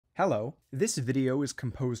Hello, this video is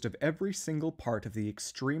composed of every single part of the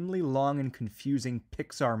extremely long and confusing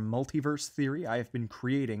Pixar multiverse theory I have been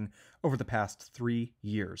creating over the past 3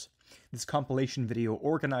 years. This compilation video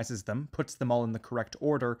organizes them, puts them all in the correct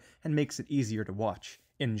order, and makes it easier to watch.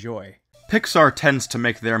 Enjoy. Pixar tends to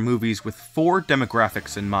make their movies with 4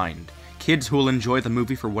 demographics in mind. Kids who will enjoy the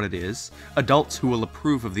movie for what it is, adults who will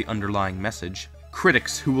approve of the underlying message,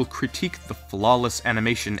 critics who will critique the flawless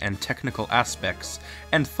animation and technical aspects,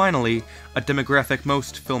 and finally, a demographic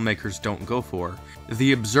most filmmakers don't go for,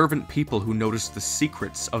 the observant people who notice the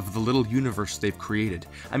secrets of the little universe they've created.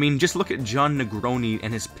 I mean, just look at John Negroni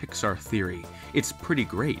and his Pixar theory. It's pretty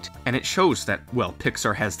great, and it shows that, well,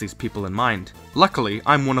 Pixar has these people in mind. Luckily,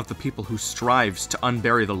 I'm one of the people who strives to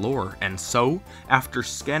unbury the lore, and so, after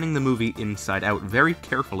scanning the movie inside out very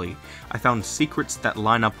carefully, I found secrets that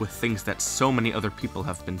line up with things that so many other people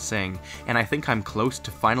have been saying, and I think I'm close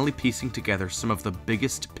to finally piecing together some of the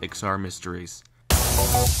biggest Pixar mysteries.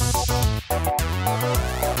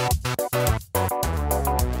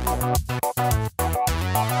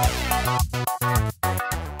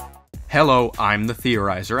 Hello, I'm the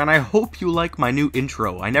Theorizer, and I hope you like my new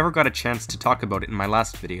intro. I never got a chance to talk about it in my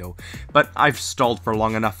last video, but I've stalled for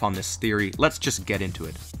long enough on this theory, let's just get into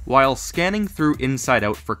it. While scanning through Inside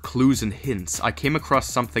Out for clues and hints, I came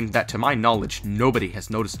across something that to my knowledge nobody has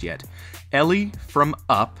noticed yet. Ellie from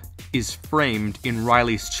Up is framed in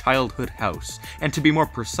Riley's childhood house, and to be more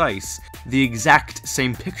precise, the exact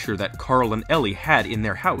same picture that Carl and Ellie had in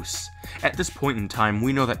their house. At this point in time,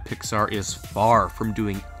 we know that Pixar is far from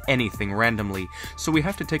doing anything randomly, so we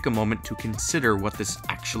have to take a moment to consider what this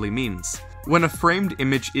actually means. When a framed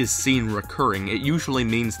image is seen recurring, it usually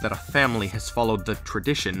means that a family has followed the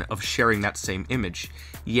tradition of sharing that same image.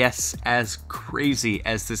 Yes, as crazy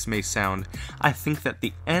as this may sound, I think that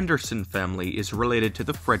the Anderson family is related to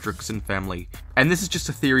the Fredrickson family. And this is just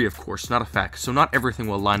a theory, of course, not a fact, so not everything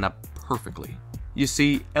will line up perfectly. You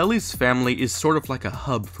see, Ellie's family is sort of like a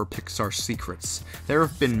hub for Pixar's secrets. There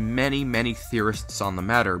have been many theorists on the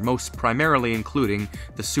matter, most primarily including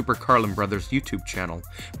the Super Carlin Brothers YouTube channel.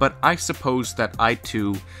 But I suppose that I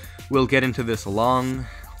too will get into this long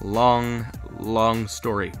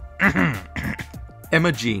story.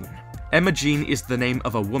 Emma Jean. Emma Jean is the name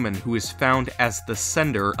of a woman who is found as the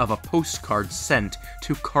sender of a postcard sent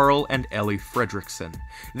to Carl and Ellie Fredrickson.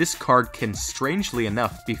 This card can, strangely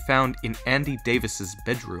enough, be found in Andy Davis's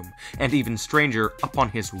bedroom, and even stranger, up on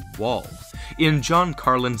his wall. In John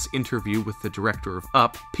Carlin's interview with the director of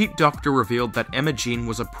Up, Pete Docter revealed that Emma Jean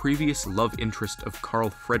was a previous love interest of Carl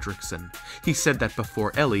Fredrickson. He said that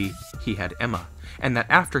before Ellie, he had Emma, and that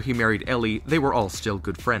after he married Ellie, they were all still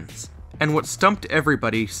good friends. And what stumped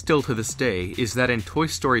everybody, still to this day, is that in Toy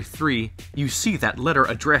Story 3, you see that letter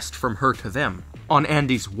addressed from her to them, on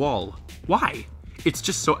Andy's wall. Why? It's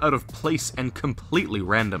just so out of place and completely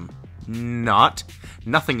random. Not.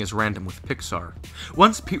 Nothing is random with Pixar.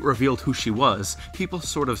 Once Pete revealed who she was, people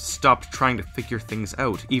sort of stopped trying to figure things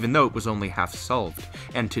out, even though it was only half solved.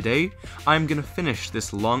 And today, I'm gonna finish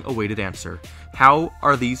this long-awaited answer. How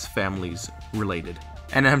are these families related?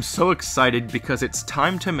 And I'm so excited because it's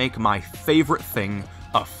time to make my favorite thing,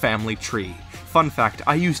 a family tree. Fun fact,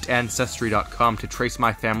 I used Ancestry.com to trace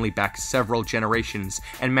my family back several generations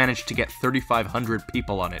and managed to get 3,500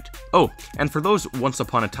 people on it. Oh, and for those Once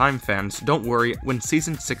Upon a Time fans, don't worry, when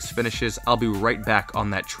Season 6 finishes, I'll be right back on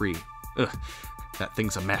that tree. Ugh. That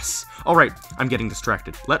thing's a mess. Alright, I'm getting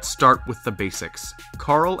distracted. Let's start with the basics.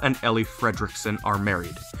 Carl and Ellie Fredrickson are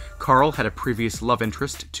married. Carl had a previous love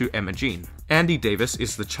interest to Emma Jean. Andy Davis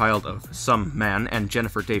is the child of some man and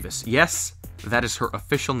Jennifer Davis. Yes, that is her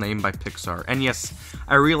official name by Pixar. And yes,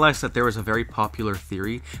 I realize that there is a very popular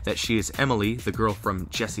theory that she is Emily, the girl from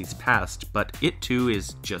Jesse's past, but it too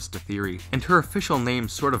is just a theory. And her official name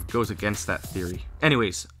sort of goes against that theory.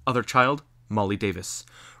 Anyways, other child, Molly Davis.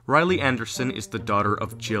 Riley Anderson is the daughter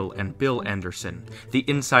of Jill and Bill Anderson. The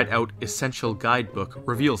Inside Out Essential Guidebook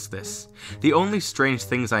reveals this. The only strange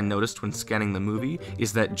things I noticed when scanning the movie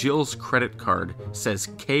is that Jill's credit card says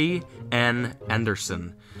K. N.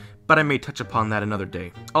 Anderson, but I may touch upon that another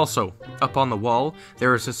day. Also, up on the wall,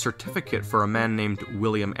 there is a certificate for a man named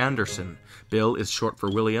William Anderson. Bill is short for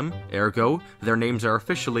William, ergo, their names are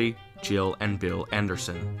officially Jill and Bill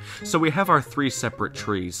Anderson. So we have our 3 separate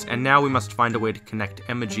trees, and now we must find a way to connect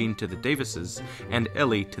Emma Jean to the Davises and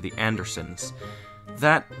Ellie to the Andersons.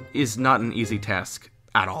 That is not an easy task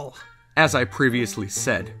at all. As I previously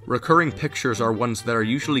said, recurring pictures are ones that are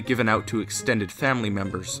usually given out to extended family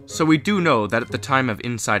members, so we do know that at the time of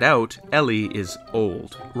Inside Out, Ellie is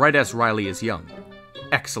old, right as Riley is young.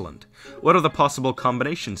 Excellent. What are the possible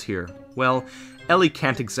combinations here? Well, Ellie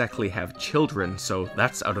can't exactly have children, so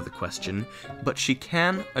that's out of the question, but she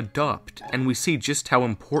can adopt, and we see just how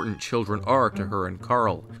important children are to her and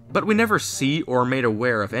Carl. But we never see or are made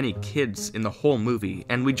aware of any kids in the whole movie,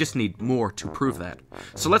 and we just need more to prove that.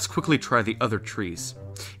 So let's quickly try the other trees.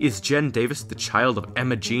 Is Jen Davis the child of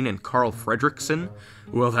Emma Jean and Carl Fredricksen?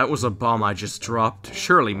 Well, that was a bomb I just dropped.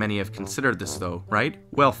 Surely many have considered this though, right?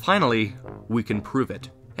 Well, finally, we can prove it.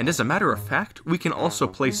 And as a matter of fact, we can also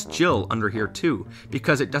place Jill under here too,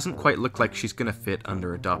 because it doesn't quite look like she's gonna fit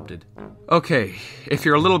under adopted. Okay, if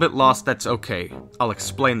you're a little bit lost, that's okay. I'll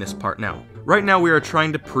explain this part now. Right now we are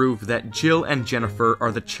trying to prove that Jill and Jennifer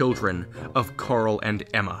are the children of Carl and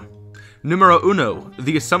Emma. Numero uno,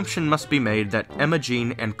 the assumption must be made that Emma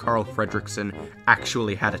Jean and Carl Fredricksen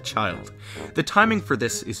actually had a child. The timing for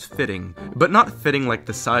this is fitting, but not fitting like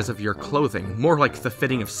the size of your clothing, more like the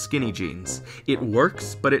fitting of skinny jeans. It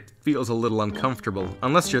works, but it feels a little uncomfortable,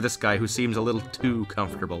 unless you're this guy who seems a little too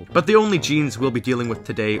comfortable. But the only jeans we'll be dealing with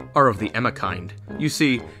today are of the Emma kind. You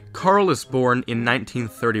see, Carl is born in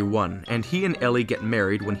 1931, and he and Ellie get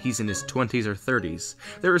married when he's in his 20s or 30s.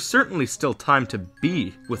 There is certainly still time to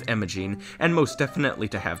be with Emma Jean, and most definitely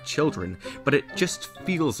to have children, but it just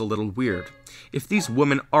feels a little weird. If these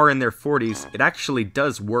women are in their 40s, it actually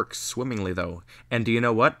does work swimmingly though, and do you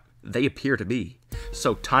know what? They appear to be.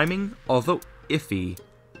 So timing, although iffy,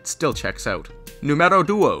 still checks out. Numero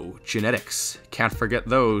duo, genetics. Can't forget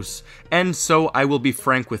those. And so I will be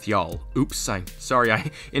frank with y'all. Oops, sorry, I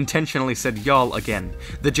intentionally said y'all again.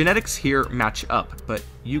 The genetics here match up, but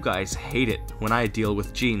you guys hate it when I deal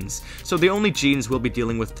with genes. So the only genes we'll be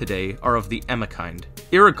dealing with today are of the Emma kind.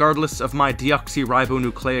 Irregardless of my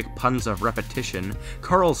deoxyribonucleic puns of repetition,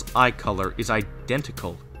 Carl's eye color is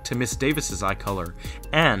identical to Miss Davis's eye color,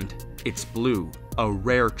 and it's blue, a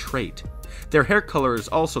rare trait. Their hair color is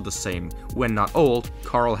also the same. When not old,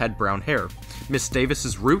 Carl had brown hair. Miss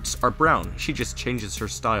Davis's roots are brown, she just changes her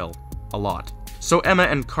style a lot. So Emma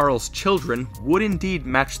and Carl's children would indeed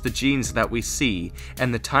match the genes that we see,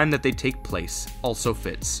 and the time that they take place also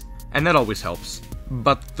fits. And that always helps.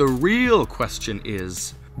 But the real question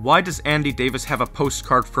is, why does Andy Davis have a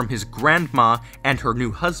postcard from his grandma and her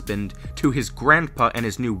new husband to his grandpa and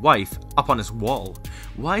his new wife up on his wall?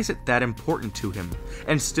 Why is it that important to him?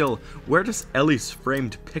 And still, where does Ellie's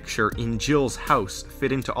framed picture in Jill's house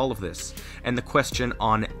fit into all of this? And the question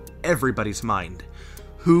on everybody's mind: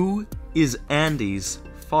 who is Andy's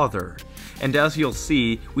father? And as you'll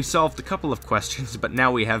see, we solved a couple of questions, but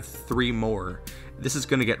now we have 3 more. This is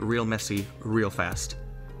gonna get real messy real fast.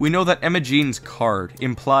 We know that Emma Jean's card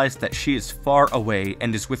implies that she is far away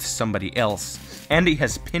and is with somebody else. Andy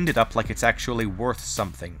has pinned it up like it's actually worth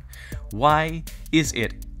something. Why is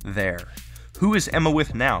it there? Who is Emma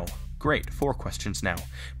with now? Great, 4 questions now.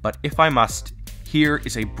 But if I must, here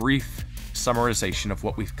is a brief summarization of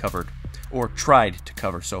what we've covered, or tried to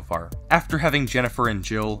cover so far. After having Jennifer and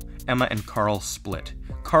Jill, Emma and Carl split.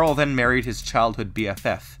 Carl then married his childhood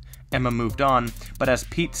BFF. Emma moved on, but as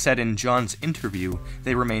Pete said in John's interview,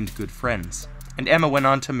 they remained good friends. And Emma went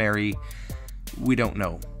on to marry... we don't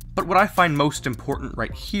know. But what I find most important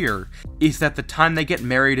right here is that the time they get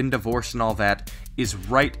married and divorced and all that is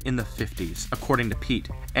right in the 50s, according to Pete.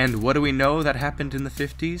 And what do we know that happened in the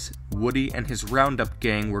 50s? Woody and his Roundup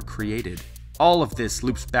gang were created. All of this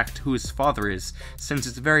loops back to who his father is, since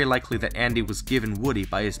it's very likely that Andy was given Woody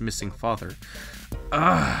by his missing father.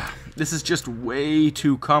 This is just way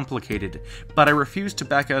too complicated, but I refuse to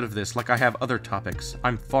back out of this like I have other topics.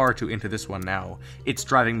 I'm far too into this one now. It's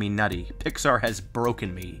driving me nutty. Pixar has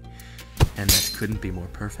broken me. And that couldn't be more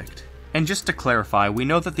perfect. And just to clarify, we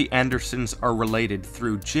know that the Andersons are related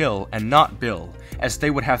through Jill and not Bill, as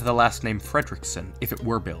they would have the last name Fredricksen if it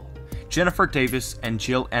were Bill. Jennifer Davis and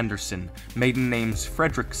Jill Anderson, maiden names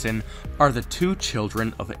Fredricksen, are the 2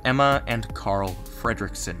 children of Emma and Carl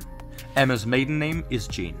Fredricksen. Emma's maiden name is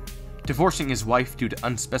Jean. Divorcing his wife due to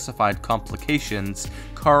unspecified complications,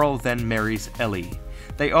 Carl then marries Ellie.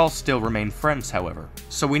 They all still remain friends, however.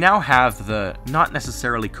 So we now have the not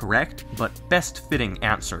necessarily correct, but best fitting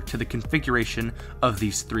answer to the configuration of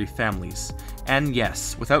these 3 families. And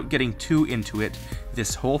yes, without getting too into it,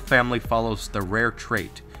 this whole family follows the rare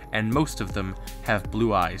trait, and most of them have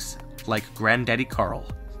blue eyes, like Granddaddy Carl.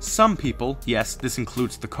 Some people, yes, this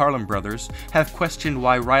includes the Carlin brothers, have questioned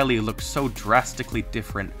why Riley looks so drastically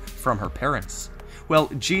different from her parents. Well,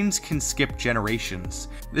 genes can skip generations.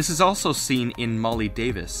 This is also seen in Molly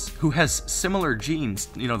Davis, who has similar genes,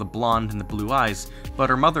 the blonde and the blue eyes, but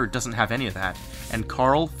her mother doesn't have any of that, and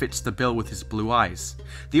Carl fits the bill with his blue eyes.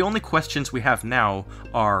 The only questions we have now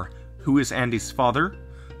are, who is Andy's father?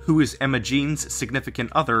 who is Emma Jean's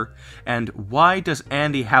significant other, and why does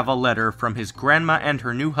Andy have a letter from his grandma and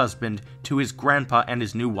her new husband to his grandpa and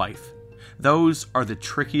his new wife? Those are the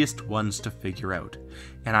trickiest ones to figure out,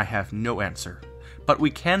 and I have no answer. But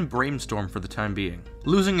we can brainstorm for the time being.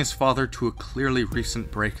 Losing his father to a clearly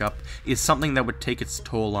recent breakup is something that would take its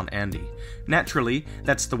toll on Andy. Naturally,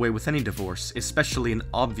 that's the way with any divorce, especially an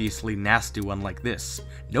obviously nasty one like this.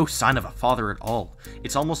 No sign of a father at all.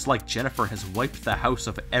 It's almost like Jennifer has wiped the house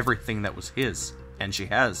of everything that was his. And she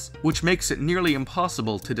has. Which makes it nearly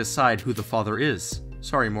impossible to decide who the father is.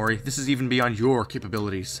 Sorry, Maury, this is even beyond your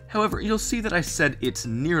capabilities. However, you'll see that I said it's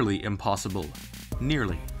nearly impossible.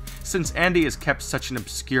 Nearly. Since Andy has kept such an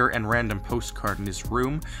obscure and random postcard in his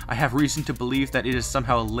room, I have reason to believe that it is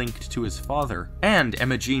somehow linked to his father, and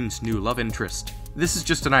Emma Jean's new love interest. This is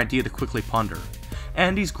just an idea to quickly ponder.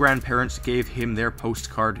 Andy's grandparents gave him their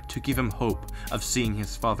postcard to give him hope of seeing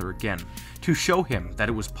his father again, to show him that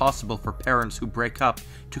it was possible for parents who break up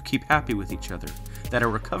to keep happy with each other, that a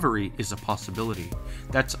recovery is a possibility.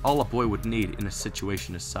 That's all a boy would need in a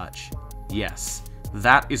situation as such. Yes,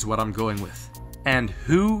 that is what I'm going with. And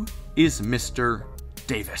who is Mr.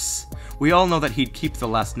 Davis? We all know that he'd keep the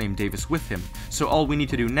last name Davis with him, so all we need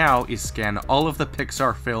to do now is scan all of the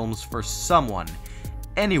Pixar films for someone,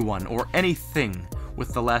 anyone, or anything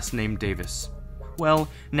with the last name Davis. Well,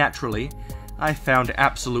 naturally, I found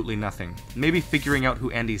absolutely nothing. Maybe figuring out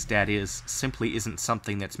who Andy's dad is simply isn't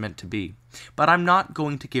something that's meant to be. But I'm not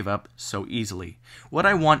going to give up so easily. What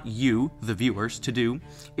I want you, the viewers, to do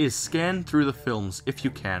is scan through the films if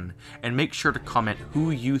you can, and make sure to comment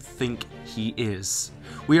who you think he is.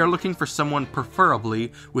 We are looking for someone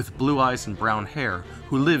preferably with blue eyes and brown hair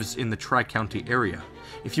who lives in the Tri-County area.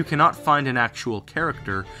 If you cannot find an actual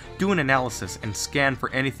character, do an analysis and scan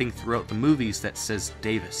for anything throughout the movies that says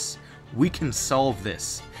Davis. We can solve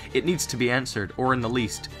this. It needs to be answered, or in the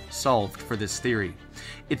least, solved for this theory.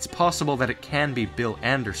 It's possible that it can be Bill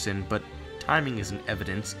Anderson, but timing isn't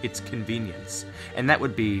evidence, it's convenience. And that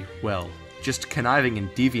would be, well, just conniving and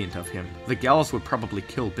deviant of him. The gals would probably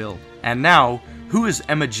kill Bill. And now, who is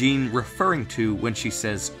Emma Jean referring to when she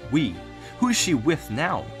says we? Who is she with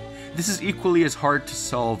now? This is equally as hard to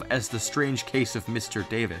solve as the strange case of Mr.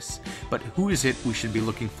 Davis, but who is it we should be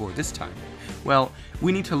looking for this time? Well,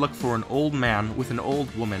 we need to look for an old man with an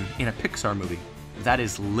old woman in a Pixar movie. That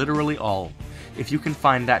is literally all. If you can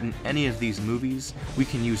find that in any of these movies, we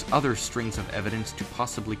can use other strings of evidence to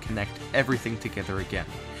possibly connect everything together again.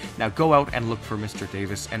 Now go out and look for Mr.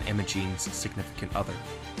 Davis and Emma Jean's significant other.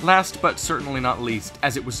 Last but certainly not least,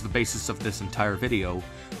 as it was the basis of this entire video,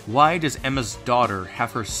 why does Emma's daughter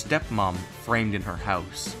have her stepmom framed in her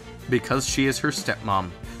house? Because she is her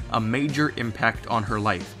stepmom, a major impact on her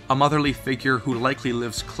life, a motherly figure who likely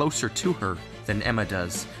lives closer to her than Emma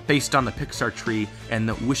does, based on the Pixar tree and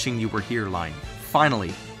the wishing you were here line.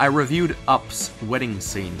 Finally, I reviewed Up's wedding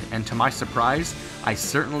scene, and to my surprise, I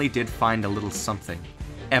certainly did find a little something.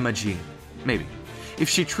 Emma Jean. Maybe. If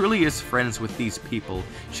she truly is friends with these people,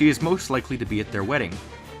 she is most likely to be at their wedding,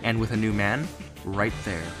 and with a new man, right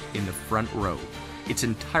there, in the front row. It's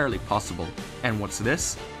entirely possible. And what's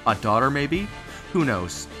this? A daughter, maybe? Who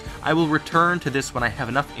knows? I will return to this when I have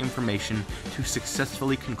enough information to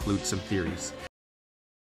successfully conclude some theories.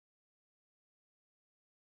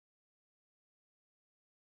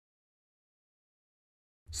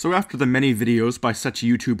 So after the many videos by such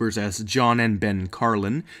YouTubers as John and Ben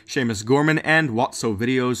Carlin, Seamus Gorman, and Watso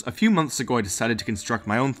Videos, a few months ago I decided to construct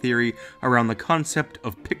my own theory around the concept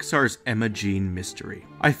of Pixar's Emma Jean mystery.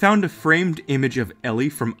 I found a framed image of Ellie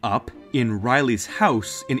from Up in Riley's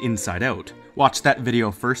house in Inside Out. Watch that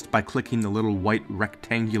video first by clicking the little white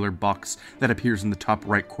rectangular box that appears in the top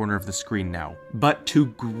right corner of the screen now. But to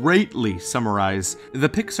greatly summarize, the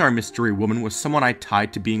Pixar mystery woman was someone I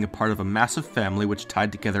tied to being a part of a massive family which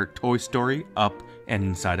tied together Toy Story, Up, and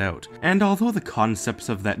Inside Out. And although the concepts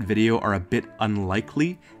of that video are a bit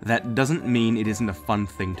unlikely, that doesn't mean it isn't a fun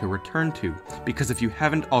thing to return to, because if you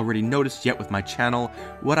haven't already noticed yet with my channel,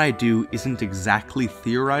 what I do isn't exactly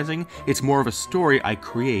theorizing, it's more of a story I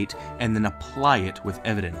create and then apply it with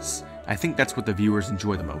evidence. I think that's what the viewers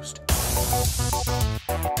enjoy the most.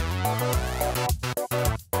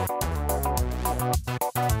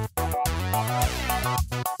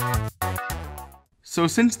 So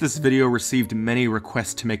since this video received many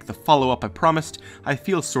requests to make the follow-up I promised, I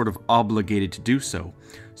feel sort of obligated to do so.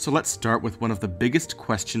 So let's start with one of the biggest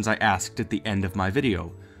questions I asked at the end of my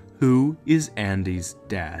video. Who is Andy's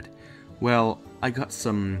dad? Well, I got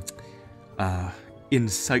some,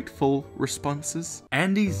 insightful responses.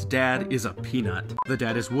 Andy's dad is a peanut. The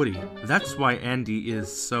dad is Woody. That's why Andy is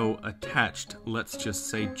so attached, let's just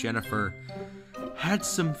say Jennifer. had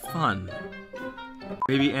some fun.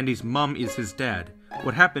 Maybe Andy's mum is his dad.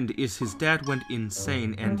 What happened is his dad went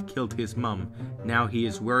insane and killed his mum. Now he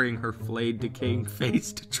is wearing her flayed, decaying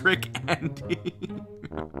face to trick Andy.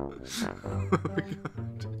 Oh my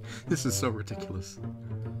god. This is so ridiculous.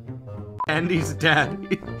 Andy's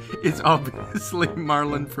dad is obviously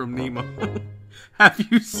Marlin from Nemo. Have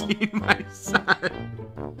you seen my son?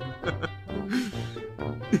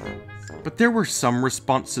 But there were some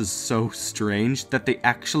responses so strange that they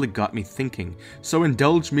actually got me thinking, so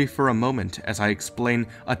indulge me for a moment as I explain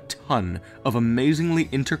a ton of amazingly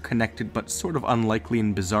interconnected but sort of unlikely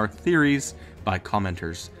and bizarre theories by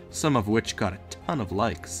commenters, some of which got a ton of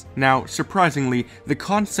likes. Now, surprisingly, the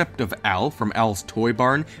concept of Al from Al's Toy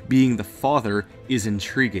Barn being the father is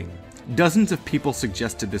intriguing. Dozens of people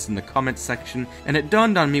suggested this in the comments section, and it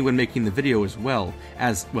dawned on me when making the video as well,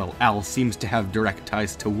 as, well, Al seems to have direct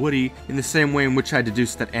ties to Woody in the same way in which I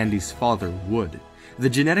deduced that Andy's father would. The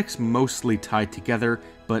genetics mostly tied together,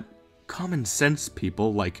 but common sense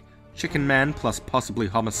people like Chicken Man plus possibly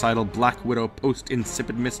homicidal Black Widow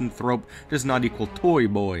post-insipid misanthrope does not equal Toy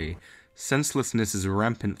Boy. Senselessness is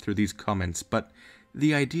rampant through these comments, but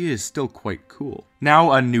the idea is still quite cool.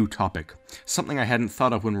 Now a new topic. Something I hadn't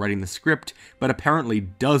thought of when writing the script, but apparently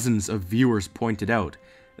dozens of viewers pointed out.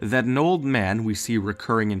 That an old man we see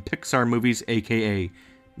recurring in Pixar movies, aka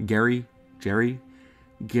Jerry,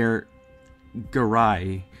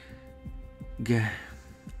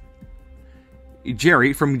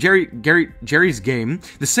 from Jerry's Game,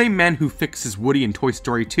 the same man who fixes Woody in Toy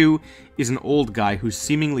Story 2, is an old guy who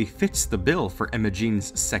seemingly fits the bill for Emma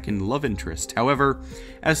Jean's second love interest. However,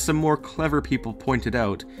 as some more clever people pointed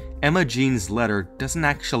out, Emma Jean's letter doesn't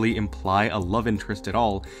actually imply a love interest at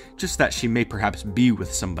all, just that she may perhaps be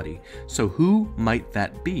with somebody. So who might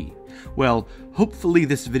that be? Well, hopefully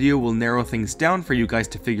this video will narrow things down for you guys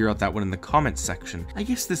to figure out that one in the comments section. I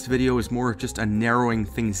guess this video is more of just a narrowing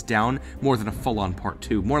things down more than a full-on part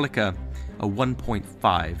 2, more like a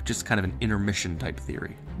 1.5, just kind of an intermission type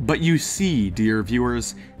theory. But you see, dear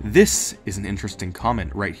viewers, this is an interesting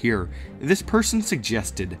comment right here. This person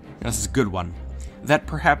suggested, and this is a good one, that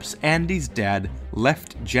perhaps Andy's dad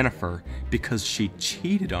left Jennifer because she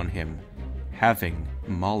cheated on him, having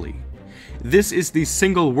Molly. This is the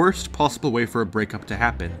single worst possible way for a breakup to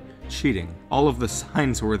happen. Cheating. All of the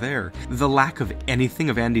signs were there. The lack of anything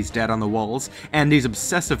of Andy's dad on the walls, Andy's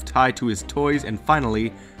obsessive tie to his toys, and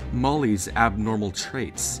finally, Molly's abnormal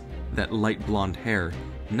traits. That light blonde hair,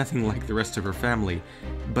 nothing like the rest of her family,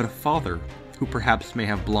 but a father who perhaps may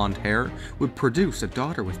have blonde hair would produce a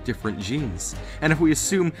daughter with different genes. And if we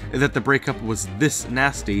assume that the breakup was this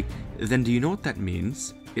nasty, then do you know what that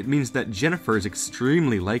means? It means that Jennifer is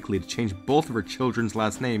extremely likely to change both of her children's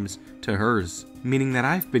last names to hers, meaning that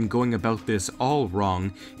I've been going about this all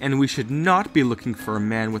wrong, and we should not be looking for a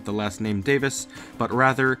man with the last name Davis, but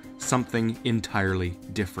rather something entirely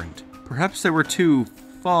different. Perhaps there were two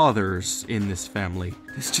fathers in this family.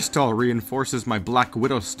 This just all reinforces my Black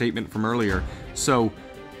Widow statement from earlier. So,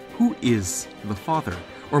 who is the father?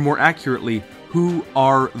 Or more accurately, who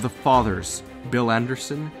are the fathers? Bill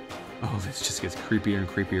Anderson? Oh, this just gets creepier and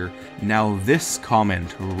creepier. Now this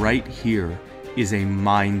comment right here is a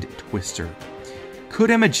mind twister. Could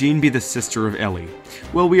Emma Jean be the sister of Ellie?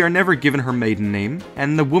 Well, we are never given her maiden name,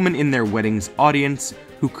 and the woman in their wedding's audience,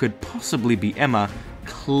 who could possibly be Emma,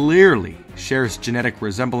 clearly shares genetic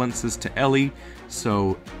resemblances to Ellie,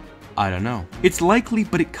 so I don't know. It's likely,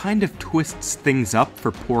 but it kind of twists things up for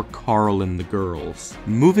poor Carl and the girls.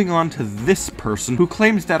 Moving on to this person who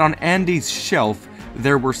claims that on Andy's shelf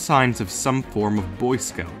there were signs of some form of Boy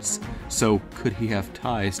Scouts. So could he have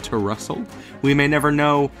ties to Russell? We may never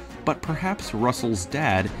know, but perhaps Russell's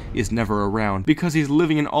dad is never around because he's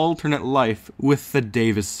living an alternate life with the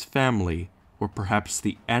Davis family. Or perhaps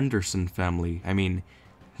the Anderson family. I mean,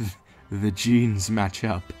 the genes match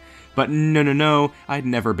up. But no, I'd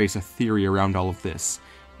never base a theory around all of this.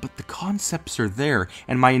 But the concepts are there,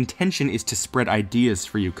 and my intention is to spread ideas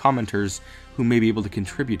for you commenters who may be able to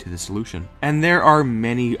contribute to the solution. And there are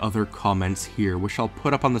many other comments here, which I'll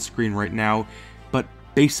put up on the screen right now, but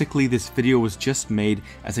basically this video was just made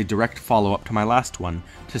as a direct follow-up to my last one,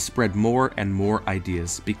 to spread more and more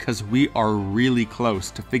ideas, because we are really close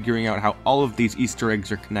to figuring out how all of these Easter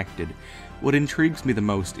eggs are connected. What intrigues me the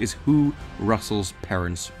most is who Russell's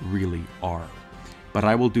parents really are. But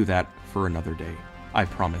I will do that for another day. I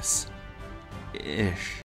promise.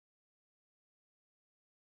 Ish.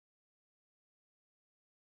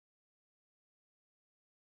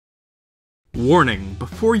 Warning,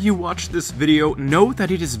 before you watch this video, know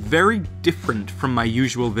that it is very different from my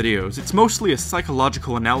usual videos. It's mostly a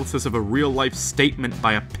psychological analysis of a real-life statement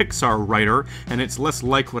by a Pixar writer, and it's less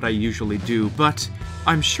like what I usually do, but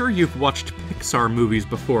I'm sure you've watched Pixar movies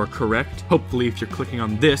before, correct? Hopefully if you're clicking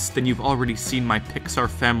on this, then you've already seen my Pixar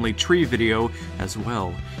family tree video as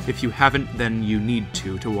well. If you haven't, then you need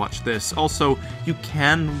to watch this. Also, you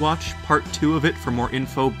can watch part 2 of it for more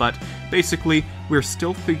info, but basically, we're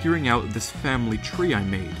still figuring out this family tree I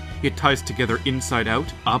made. It ties together Inside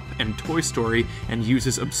Out, Up, and Toy Story, and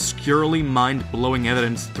uses obscurely mind-blowing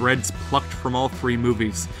evidence threads plucked from all 3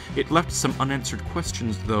 movies. It left some unanswered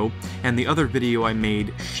questions, though, and the other video I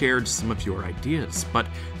made shared some of your ideas. But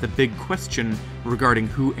the big question regarding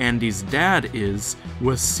who Andy's dad is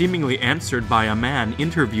was seemingly answered by a man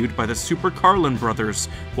interviewed by the Super Carlin brothers.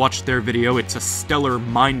 Watch their video, it's a stellar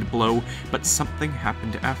mind blow, but something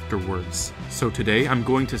happened afterwards. So today I'm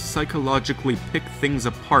going to psychologically pick things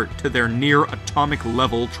apart to their near atomic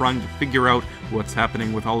level, trying to figure out what's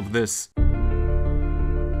happening with all of this.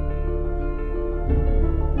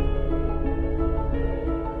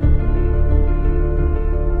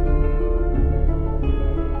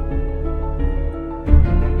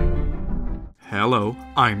 Hello,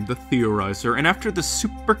 I'm the Theorizer, and after the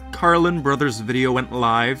Super Carlin Brothers video went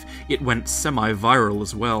live, it went semi-viral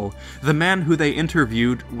as well. The man who they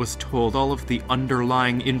interviewed was told all of the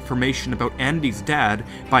underlying information about Andy's dad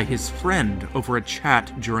by his friend over a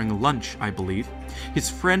chat during lunch, I believe. His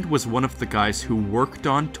friend was one of the guys who worked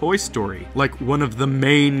on Toy Story, like one of the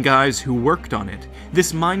main guys who worked on it.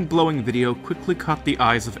 This mind-blowing video quickly caught the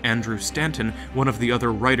eyes of Andrew Stanton, one of the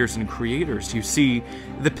other writers and creators. You see,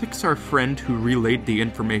 the Pixar friend who relayed the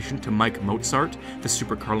information to Mike Mozart, the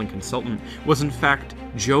Super Carlin consultant, was in fact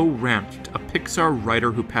Joe Ranft, a Pixar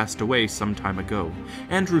writer who passed away some time ago.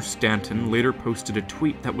 Andrew Stanton later posted a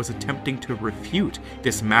tweet that was attempting to refute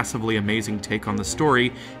this massively amazing take on the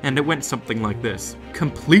story, and it went something like this.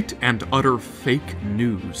 Complete and utter fake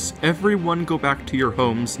news. Everyone go back to your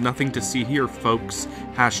homes, nothing to see here, folks.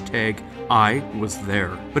 Hashtag I was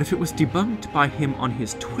there. But if it was debunked by him on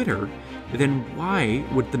his Twitter, then why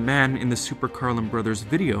would the man in the Super Carlin Brothers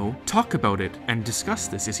video talk about it and discuss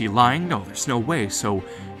this? Is he lying? No, there's no way, so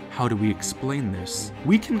how do we explain this?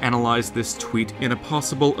 We can analyze this tweet in a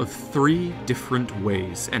possible of 3 different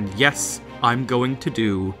ways, and yes, I'm going to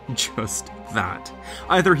do just that.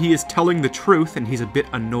 Either he is telling the truth and he's a bit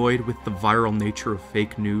annoyed with the viral nature of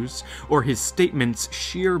fake news, or his statement's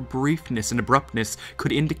sheer briefness and abruptness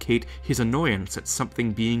could indicate his annoyance at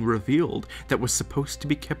something being revealed that was supposed to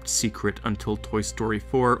be kept secret until Toy Story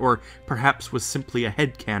 4, or perhaps was simply a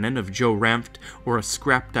headcanon of Joe Ranft or a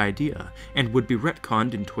scrapped idea, and would be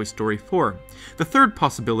retconned in Toy Story 4. The third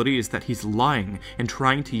possibility is that he's lying and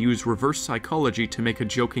trying to use reverse psychology to make a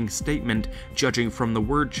joking statement, judging from the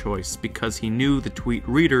word choice, because he knew the tweet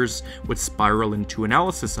readers would spiral into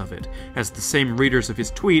analysis of it, as the same readers of his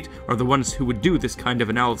tweet are the ones who would do this kind of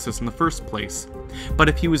analysis in the first place. But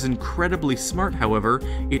if he was incredibly smart, however,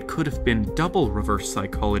 it could have been double reverse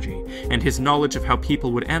psychology, and his knowledge of how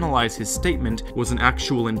people would analyze his statement was an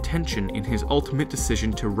actual intention in his ultimate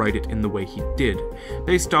decision to write it in the way he did.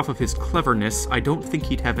 Based off of his cleverness, I don't think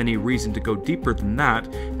he'd have any reason to go deeper than that,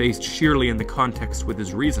 based sheerly in the context with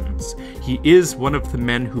his reasons. He is one of the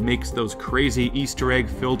men who makes those crazy Easter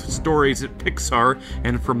egg-filled stories at Pixar,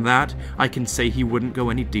 and from that, I can say he wouldn't go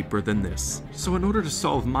any deeper than this. So in order to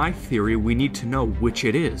solve my theory, we need to know which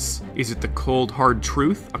it is. Is it the cold hard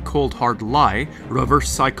truth, a cold hard lie, reverse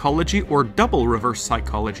psychology, or double reverse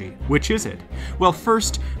psychology? Which is it? Well,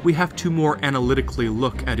 first, we have to more analytically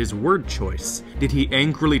look at his word choice. Did he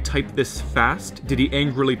angrily type this fast? Did he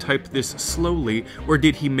angrily type this slowly? Or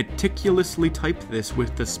did he meticulously type this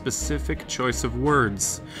with the specific choice of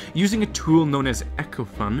words? Using a tool known as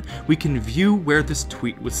Echofun, we can view where this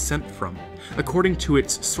tweet was sent from. According to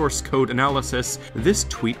its source code analysis, this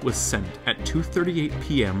tweet was sent at 2:38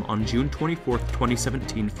 p.m. on June 24,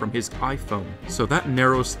 2017 from his iPhone. So that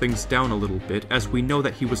narrows things down a little bit, as we know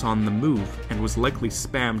that he was on the move and was likely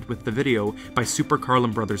spammed with the video by Super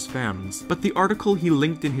Carlin Brothers fans. But the article he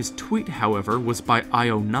linked in his tweet, however, was by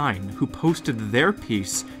IO9, who posted their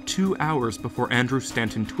piece 2 hours before Andrew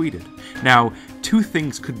Stanton tweeted. Now, 2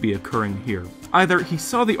 things could be occurring here. Either he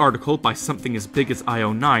saw the article by something as big as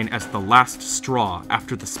IO9 as the last straw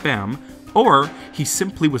after the spam, or he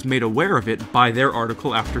simply was made aware of it by their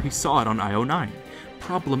article after he saw it on IO9.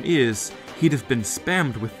 Problem is, he'd have been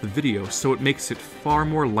spammed with the video, so it makes it far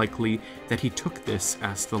more likely that he took this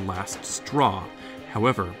as the last straw.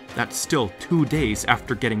 However, that's still 2 days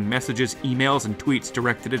after getting messages, emails, and tweets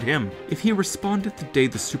directed at him. If he responded the day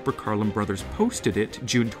the Super Carlin brothers posted it,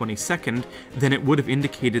 June 22nd, then it would have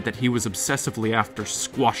indicated that he was obsessively after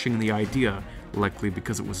squashing the idea, likely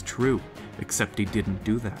because it was true, except he didn't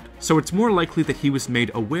do that. So it's more likely that he was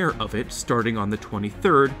made aware of it starting on the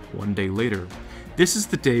 23rd, 1 day later. This is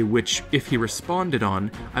the day which, if he responded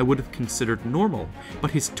on, I would have considered normal,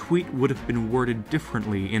 but his tweet would have been worded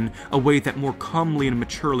differently in a way that more calmly and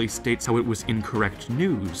maturely states how it was incorrect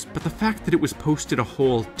news. But the fact that it was posted a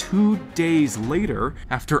whole 2 days later,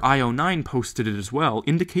 after IO9 posted it as well,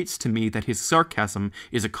 indicates to me that his sarcasm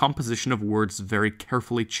is a composition of words very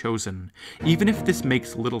carefully chosen. Even if this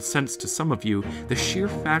makes little sense to some of you, the sheer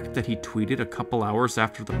fact that he tweeted a couple hours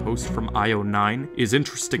after the post from IO9 is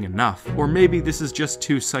interesting enough. Or maybe this is just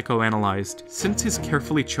too psychoanalyzed. Since his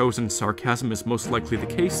carefully chosen sarcasm is most likely the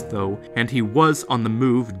case though, and he was on the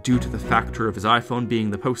move due to the factor of his iPhone being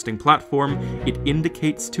the posting platform, it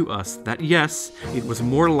indicates to us that yes, it was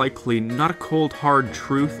more likely not a cold hard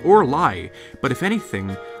truth or lie, but if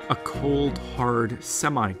anything, a cold hard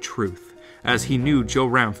semi-truth, as he knew Joe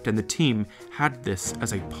Ranft and the team had this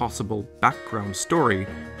as a possible background story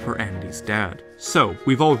for Andy's dad. So,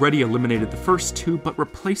 we've already eliminated the first two, but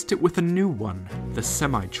replaced it with a new one, the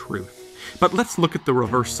semi-truth. But let's look at the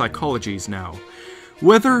reverse psychologies now.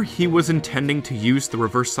 Whether he was intending to use the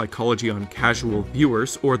reverse psychology on casual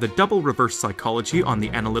viewers or the double reverse psychology on the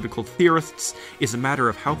analytical theorists is a matter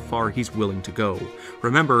of how far he's willing to go.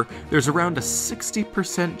 Remember, there's around a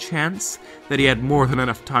 60% chance that he had more than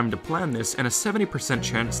enough time to plan this, and a 70%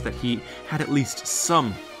 chance that he had at least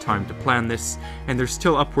some time to plan this, and there's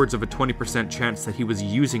still upwards of a 20% chance that he was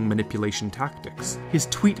using manipulation tactics. His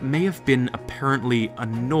tweet may have been apparently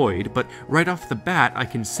annoyed, but right off the bat I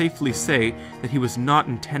can safely say that he was not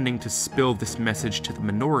intending to spill this message to the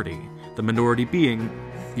minority being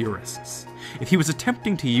theorists. If he was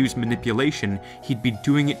attempting to use manipulation, he'd be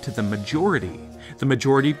doing it to the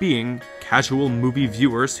majority being casual movie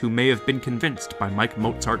viewers who may have been convinced by Mike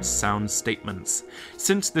Mozart's sound statements.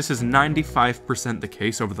 Since this is 95% the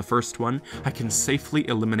case over the first one, I can safely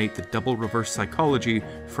eliminate the double reverse psychology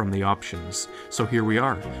from the options. So here we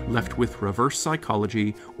are, left with reverse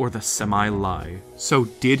psychology or the semi-lie. So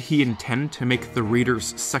did he intend to make the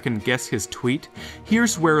readers second guess his tweet?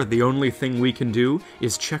 Here's where the only thing we can do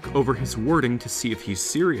is check over his wording to see if he's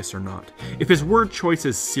serious or not. If his word choice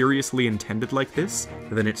is seriously intended like this,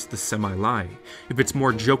 then it's the semi-lie. If it's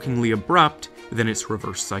more jokingly abrupt, then it's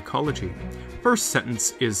reverse psychology. First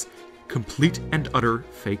sentence is complete and utter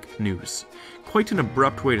fake news. Quite an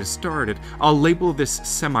abrupt way to start it. I'll label this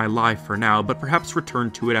semi-lie for now, but perhaps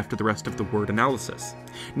return to it after the rest of the word analysis.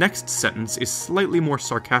 Next sentence is slightly more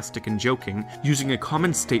sarcastic and joking, using a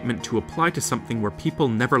common statement to apply to something where people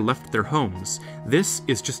never left their homes. This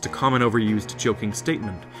is just a common overused joking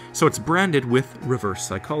statement, so it's branded with reverse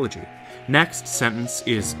psychology. Next sentence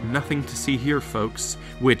is nothing to see here, folks,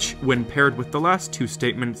 which, when paired with the last two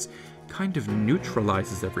statements, kind of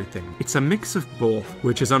neutralizes everything. It's a mix of both,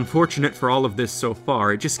 which is unfortunate for all of this so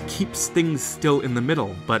far. It just keeps things still in the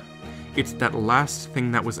middle, but it's that last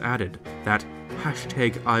thing that was added, that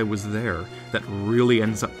 #I was there, that really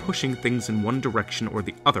ends up pushing things in one direction or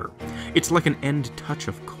the other. It's like an end touch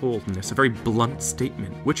of coldness, a very blunt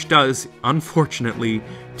statement, which does, unfortunately,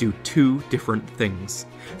 do two different things.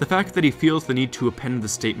 The fact that he feels the need to append the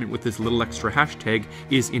statement with this little extra hashtag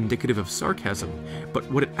is indicative of sarcasm, but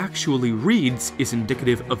what it actually reads is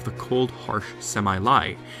indicative of the cold, harsh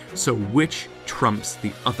semi-lie. So which trumps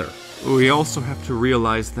the other? We also have to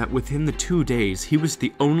realize that within the 2 days, he was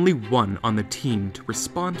the only one on the team to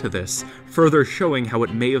respond to this, further showing how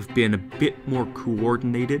it may have been a bit more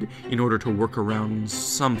coordinated in order to work around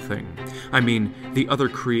something. I mean, the other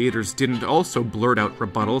creators didn't also blurt out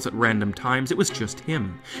rebuttals at random times, it was just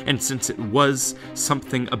him. And since it was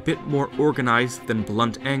something a bit more organized than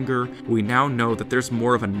blunt anger, we now know that there's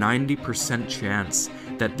more of a 90% chance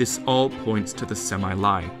that this all points to the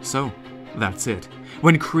semi-lie. So, that's it.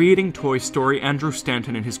 When creating Toy Story, Andrew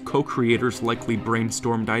Stanton and his co-creators likely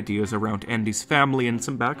brainstormed ideas around Andy's family and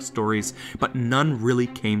some backstories, but none really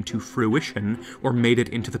came to fruition or made it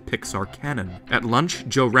into the Pixar canon. At lunch,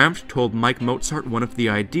 Joe Ranft told Mike Mozart one of the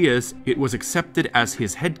ideas, it was accepted as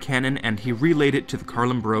his headcanon, and he relayed it to the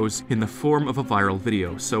Carlin Bros in the form of a viral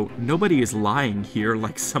video, so nobody is lying here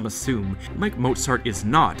like some assume. Mike Mozart is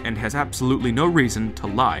not, and has absolutely no reason to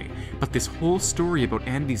lie, but this whole story about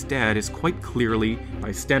Andy's dad is quite clearly,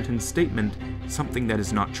 by Stanton's statement, something that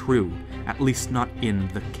is not true, at least not in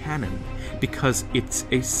the canon, because it's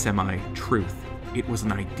a semi-truth. It was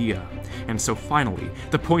an idea. And so finally,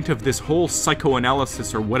 the point of this whole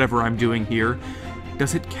psychoanalysis or whatever I'm doing here,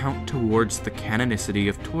 does it count towards the canonicity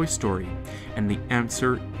of Toy Story? And the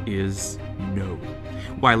answer is no.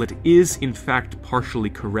 While it is in fact partially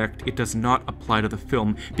correct, it does not apply to the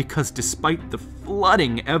film because despite the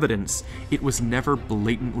flooding evidence, it was never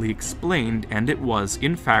blatantly explained, and it was,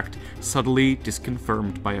 in fact, subtly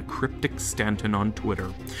disconfirmed by a cryptic Stanton on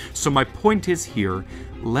Twitter. So my point is here,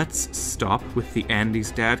 let's stop with the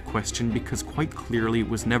Andy's dad question because quite clearly it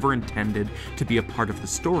was never intended to be a part of the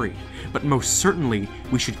story. But most certainly,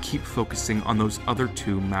 we should keep focusing on those other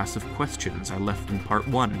two massive questions I left in part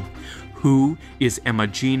 1. Who is Emma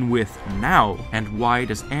Jean with now, and why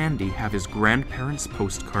does Andy have his grandparents'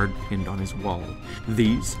 postcard pinned on his wall?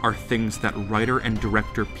 These are things that writer and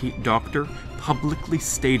director Pete Docter publicly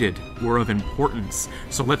stated were of importance,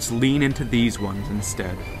 so let's lean into these ones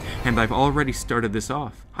instead. And I've already started this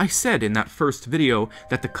off. I said in that first video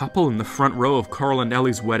that the couple in the front row of Carl and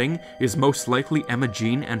Ellie's wedding is most likely Emma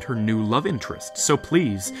Jean and her new love interest, so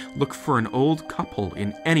please look for an old couple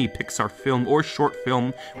in any Pixar film or short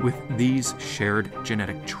film with these shared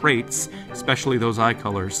genetic traits, especially those eye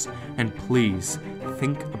colors, and please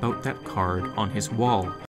think about that card on his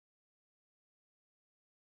wall.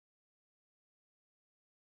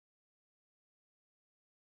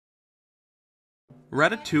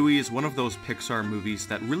 Ratatouille is one of those Pixar movies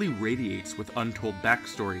that really radiates with untold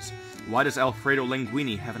backstories. Why does Alfredo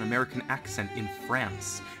Linguini have an American accent in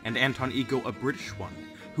France, and Anton Ego a British one?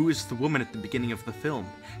 Who is the woman at the beginning of the film?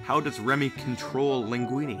 How does Remy control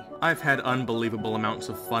Linguini? I've had unbelievable amounts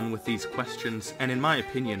of fun with these questions, and in my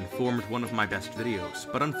opinion, formed one of my best videos.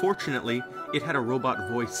 But unfortunately, it had a robot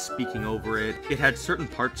voice speaking over it, it had certain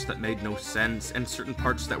parts that made no sense, and certain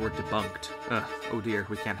parts that were debunked. Oh dear,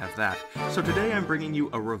 we can't have that. So today I'm bringing you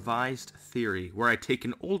a revised theory, where I take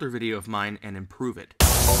an older video of mine and improve it.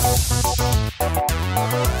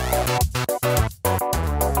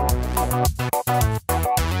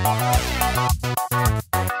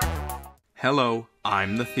 Hello,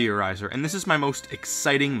 I'm the Theorizer, and this is my most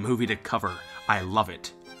exciting movie to cover. I love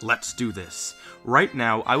it. Let's do this. Right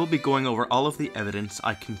now, I will be going over all of the evidence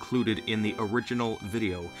I concluded in the original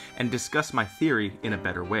video, and discuss my theory in a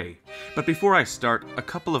better way. But before I start, a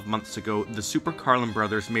couple of months ago, the Super Carlin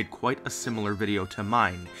brothers made quite a similar video to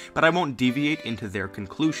mine, but I won't deviate into their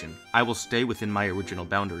conclusion. I will stay within my original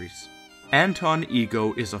boundaries. Anton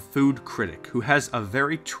Ego is a food critic who has a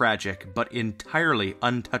very tragic, but entirely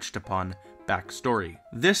untouched upon, backstory.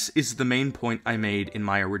 This is the main point I made in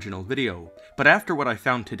my original video, but after what I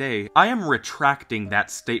found today, I am retracting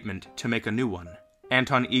that statement to make a new one.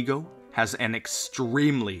 Anton Ego has an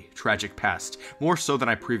extremely tragic past, more so than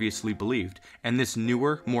I previously believed, and this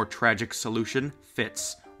newer, more tragic solution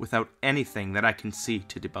fits without anything that I can see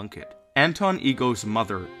to debunk it. Anton Ego's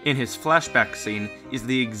mother, in his flashback scene, is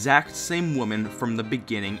the exact same woman from the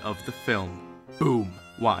beginning of the film. Boom.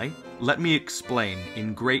 Why? Let me explain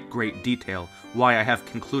in great detail why I have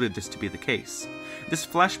concluded this to be the case. This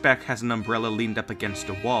flashback has an umbrella leaned up against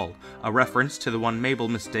a wall, a reference to the one Mabel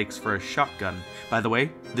mistakes for a shotgun. By the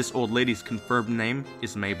way, this old lady's confirmed name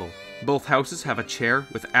is Mabel. Both houses have a chair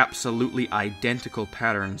with absolutely identical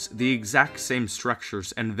patterns, the exact same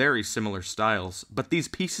structures, and very similar styles, but these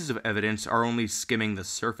pieces of evidence are only skimming the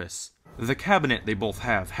surface. The cabinet they both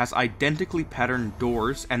have has identically patterned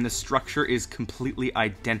doors, and the structure is completely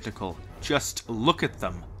identical. Just look at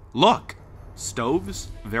them. Look! Stoves?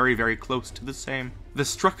 Very close to the same. The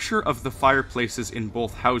structure of the fireplaces in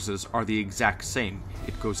both houses are the exact same.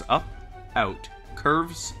 It goes up, out,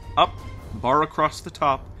 curves, up, bar across the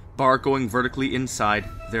top, bar going vertically inside,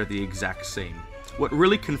 they're the exact same. What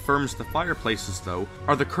really confirms the fireplaces, though,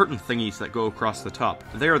 are the curtain thingies that go across the top.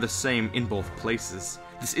 They are the same in both places.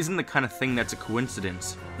 This isn't the kind of thing that's a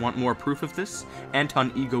coincidence. Want more proof of this?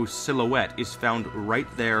 Anton Ego's silhouette is found right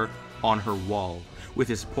there on her wall, with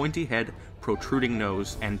his pointy head, protruding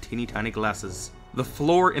nose, and teeny tiny glasses. The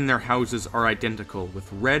floor in their houses are identical,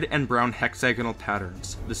 with red and brown hexagonal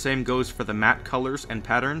patterns. The same goes for the matte colors and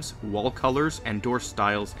patterns, wall colors, and door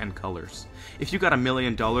styles and colors. If you got $1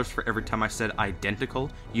 million for every time I said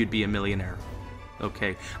identical, you'd be a millionaire.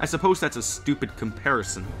 Okay, I suppose that's a stupid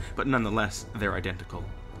comparison, but nonetheless, they're identical.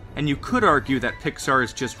 And you could argue that Pixar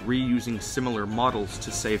is just reusing similar models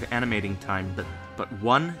to save animating time, but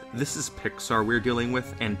one, this is Pixar we're dealing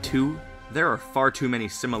with, and two, there are far too many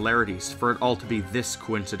similarities for it all to be this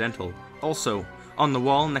coincidental. Also, on the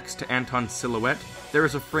wall next to Anton's silhouette, there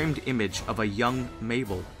is a framed image of a young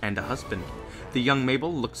Mabel and a husband. The young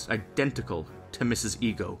Mabel looks identical to Mrs.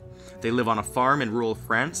 Ego. They live on a farm in rural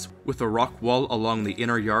France, with a rock wall along the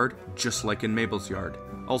inner yard, just like in Mabel's yard.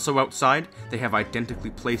 Also outside, they have identically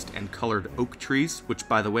placed and colored oak trees, which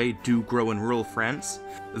by the way do grow in rural France.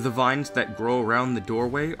 The vines that grow around the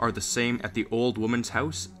doorway are the same at the old woman's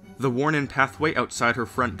house. The worn-in pathway outside her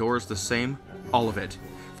front door is the same. All of it.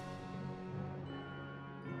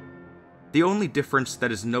 The only difference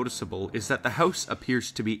that is noticeable is that the house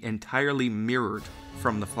appears to be entirely mirrored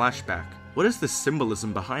from the flashback. What is the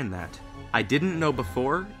symbolism behind that? I didn't know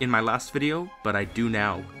before in my last video, but I do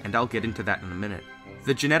now, and I'll get into that in a minute.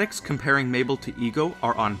 The genetics comparing Mabel to Ego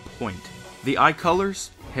are on point. The eye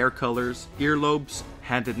colors, hair colors, earlobes,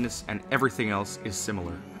 handedness, and everything else is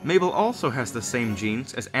similar. Mabel also has the same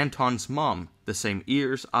genes as Anton's mom, the same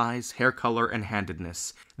ears, eyes, hair color, and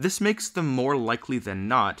handedness. This makes them more likely than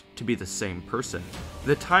not to be the same person.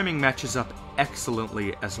 The timing matches up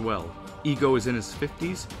excellently as well. Ego is in his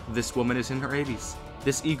 50s, this woman is in her 80s.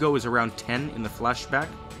 This Ego is around 10 in the flashback,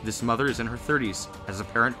 this mother is in her 30s, as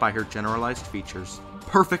apparent by her generalized features.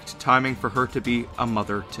 Perfect timing for her to be a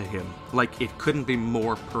mother to him. Like, it couldn't be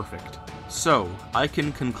more perfect. So, I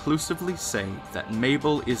can conclusively say that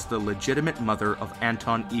Mabel is the legitimate mother of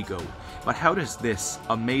Anton Ego, but how does this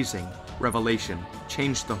amazing revelation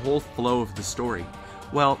change the whole flow of the story?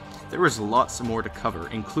 Well, there is lots more to cover,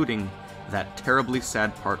 including that terribly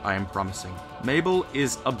sad part I am promising. Mabel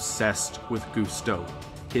is obsessed with Gusteau.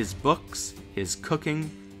 His books, his cooking,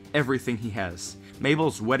 everything he has.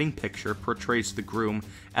 Mabel's wedding picture portrays the groom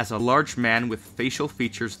as a large man with facial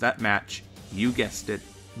features that match, you guessed it,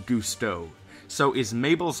 Gusteau. So is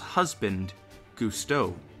Mabel's husband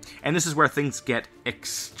Gusteau? And this is where things get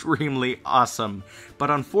extremely awesome.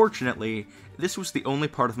 But unfortunately, this was the only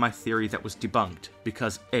part of my theory that was debunked,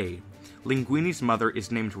 because A, Linguini's mother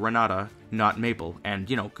is named Renata, not Mabel, and,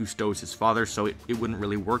 you know, Gusteau is his father, so it wouldn't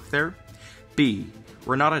really work there. B,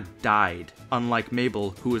 Renata died, unlike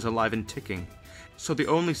Mabel, who is alive and ticking. So the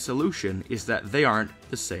only solution is that they aren't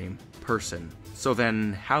the same person. So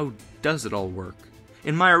then, how does it all work?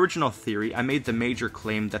 In my original theory, I made the major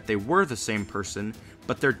claim that they were the same person,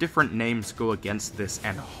 but their different names go against this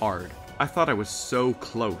and hard. I thought I was so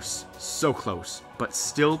close, but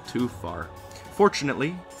still too far.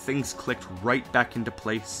 Fortunately, things clicked right back into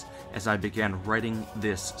place as I began writing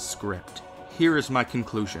this script. Here is my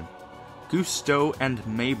conclusion. Gusteau and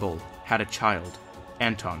Mabel had a child,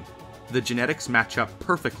 Anton. The genetics match up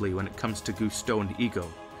perfectly when it comes to Gusteau and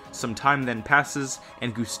Ego. Some time then passes,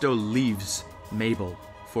 and Gusteau leaves Mabel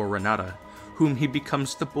for Renata, whom he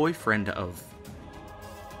becomes the boyfriend of.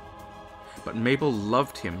 But Mabel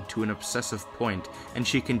loved him to an obsessive point, and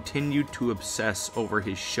she continued to obsess over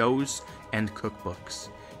his shows and cookbooks.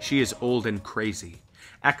 She is old and crazy.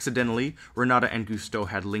 Accidentally, Renata and Gusteau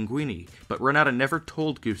had Linguini, but Renata never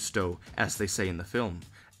told Gusteau, as they say in the film.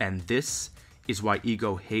 And this is why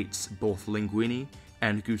Ego hates both Linguini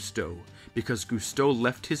and Gusteau, because Gusteau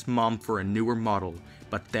left his mom for a newer model,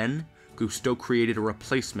 but then Gusteau created a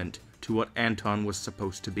replacement to what Anton was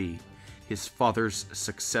supposed to be, his father's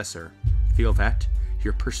successor. Feel that?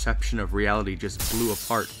 Your perception of reality just blew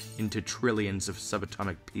apart into trillions of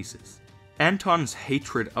subatomic pieces. Anton's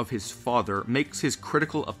hatred of his father makes his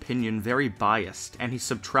critical opinion very biased, and he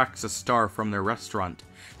subtracts a star from their restaurant.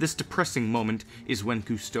 This depressing moment is when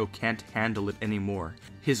Gusteau can't handle it anymore.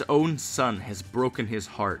 His own son has broken his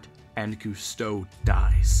heart, and Gusteau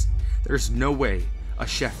dies. There's no way a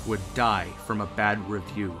chef would die from a bad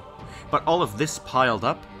review. But all of this piled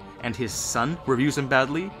up, and his son reviews him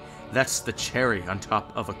badly, that's the cherry on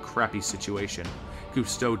top of a crappy situation.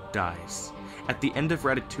 Gusteau dies. At the end of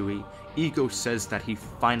Ratatouille, Ego says that he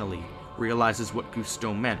finally realizes what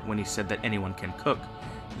Gusteau meant when he said that anyone can cook.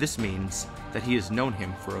 This means that he has known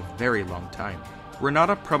him for a very long time.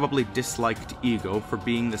 Renata probably disliked Ego for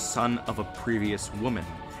being the son of a previous woman,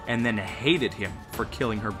 and then hated him for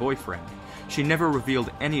killing her boyfriend. She never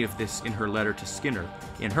revealed any of this in her letter to Skinner.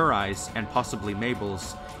 In her eyes, and possibly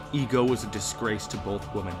Mabel's, Ego was a disgrace to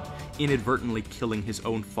both women, inadvertently killing his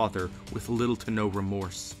own father with little to no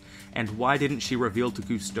remorse. And why didn't she reveal to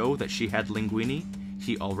Gusteau that she had Linguini?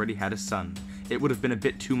 He already had a son. It would have been a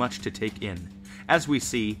bit too much to take in. As we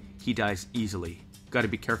see, he dies easily. Gotta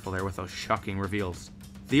be careful there with those shocking reveals.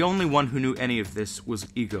 The only one who knew any of this was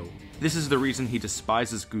Ego. This is the reason he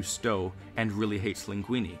despises Gusteau and really hates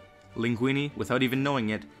Linguini. Linguini, without even knowing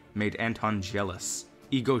it, made Anton jealous.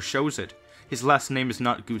 Ego shows it. His last name is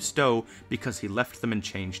not Gusteau because he left them and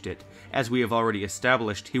changed it. As we have already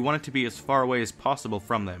established, he wanted to be as far away as possible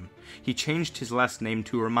from them. He changed his last name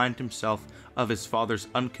to remind himself of his father's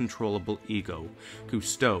uncontrollable ego,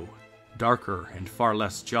 Gusteau. Darker and far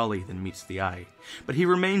less jolly than meets the eye. But he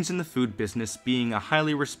remains in the food business, being a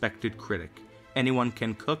highly respected critic. Anyone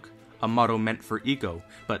can cook, a motto meant for Ego,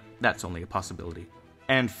 but that's only a possibility.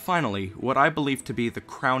 And finally, what I believe to be the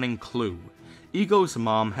crowning clue. Ego's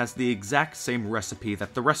mom has the exact same recipe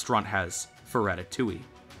that the restaurant has for ratatouille.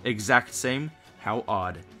 Exact same? How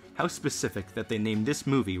odd. How specific that they named this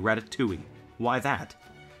movie Ratatouille. Why that?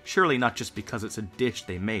 Surely not just because it's a dish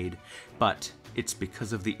they made, but it's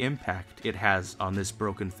because of the impact it has on this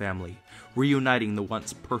broken family, reuniting the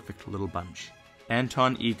once perfect little bunch.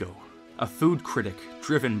 Anton Ego, a food critic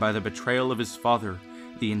driven by the betrayal of his father,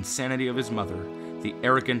 the insanity of his mother, the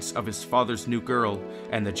arrogance of his father's new girl,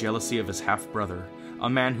 and the jealousy of his half-brother. A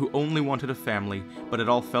man who only wanted a family, but it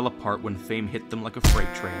all fell apart when fame hit them like a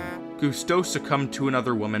freight train. Gusteau succumbed to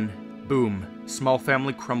another woman. Boom. Small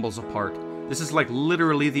family crumbles apart. This is like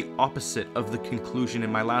literally the opposite of the conclusion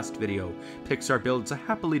in my last video. Pixar builds a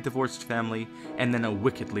happily divorced family, and then a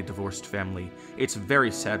wickedly divorced family. It's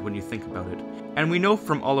very sad when you think about it. And we know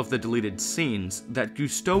from all of the deleted scenes that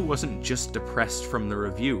Gusteau wasn't just depressed from the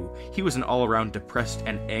review, he was an all-around depressed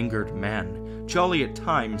and angered man. Jolly at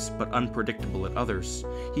times, but unpredictable at others.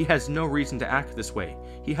 He has no reason to act this way.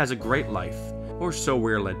 He has a great life, or so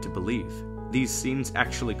we're led to believe. These scenes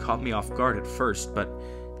actually caught me off guard at first, but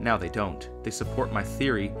now they don't. They support my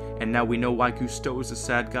theory, and now we know why Gusteau is a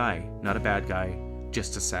sad guy. Not a bad guy,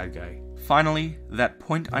 just a sad guy. Finally, that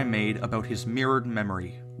point I made about his mirrored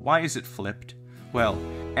memory. Why is it flipped? Well,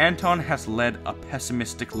 Anton has led a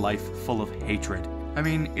pessimistic life full of hatred. I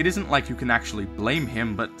mean, it isn't like you can actually blame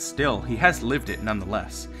him, but still, he has lived it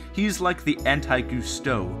nonetheless. He's like the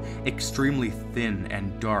anti-Gusteau, extremely thin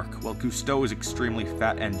and dark, while Gusteau is extremely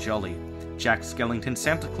fat and jolly. Jack Skellington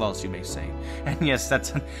Santa Claus, you may say. And yes,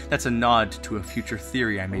 that's a nod to a future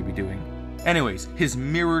theory I may be doing. Anyways, his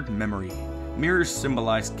mirrored memory. Mirrors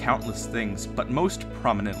symbolize countless things, but most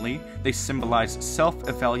prominently, they symbolize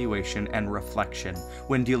self-evaluation and reflection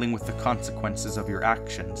when dealing with the consequences of your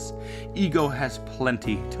actions. Ego has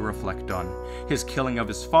plenty to reflect on. His killing of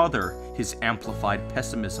his father, his amplified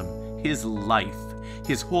pessimism, his life.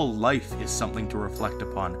 His whole life is something to reflect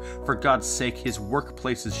upon. For God's sake, his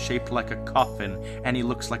workplace is shaped like a coffin, and he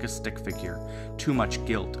looks like a stick figure. Too much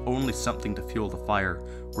guilt, only something to fuel the fire.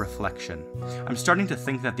 Reflection. I'm starting to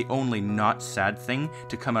think that the only not sad thing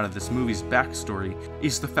to come out of this movie's backstory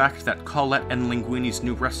is the fact that Colette and Linguini's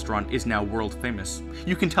new restaurant is now world famous.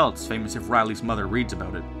 You can tell it's famous if Riley's mother reads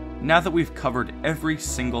about it. Now that we've covered every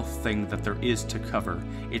single thing that there is to cover,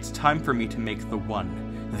 it's time for me to make the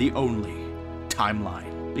one, the only,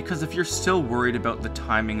 timeline. Because if you're still worried about the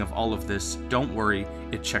timing of all of this, don't worry,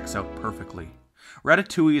 it checks out perfectly.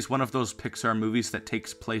 Ratatouille is one of those Pixar movies that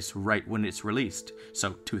takes place right when it's released,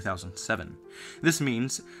 so 2007. This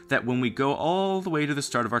means that when we go all the way to the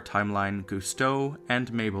start of our timeline, Gusteau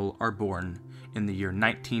and Mabel are born in the year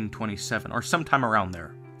 1927, or sometime around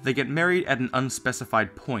there. They get married at an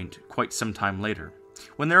unspecified point quite some time later.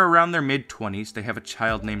 When they're around their mid-20s, they have a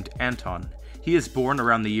child named Anton. He is born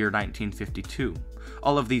around the year 1952.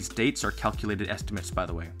 All of these dates are calculated estimates, by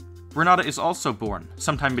the way. Renata is also born,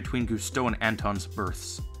 sometime between Gusteau and Anton's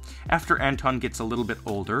births. After Anton gets a little bit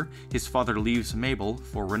older, his father leaves Mabel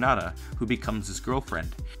for Renata, who becomes his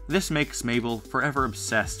girlfriend. This makes Mabel forever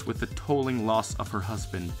obsessed with the tolling loss of her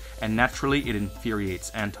husband, and naturally it infuriates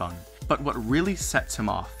Anton. But what really sets him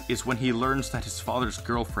off is when he learns that his father's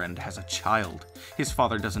girlfriend has a child. His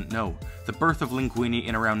father doesn't know. The birth of Linguini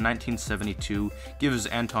in around 1972 gives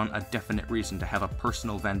Anton a definite reason to have a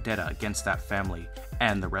personal vendetta against that family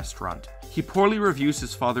and the restaurant. He poorly reviews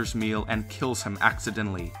his father's meal and kills him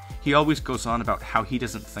accidentally. He always goes on about how he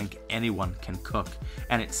doesn't think anyone can cook,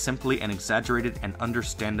 and it's simply an exaggerated and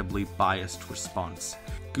understandably biased response.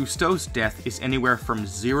 Gusteau's death is anywhere from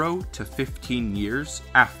 0 to 15 years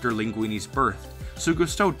after Linguini's birth, so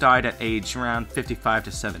Gusteau died at age around 55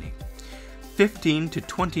 to 70. 15 to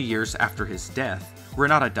 20 years after his death,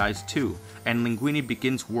 Renata dies too, and Linguini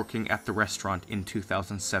begins working at the restaurant in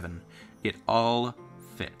 2007. It all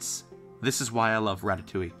fits. This is why I love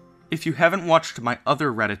Ratatouille. If you haven't watched my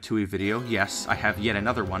other Ratatouille video, yes, I have yet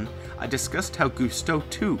another one, I discussed how Gusteau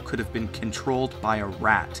too could have been controlled by a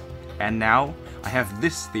rat. And now, I have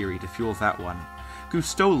this theory to fuel that one.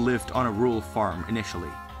 Gusteau lived on a rural farm initially,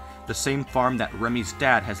 the same farm that Remy's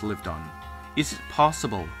dad has lived on. Is it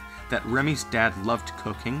possible that Remy's dad loved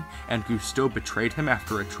cooking and Gusteau betrayed him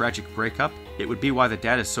after a tragic breakup? It would be why the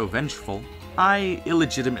dad is so vengeful. I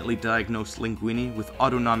illegitimately diagnosed Linguini with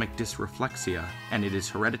autonomic dysreflexia, and it is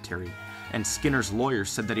hereditary, and Skinner's lawyer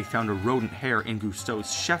said that he found a rodent hair in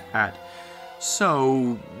Gusteau's chef hat.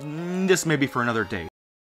 So, this may be for another day.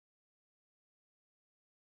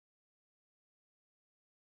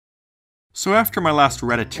 So after my last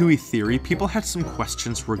Ratatouille theory, people had some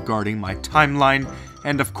questions regarding my timeline,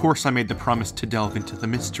 and of course I made the promise to delve into the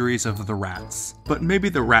mysteries of the rats. But maybe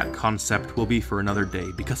the rat concept will be for another day,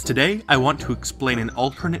 because today I want to explain an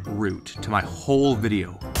alternate route to my whole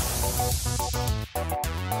video.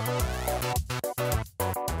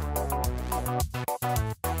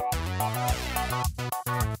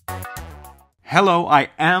 Hello, I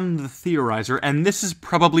am the Theorizer, and this is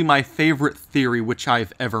probably my favorite theory which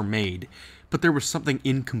I've ever made. But there was something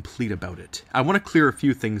incomplete about it. I want to clear a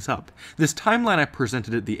few things up. This timeline I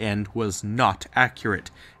presented at the end was not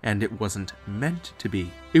accurate, and it wasn't meant to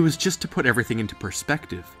be. It was just to put everything into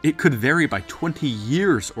perspective. It could vary by 20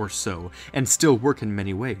 years or so, and still work in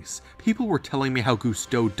many ways. People were telling me how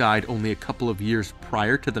Gusteau died only a couple of years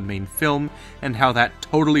prior to the main film, and how that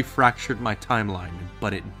totally fractured my timeline,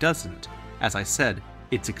 but it doesn't. As I said,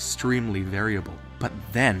 it's extremely variable. But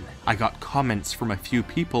then, I got comments from a few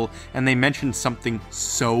people, and they mentioned something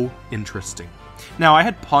so interesting. Now, I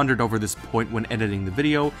had pondered over this point when editing the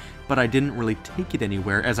video, but I didn't really take it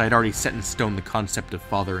anywhere, as I'd already set in stone the concept of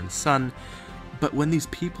father and son. But when these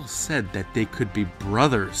people said that they could be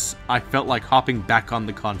brothers, I felt like hopping back on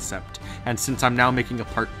the concept, and since I'm now making a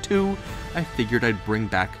part 2, I figured I'd bring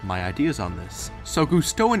back my ideas on this. So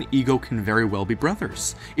Gusteau and Ego can very well be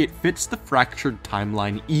brothers. It fits the fractured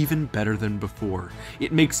timeline even better than before.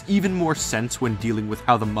 It makes even more sense when dealing with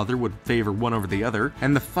how the mother would favor one over the other,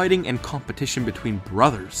 and the fighting and competition between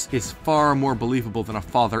brothers is far more believable than a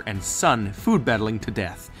father and son food battling to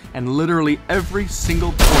death, and literally every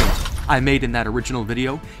single point I made in that original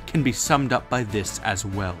video can be summed up by this as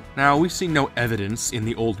well. Now, we see no evidence in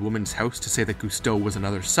the old woman's house to say that Gusteau was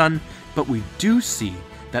another son, but we do see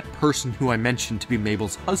that person who I mentioned to be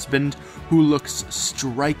Mabel's husband, who looks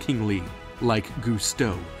strikingly like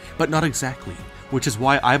Gusteau, but not exactly, which is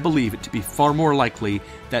why I believe it to be far more likely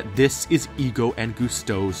that this is Ego and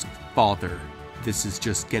Gusteau's father. This is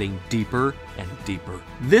just getting deeper and deeper.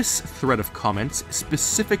 This thread of comments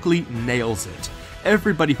specifically nails it.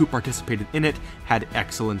 Everybody who participated in it had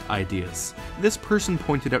excellent ideas. This person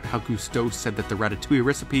pointed out how Gusteau said that the ratatouille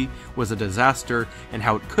recipe was a disaster and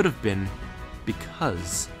how it could have been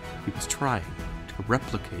because he was trying to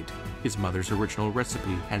replicate his mother's original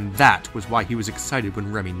recipe, and that was why he was excited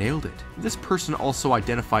when Remy nailed it. This person also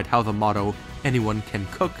identified how the motto, "anyone can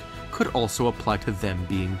cook," could also apply to them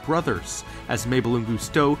being brothers, as Mabel and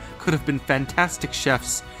Gusteau could have been fantastic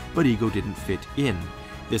chefs, but Ego didn't fit in.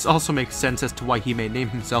 This also makes sense as to why he may name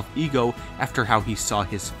himself Ego after how he saw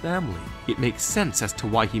his family. It makes sense as to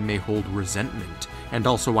why he may hold resentment, and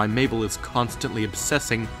also why Mabel is constantly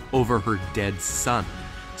obsessing over her dead son,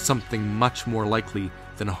 something much more likely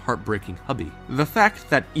than a heartbreaking hubby. The fact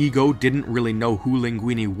that Ego didn't really know who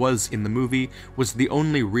Linguini was in the movie was the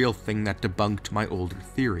only real thing that debunked my older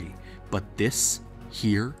theory, but this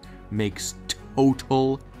here makes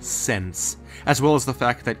total sense, as well as the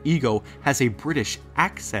fact that Ego has a British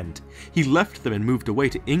accent. He left them and moved away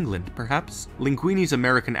to England, perhaps? Linguini's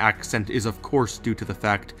American accent is of course due to the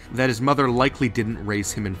fact that his mother likely didn't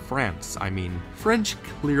raise him in France. I mean, French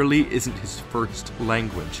clearly isn't his first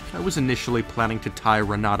language. I was initially planning to tie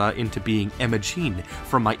Renata into being Emma Jean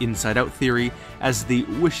from my Inside Out theory, as the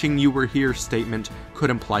 "wishing you were here" statement could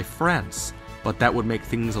imply France, but that would make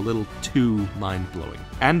things a little too mind-blowing.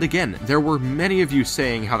 And again, there were many of you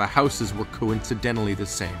saying how the houses were coincidentally the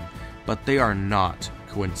same, but they are not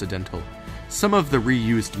coincidental. Some of the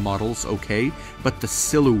reused models, okay, but the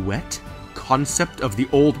silhouette concept of the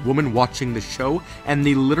old woman watching the show and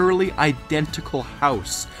the literally identical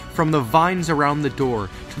house, from the vines around the door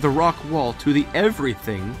to the rock wall to the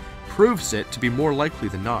everything, proves it to be more likely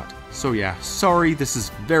than not. So yeah, sorry this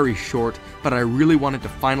is very short, but I really wanted to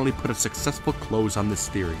finally put a successful close on this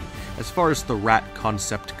theory. As far as the rat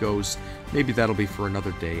concept goes, maybe that'll be for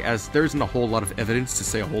another day, as there isn't a whole lot of evidence to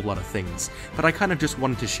say a whole lot of things, but I kind of just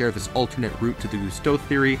wanted to share this alternate route to the Gusteau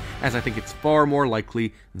theory, as I think it's far more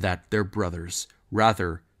likely that they're brothers,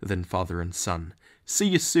 rather than father and son. See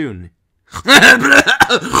you soon.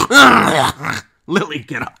 Lily,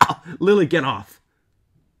 get off! Lily, get off!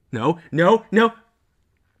 No, no, no!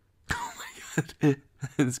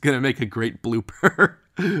 It's gonna make a great blooper.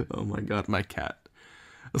 Oh my god, my cat.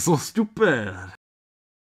 So stupid.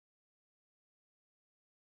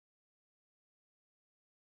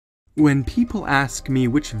 When people ask me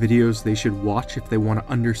which videos they should watch if they want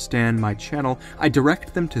to understand my channel, I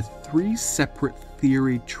direct them to 3 separate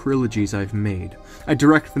theory trilogies I've made. I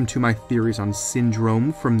direct them to my theories on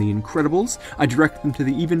Syndrome from The Incredibles, I direct them to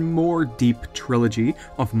the even more deep trilogy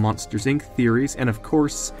of Monsters Inc. theories, and of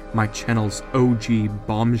course, my channel's OG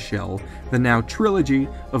bombshell, the now trilogy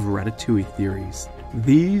of Ratatouille theories.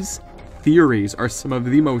 These theories are some of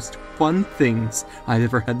the most fun things I've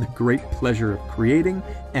ever had the great pleasure of creating,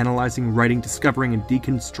 analyzing, writing, discovering, and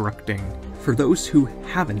deconstructing. For those who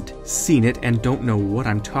haven't seen it and don't know what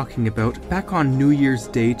I'm talking about, back on New Year's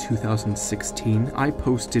Day 2016, I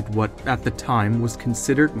posted what, at the time, was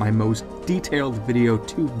considered my most detailed video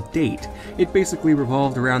to date. It basically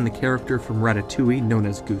revolved around the character from Ratatouille known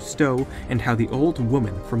as Gusteau, and how the old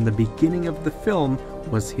woman from the beginning of the film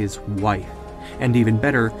was his wife. And even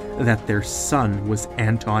better, that their son was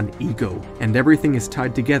Anton Ego, and everything is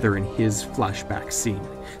tied together in his flashback scene.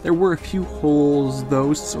 There were a few holes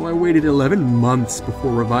though, so I waited 11 months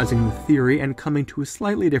before revising the theory and coming to a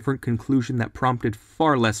slightly different conclusion that prompted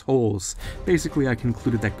far less holes. Basically, I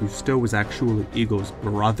concluded that Gusteau was actually Ego's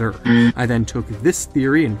brother. I then took this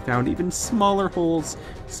theory and found even smaller holes,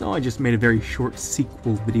 so I just made a very short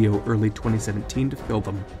sequel video early 2017 to fill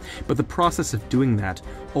them. But the process of doing that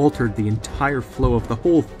altered the entire flow of the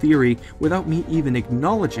whole theory without me even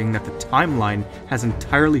acknowledging that the timeline has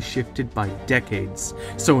entirely shifted by decades.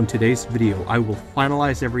 So in today's video, I will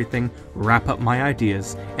finalize everything, wrap up my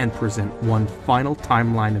ideas, and present one final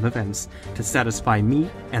timeline of events to satisfy me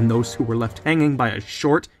and those who were left hanging by a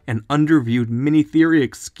short and underviewed mini-theory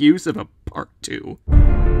excuse of a part 2.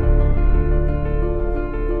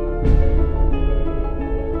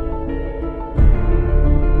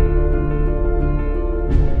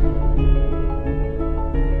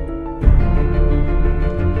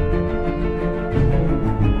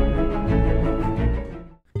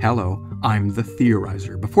 Hello, I'm the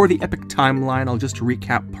Theorizer. Before the epic timeline, I'll just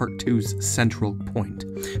recap Part 2's central point.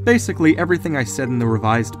 Basically, everything I said in the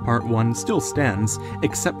revised Part 1 still stands,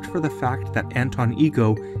 except for the fact that Anton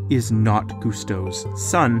Ego is not Gusteau's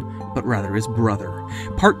son, but rather his brother.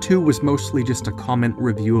 Part 2 was mostly just a comment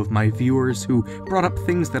review of my viewers who brought up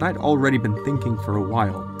things that I'd already been thinking for a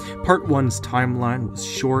while. Part 1's timeline was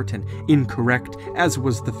short and incorrect, as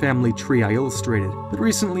was the family tree I illustrated, but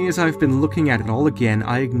recently as I've been looking at it all again,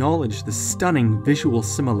 I acknowledge the stunning visual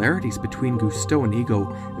similarities between Gusteau and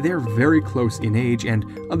Ego. They're very close in age, and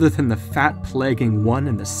other than the fat plaguing one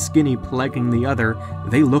and the skinny plaguing the other,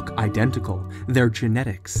 they look identical. They're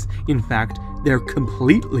genetics. In fact, they're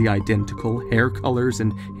completely identical hair colors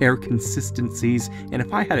and hair consistencies, and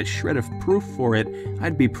if I had a shred of proof for it,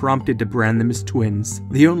 I'd be prompted to brand them as twins.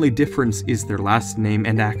 The only difference is their last name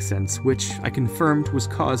and accents, which I confirmed was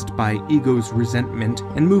caused by Ego's resentment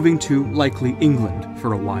and moving to, likely, England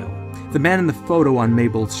for a while. The man in the photo on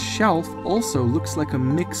Mabel's shelf also looks like a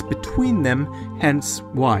mix between them, hence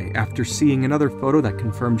why, after seeing another photo that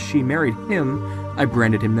confirmed she married him, I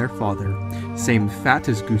branded him their father. Same fat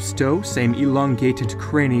as Gusteau, same elongated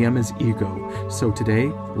cranium as Ego. So today,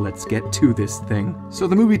 let's get to this thing. So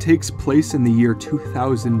the movie takes place in the year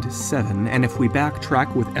 2007, and if we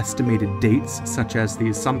backtrack with estimated dates, such as the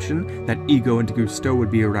assumption that Ego and Gusteau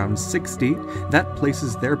would be around 60, that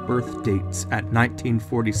places their birth dates at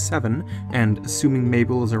 1947, and assuming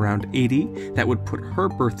Mabel is around 80, that would put her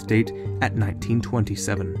birth date at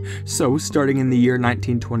 1927. So, starting in the year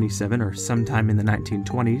 1927, or sometime in the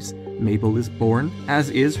 1920s, Mabel is born, as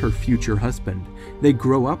is her future husband. They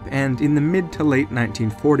grow up, and in the mid to late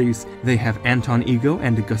 1940s, they have Anton Ego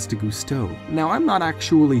and Augusta Gusteau. Now, I'm not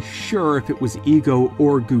actually sure if it was Ego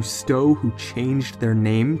or Gusteau who changed their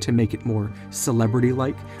name to make it more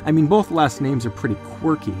celebrity-like. I mean, both last names are pretty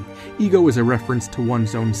quirky. Ego is a reference to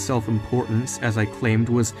one's own self-importance, as I claimed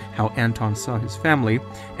was how Anton saw his family,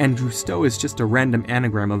 and Gusteau is just a random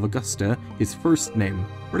anagram of Augusta, his first name.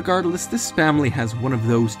 Regardless, this family has one of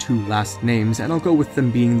those two last names, and I'll go with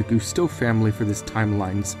them being the Gusteau family for this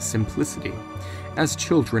timeline's simplicity. As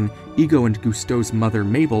children, Ego and Gusteau's mother,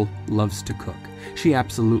 Mabel, loves to cook. She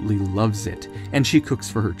absolutely loves it, and she cooks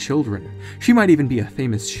for her children. She might even be a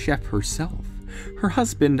famous chef herself. Her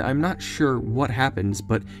husband, I'm not sure what happens,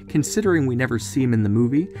 but considering we never see him in the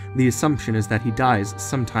movie, the assumption is that he dies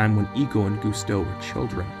sometime when Ego and Gusteau were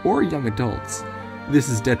children, or young adults. This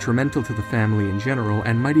is detrimental to the family in general,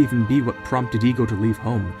 and might even be what prompted Ego to leave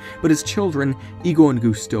home. But as children, Ego and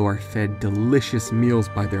Gusteau are fed delicious meals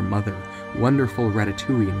by their mother, wonderful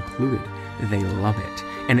ratatouille included. They love it,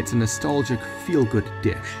 and it's a nostalgic, feel-good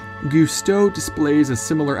dish. Gusteau displays a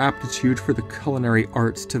similar aptitude for the culinary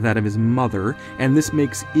arts to that of his mother, and this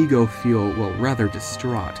makes Ego feel, well, rather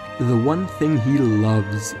distraught. The one thing he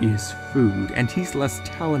loves is food, and he's less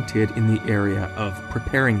talented in the area of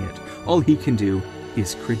preparing it. All he can do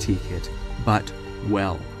is critique it, but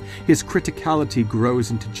well. His criticality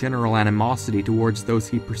grows into general animosity towards those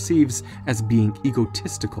he perceives as being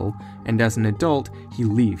egotistical, and as an adult, he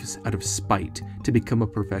leaves out of spite to become a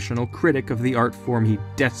professional critic of the art form he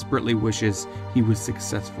desperately wishes he was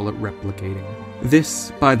successful at replicating.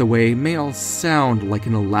 This, by the way, may all sound like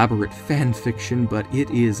an elaborate fan fiction, but it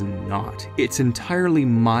is not. It's entirely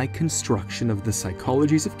my construction of the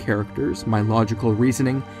psychologies of characters, my logical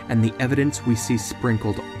reasoning, and the evidence we see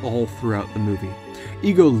sprinkled all throughout the movie.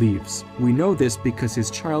 Ego leaves. We know this because his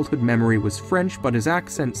childhood memory was French, but his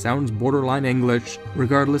accent sounds borderline English.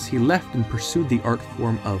 Regardless, he left and pursued the art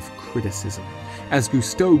form of criticism. As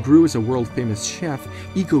Gusteau grew as a world-famous chef,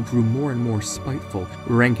 Ego grew more and more spiteful,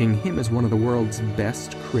 ranking him as one of the world's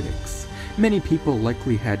best critics. Many people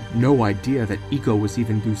likely had no idea that Ego was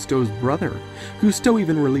even Gusteau's brother. Gusteau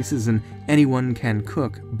even releases an "Anyone Can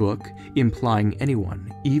Cook" book, implying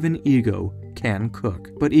anyone, even Ego, can cook.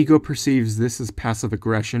 But Ego perceives this as passive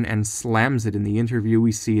aggression and slams it in the interview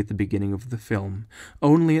we see at the beginning of the film.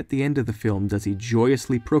 Only at the end of the film does he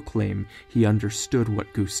joyously proclaim he understood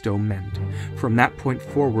what Gusteau meant. From that point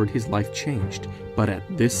forward, his life changed, but at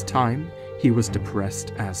this time, he was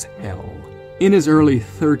depressed as hell. In his early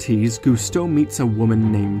 30s, Gusteau meets a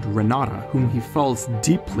woman named Renata, whom he falls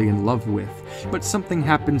deeply in love with, but something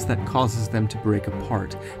happens that causes them to break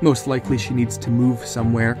apart. Most likely she needs to move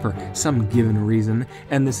somewhere for some given reason,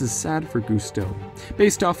 and this is sad for Gusteau.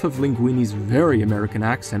 Based off of Linguini's very American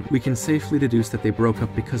accent, we can safely deduce that they broke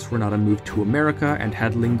up because Renata moved to America and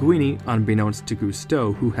had Linguini, unbeknownst to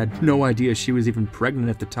Gusteau, who had no idea she was even pregnant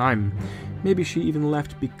at the time. Maybe she even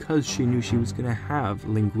left because she knew she was going to have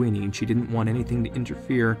Linguini and she didn't want anything to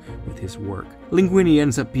interfere with his work. Linguini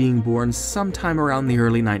ends up being born sometime around the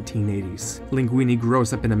early 1980s. Linguini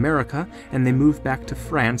grows up in America, and they move back to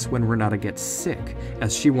France when Renata gets sick,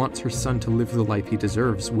 as she wants her son to live the life he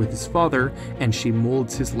deserves with his father, and she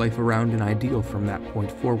molds his life around an ideal from that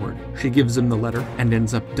point forward. She gives him the letter and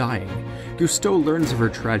ends up dying. Gusteau learns of her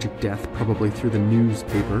tragic death, probably through the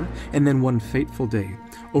newspaper, and then one fateful day,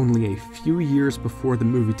 only a few years before the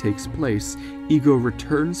movie takes place, Ego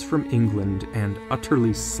returns from England and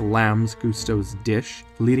utterly slams Gusteau's dish,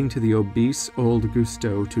 leading to the obese old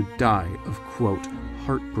Gusteau to die of, quote,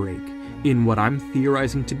 heartbreak, in what I'm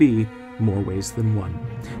theorizing to be more ways than one.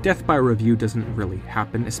 Death by review doesn't really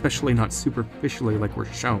happen, especially not superficially like we're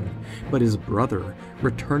shown, but his brother,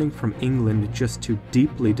 returning from England just to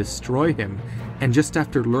deeply destroy him, and just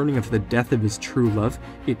after learning of the death of his true love,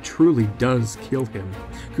 it truly does kill him.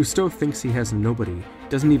 Gusteau thinks he has nobody,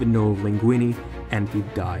 doesn't even know of Linguini, and he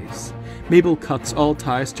dies. Mabel cuts all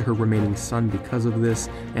ties to her remaining son because of this,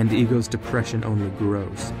 and Ego's depression only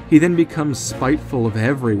grows. He then becomes spiteful of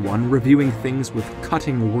everyone, reviewing things with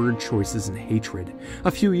cutting word choices and hatred.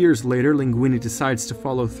 A few years later, Linguini decides to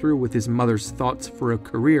follow through with his mother's thoughts for a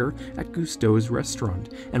career at Gusteau's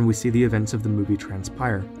restaurant, and we see the events of the movie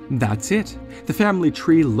transpire. That's it. The family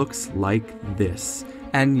tree looks like this.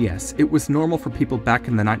 And yes, it was normal for people back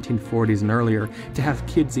in the 1940s and earlier to have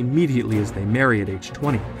kids immediately as they marry at age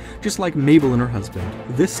 20, just like Mabel and her husband.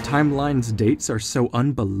 This timeline's dates are so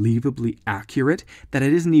unbelievably accurate that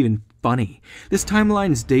it isn't even funny. This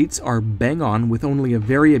timeline's dates are bang on with only a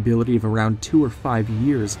variability of around 2 or 5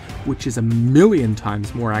 years, which is 1,000,000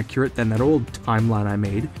 times more accurate than that old timeline I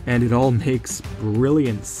made, and it all makes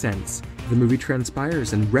brilliant sense. The movie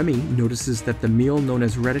transpires, and Remy notices that the meal known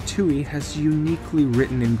as ratatouille has uniquely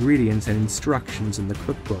written ingredients and instructions in the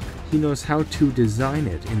cookbook. He knows how to design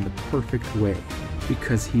it in the perfect way,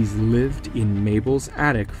 because he's lived in Mabel's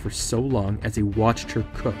attic for so long as he watched her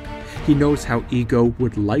cook. He knows how Ego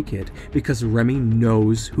would like it, because Remy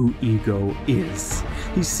knows who Ego is.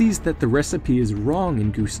 He sees that the recipe is wrong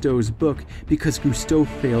in Gusteau's book, because Gusteau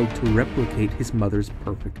failed to replicate his mother's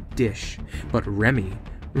perfect dish. But Remy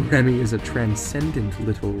is a transcendent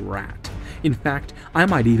little rat. In fact, I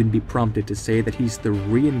might even be prompted to say that he's the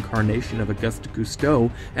reincarnation of Auguste Gusteau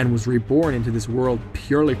and was reborn into this world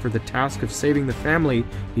purely for the task of saving the family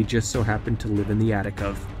he just so happened to live in the attic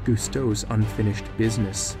of. Gusteau's unfinished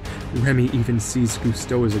business. Remy even sees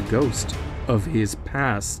Gusteau as a ghost of his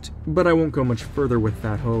past. But I won't go much further with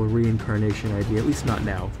that whole reincarnation idea, at least not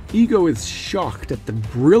now. Ego is shocked at the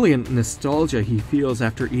brilliant nostalgia he feels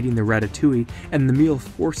after eating the ratatouille, and the meal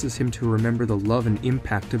forces him to remember the love and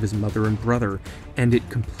impact of his mother and brother, and it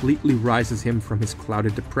completely rises him from his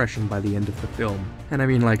clouded depression by the end of the film. And I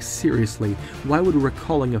mean, like, seriously, why would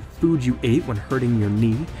recalling a food you ate when hurting your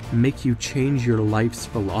knee make you change your life's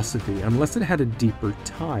philosophy, unless it had a deeper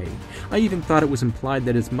tie? I even thought it was implied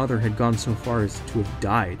that his mother had gone so far as to have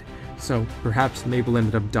died. So perhaps Mabel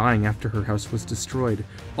ended up dying after her house was destroyed,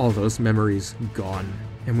 all those memories gone.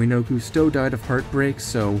 And we know Cousteau died of heartbreak,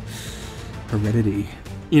 so heredity.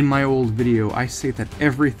 In my old video, I say that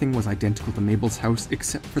everything was identical to Mabel's house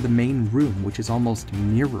except for the main room, which is almost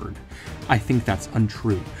mirrored. I think that's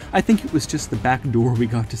untrue. I think it was just the back door we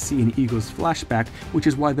got to see in Ego's flashback, which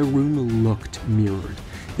is why the room looked mirrored.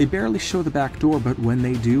 They barely show the back door, but when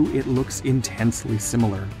they do, it looks intensely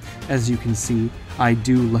similar. As you can see, I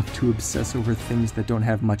do love to obsess over things that don't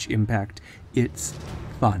have much impact. It's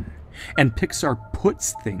fun. And Pixar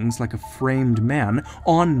puts things like a framed man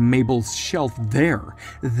on Mabel's shelf there.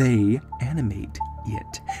 They animate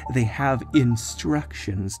it. They have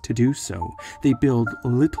instructions to do so. They build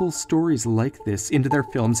little stories like this into their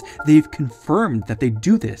films. They've confirmed that they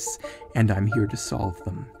do this, and I'm here to solve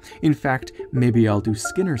them. In fact, maybe I'll do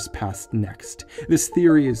Skinner's past next. This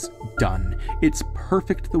theory is done. It's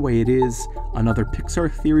perfect the way it is. Another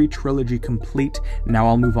Pixar theory trilogy complete. Now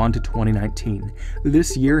I'll move on to 2019.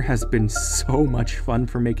 This year has been so much fun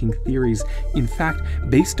for making theories. In fact,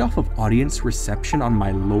 based off of audience reception on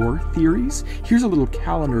my lore theories, here's a little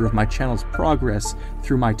calendar of my channel's progress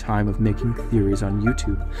through my time of making theories on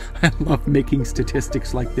YouTube. I love making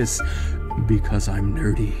statistics like this because I'm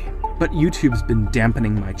nerdy. But YouTube's been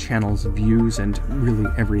dampening my channel's views and really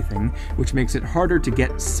everything, which makes it harder to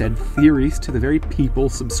get said theories to the very people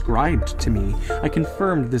subscribed to me. I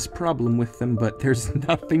confirmed this problem with them, but there's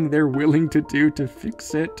nothing they're willing to do to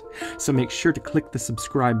fix it. So make sure to click the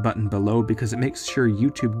subscribe button below because it makes sure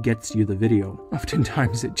YouTube gets you the video.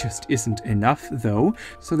 Oftentimes it just isn't enough though,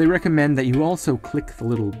 so they recommend that you also click the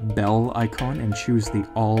little bell icon and choose the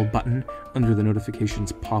all button under the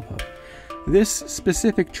notifications pop-up. This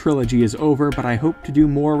specific trilogy is over, but I hope to do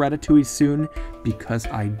more Ratatouille soon because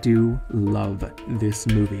I do love this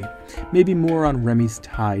movie. Maybe more on Remy's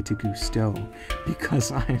tie to Cousteau,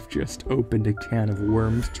 because I've just opened a can of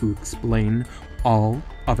worms to explain all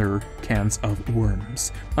other cans of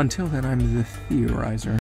worms. Until then, I'm the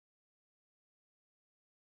Theorizer.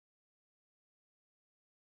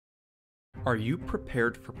 Are you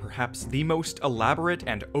prepared for perhaps the most elaborate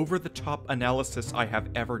and over-the-top analysis I have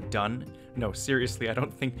ever done? No, seriously, I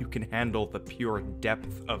don't think you can handle the pure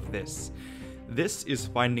depth of this. This is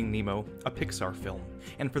Finding Nemo, a Pixar film,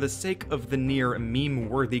 and for the sake of the near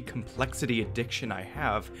meme-worthy complexity addiction I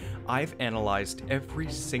have, I've analyzed every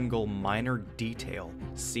single minor detail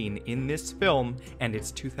seen in this film and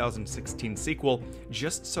its 2016 sequel,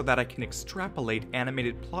 just so that I can extrapolate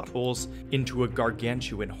animated plot holes into a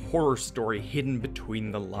gargantuan horror story hidden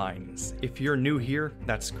between the lines. If you're new here,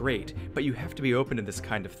 that's great, but you have to be open to this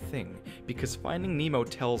kind of thing, because Finding Nemo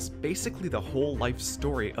tells basically the whole life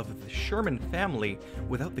story of the Sherman family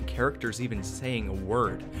without the characters even saying a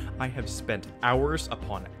word. I have spent hours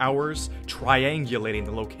upon hours triangulating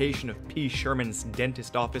the location of P. Sherman's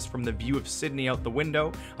dentist office from the view of Sydney out the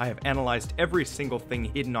window. I have analyzed every single thing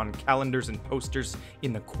hidden on calendars and posters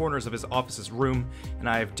in the corners of his office's room, and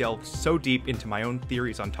I have delved so deep into my own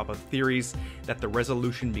theories on top of theories that the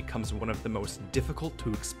resolution becomes one of the most difficult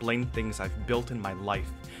to explain things I've built in my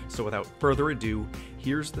life. So without further ado,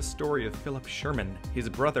 here's the story of Philip Sherman, his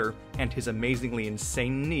brother, and his amazingly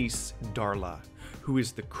insane niece, Darla, who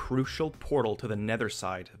is the crucial portal to the nether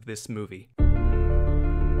side of this movie.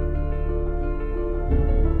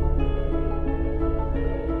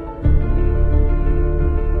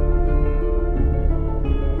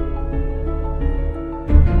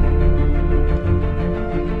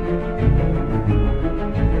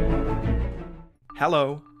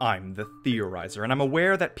 Hello, I'm the Theorizer, and I'm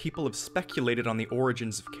aware that people have speculated on the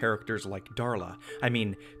origins of characters like Darla. I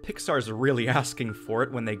mean, Pixar's really asking for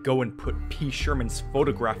it when they go and put P. Sherman's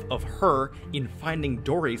photograph of her in Finding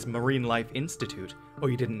Dory's Marine Life Institute. Oh,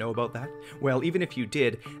 you didn't know about that? Well, even if you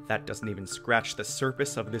did, that doesn't even scratch the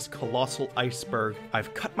surface of this colossal iceberg.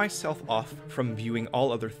 I've cut myself off from viewing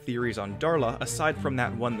all other theories on Darla, aside from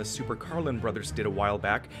that one the Super Carlin brothers did a while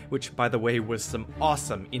back, which, by the way, was some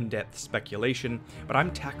awesome in-depth speculation, but I'm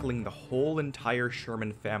tackling the whole entire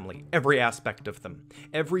Sherman family, every aspect of them,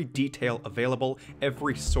 every detail available,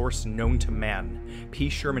 every source known to man. P.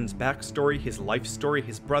 Sherman's backstory, his life story,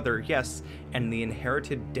 his brother, yes, and the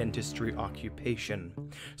inherited dentistry occupation.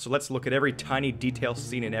 So let's look at every tiny detail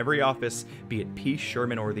seen in every office, be it P.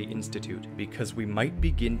 Sherman or the Institute, because we might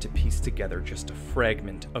begin to piece together just a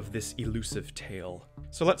fragment of this elusive tale.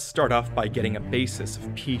 So let's start off by getting a basis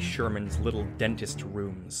of P. Sherman's little dentist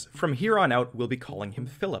rooms. From here on out, we'll be calling him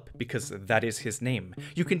Philip, because that is his name.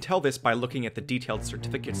 You can tell this by looking at the detailed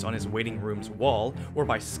certificates on his waiting room's wall, or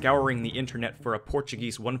by scouring the internet for a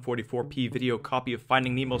Portuguese 144p video copy of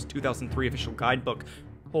Finding Nemo's 2003 official guidebook.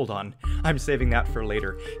 hold on, I'm saving that for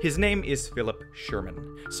later. His name is Philip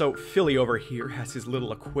Sherman. So Philly over here has his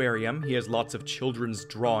little aquarium, he has lots of children's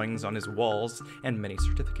drawings on his walls, and many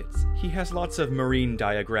certificates. He has lots of marine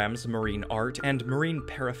diagrams, marine art, and marine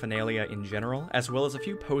paraphernalia in general, as well as a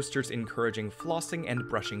few posters encouraging flossing and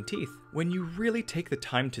brushing teeth. When you really take the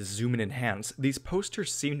time to zoom and enhance, these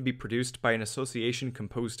posters seem to be produced by an association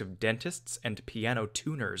composed of dentists and piano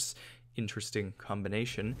tuners. Interesting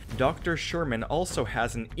combination. Dr. Sherman also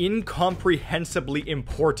has an incomprehensibly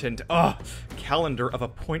important calendar of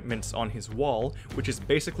appointments on his wall, which is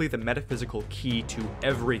basically the metaphysical key to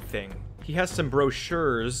everything. He has some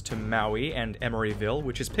brochures to Maui and Emeryville,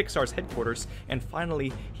 which is Pixar's headquarters, and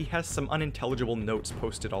finally, he has some unintelligible notes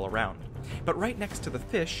posted all around. But right next to the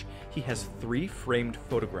fish, he has 3 framed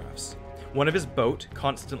photographs. One of his boat,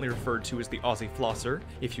 constantly referred to as the Aussie Flosser,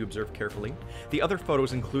 if you observe carefully. The other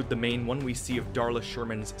photos include the main one we see of Darla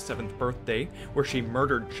Sherman's 7th birthday, where she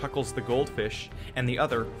murdered Chuckles the goldfish, and the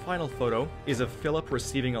other, final photo, is of Philip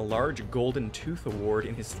receiving a large golden tooth award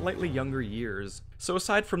in his slightly younger years. So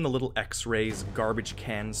aside from the little x-rays, garbage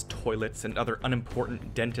cans, toilets, and other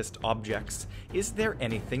unimportant dentist objects, is there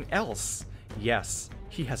anything else? Yes.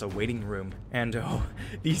 He has a waiting room. And oh,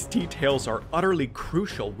 these details are utterly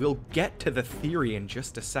crucial. We'll get to the theory in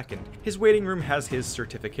just a second. His waiting room has his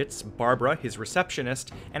certificates, Barbara, his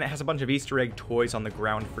receptionist, and it has a bunch of Easter egg toys on the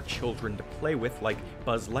ground for children to play with, like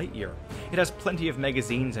Buzz Lightyear. It has plenty of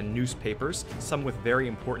magazines and newspapers, some with very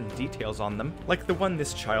important details on them, like the one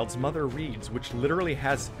this child's mother reads, which literally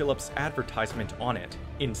has Philip's advertisement on it.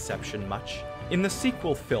 Inception much? In the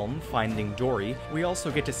sequel film, Finding Dory, we also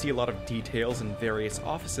get to see a lot of details in various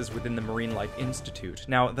offices within the Marine Life Institute.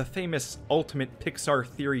 Now, the famous ultimate Pixar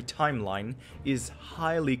theory timeline is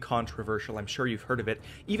highly controversial. I'm sure you've heard of it.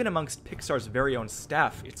 Even amongst Pixar's very own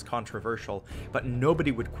staff, it's controversial, but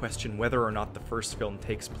nobody would question whether or not the first film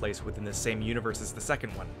takes place within the same universe as the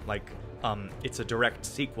second one. Like, it's a direct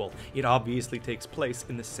sequel. It obviously takes place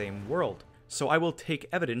in the same world. So I will take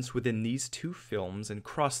evidence within these 2 films and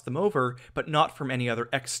cross them over, but not from any other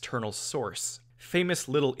external source. Famous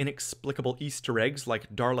little inexplicable Easter eggs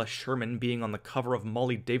like Darla Sherman being on the cover of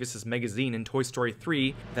Molly Davis's magazine in Toy Story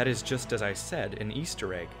 3, that is just as I said, an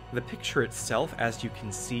Easter egg. The picture itself, as you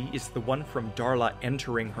can see, is the one from Darla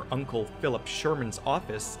entering her uncle Philip Sherman's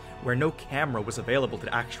office, where no camera was available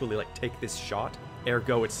to actually take this shot.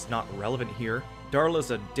 Ergo, it's not relevant here.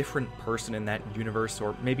 Darla's a different person in that universe,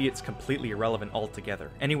 or maybe it's completely irrelevant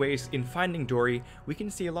altogether. Anyways, in Finding Dory, we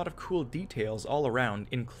can see a lot of cool details all around,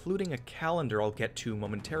 including a calendar I'll get to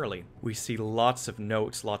momentarily. We see lots of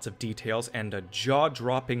notes, lots of details, and a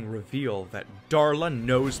jaw-dropping reveal that Darla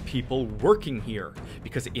knows people working here,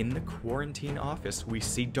 because in the quarantine office we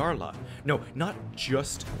see Darla. No, not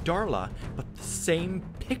just Darla, but the same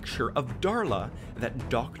picture of Darla that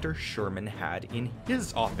Dr. Sherman had in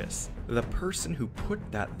his office. The person who put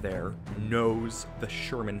that there knows the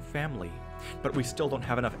Sherman family, but we still don't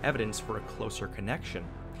have enough evidence for a closer connection.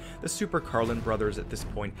 The Super Carlin brothers at this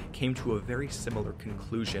point came to a very similar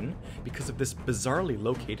conclusion because of this bizarrely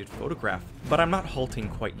located photograph, but I'm not halting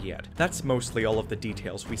quite yet. That's mostly all of the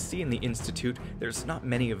details we see in the Institute. There's not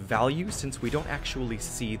many of value since we don't actually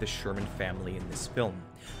see the Sherman family in this film.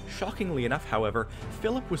 Shockingly enough, however,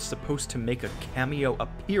 Philip was supposed to make a cameo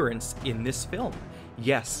appearance in this film.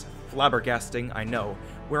 Yes, flabbergasting, I know.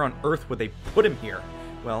 Where on earth would they put him here?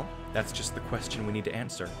 Well, that's just the question we need to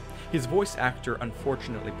answer. His voice actor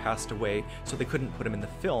unfortunately passed away, so they couldn't put him in the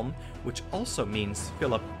film, which also means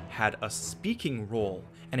Philip had a speaking role,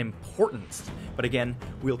 an importance. But again,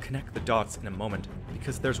 we'll connect the dots in a moment,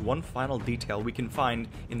 because there's one final detail we can find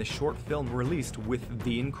in the short film released with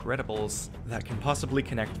The Incredibles that can possibly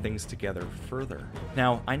connect things together further.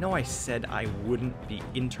 Now, I know I said I wouldn't be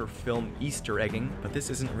inter-film Easter egging, but this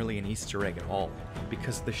isn't really an Easter egg at all,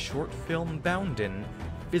 because the short film Bound In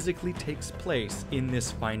physically takes place in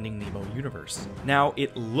this Finding Nemo universe. Now,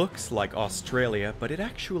 it looks like Australia, but it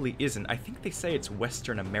actually isn't. I think they say it's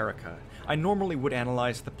Western America. I normally would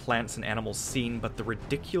analyze the plants and animals seen, but the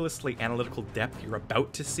ridiculously analytical depth you're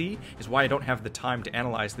about to see is why I don't have the time to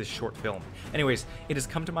analyze this short film. Anyways, it has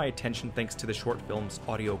come to my attention thanks to the short film's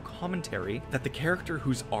audio commentary that the character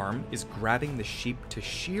whose arm is grabbing the sheep to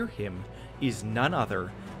shear him is none other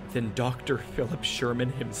than Dr. Philip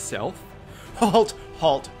Sherman himself. Halt,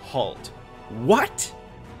 halt, halt. What?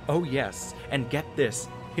 Oh yes, and get this,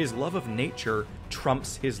 his love of nature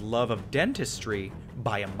trumps his love of dentistry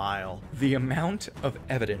by a mile. The amount of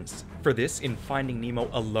evidence for this in Finding Nemo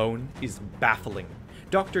alone is baffling.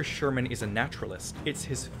 Dr. Sherman is a naturalist. It's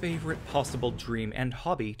his favorite possible dream and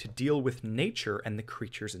hobby to deal with nature and the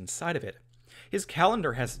creatures inside of it. His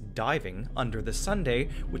calendar has diving under the Sunday,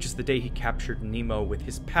 which is the day he captured Nemo with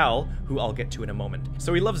his pal, who I'll get to in a moment.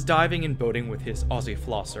 So he loves diving and boating with his Aussie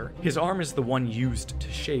flosser. His arm is the one used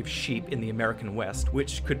to shave sheep in the American West,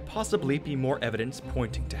 which could possibly be more evidence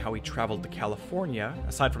pointing to how he traveled to California,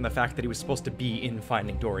 aside from the fact that he was supposed to be in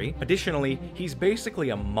Finding Dory. Additionally, he's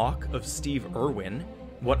basically a mock of Steve Irwin,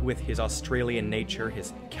 what with his Australian nature,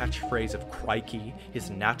 his catchphrase of crikey,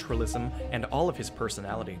 his naturalism, and all of his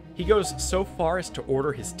personality. He goes so far as to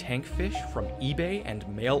order his tank fish from eBay and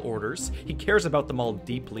mail orders. He cares about them all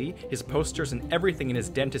deeply. His posters and everything in his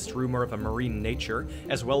dentist room are of a marine nature,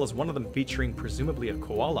 as well as one of them featuring presumably a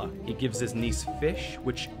koala. He gives his niece fish,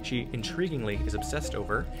 which she intriguingly is obsessed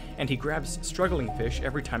over, and he grabs struggling fish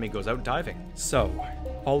every time he goes out diving. So,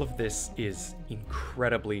 all of this is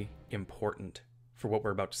incredibly important for what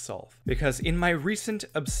we're about to solve. Because in my recent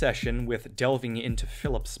obsession with delving into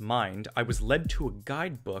Philip's mind, I was led to a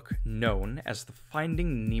guidebook known as the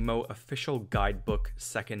Finding Nemo Official Guidebook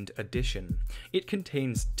 2nd Edition. It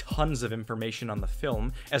contains tons of information on the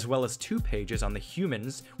film, as well as 2 pages on the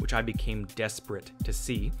humans, which I became desperate to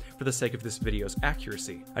see for the sake of this video's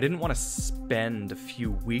accuracy. I didn't want to spend a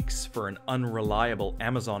few weeks for an unreliable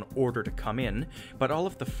Amazon order to come in, but all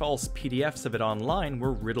of the false PDFs of it online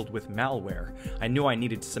were riddled with malware. I knew I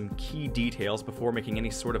needed some key details before making any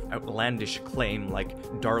sort of outlandish claim like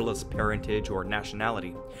Darla's parentage or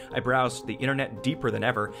nationality. I browsed the internet deeper than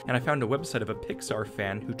ever, and I found a website of a Pixar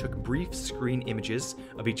fan who took brief screen images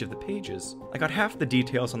of each of the pages. I got half the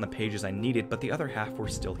details on the pages I needed, but the other half were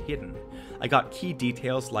still hidden. I got key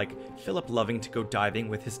details like Philip loving to go diving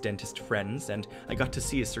with his dentist friends, and I got to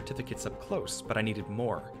see his certificates up close, but I needed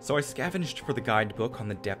more. So I scavenged for the guidebook on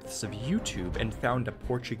the depths of YouTube and found a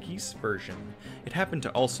Portuguese version. It happened to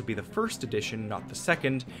also be the 1st edition, not the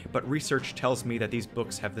 2nd, but research tells me that these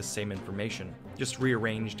books have the same information, just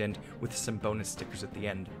rearranged and with some bonus stickers at the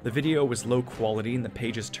end. The video was low quality and the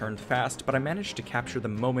pages turned fast, but I managed to capture the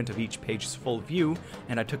moment of each page's full view,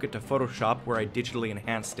 and I took it to Photoshop where I digitally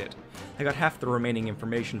enhanced it. I got half the remaining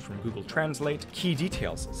information from Google Translate, key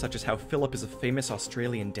details such as how Philip is a famous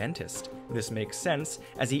Australian dentist. This makes sense,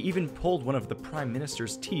 as he even pulled one of the Prime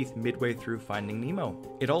Minister's teeth midway through Finding Nemo.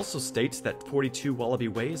 It also states that 42 Wallaby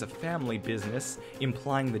Way is a family business,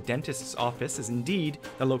 implying the dentist's office is indeed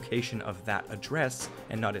the location of that address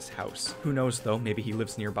and not his house. Who knows though, maybe he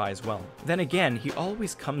lives nearby as well. Then again, he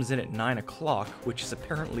always comes in at 9 o'clock, which is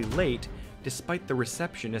apparently late, despite the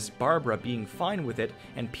receptionist Barbara being fine with it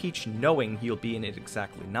and Peach knowing he'll be in at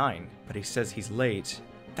exactly 9. But he says he's late.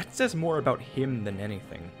 That says more about him than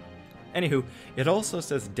anything. Anywho, it also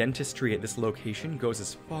says dentistry at this location goes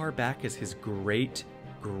as far back as his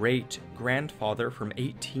great-grandfather from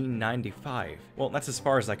 1895. Well, that's as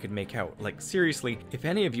far as I could make out. Like, seriously, if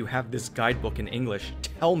any of you have this guidebook in English,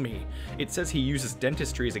 tell me. It says he uses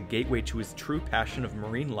dentistry as a gateway to his true passion of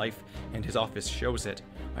marine life, and his office shows it.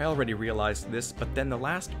 I already realized this, but then the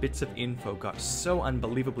last bits of info got so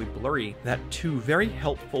unbelievably blurry that 2 very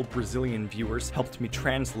helpful Brazilian viewers helped me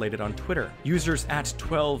translate it on Twitter. Users at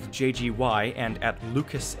 12JGY and at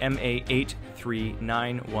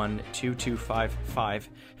LucasMA83912255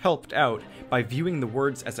 helped out by viewing the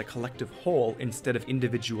words as a collective whole instead of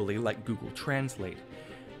individually like Google Translate.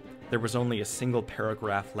 There was only a single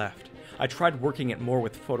paragraph left. I tried working it more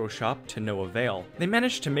with Photoshop to no avail. They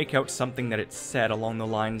managed to make out something that it said along the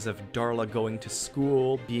lines of Darla going to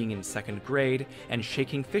school, being in 2nd grade, and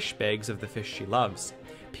shaking fish bags of the fish she loves.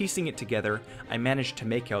 Piecing it together, I managed to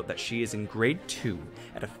make out that she is in grade 2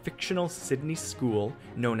 at a fictional Sydney school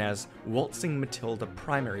known as Waltzing Matilda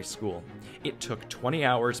Primary School. It took 20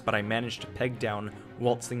 hours, but I managed to peg down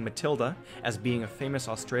Waltzing Matilda as being a famous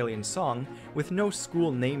Australian song with no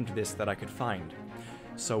school named this that I could find.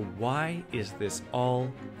 So why is this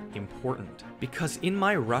all important? Because in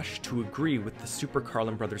my rush to agree with the Super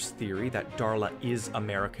Carlin Brothers theory that Darla is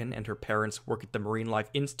American and her parents work at the Marine Life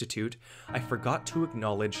Institute, I forgot to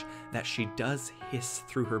acknowledge that she does hiss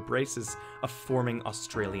through her braces a forming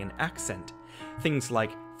Australian accent. Things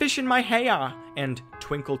like, "fish in my hair," and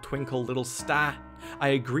 "twinkle twinkle little star." I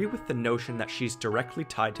agree with the notion that she's directly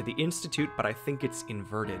tied to the Institute, but I think it's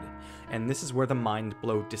inverted. And this is where the mind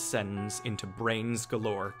blow descends into brains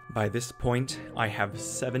galore. By this point, I have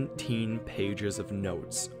 17 pages of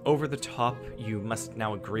notes. Over the top, you must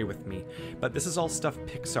now agree with me, but this is all stuff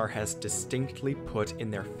Pixar has distinctly put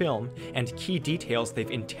in their film, and key details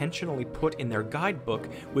they've intentionally put in their guidebook,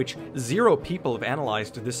 which 0 people have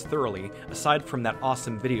analyzed this thoroughly, aside from that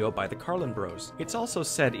awesome video by the Carlin Bros. It's also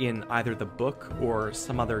said in either the book or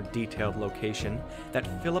some other detailed location that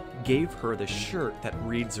Philip gave her the shirt that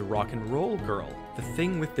reads Rock and Roll Girl. The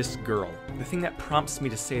thing with this girl, the thing that prompts me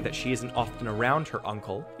to say that she isn't often around her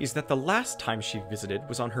uncle, is that the last time she visited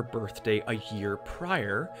was on her birthday a year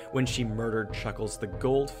prior, when she murdered Chuckles the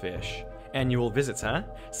goldfish. Annual visits, huh?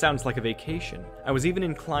 Sounds like a vacation. I was even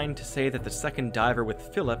inclined to say that the second diver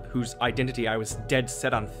with Philip, whose identity I was dead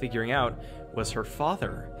set on figuring out, was her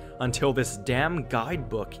father, until this damn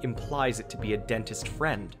guidebook implies it to be a dentist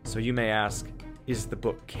friend. So you may ask, is the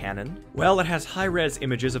book canon? Well, it has high-res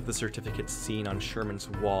images of the certificates seen on Sherman's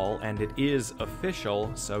wall, and it is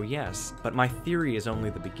official, so yes. But my theory is only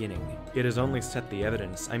the beginning. It has only set the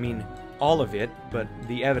evidence. I mean, all of it, but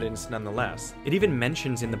the evidence nonetheless. It even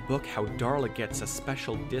mentions in the book how Darla gets a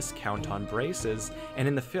special discount on braces, and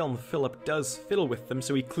in the film, Philip does fiddle with them,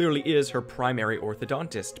 so he clearly is her primary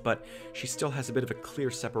orthodontist, but she still has a bit of a clear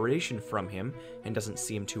separation from him, and doesn't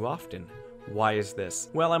see him too often. Why is this?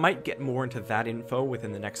 Well, I might get more into that info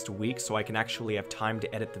within the next week so I can actually have time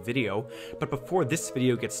to edit the video, but before this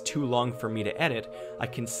video gets too long for me to edit, I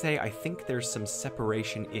can say I think there's some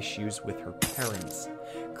separation issues with her parents.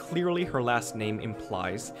 Clearly, her last name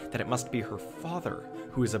implies that it must be her father,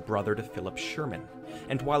 who is a brother to Philip Sherman.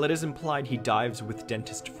 And while it is implied he dives with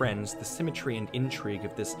dentist friends, the symmetry and intrigue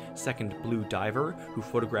of this second blue diver, who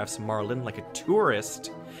photographs Marlin like a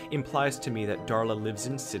tourist, implies to me that Darla lives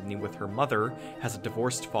in Sydney with her mother, has a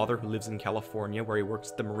divorced father who lives in California where he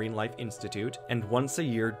works at the Marine Life Institute, and once a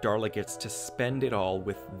year Darla gets to spend it all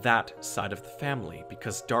with that side of the family,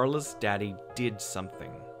 because Darla's daddy did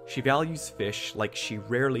something. She values fish like she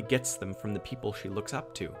rarely gets them from the people she looks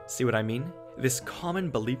up to. See what I mean? This common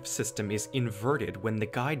belief system is inverted when the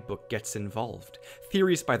guidebook gets involved.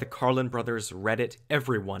 Theories by the Carlin brothers, Reddit,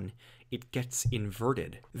 everyone. It gets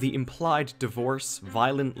inverted. The implied divorce,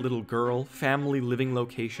 violent little girl, family living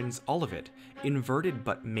locations, all of it. Inverted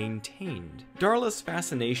but maintained. Darla's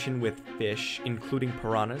fascination with fish, including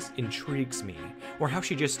piranhas, intrigues me. Or how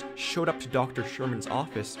she just showed up to Dr. Sherman's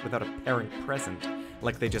office without a parent present,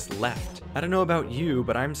 like they just left. I don't know about you,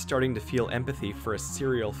 but I'm starting to feel empathy for a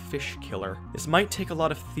serial fish killer. This might take a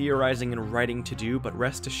lot of theorizing and writing to do, but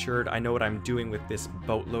rest assured I know what I'm doing with this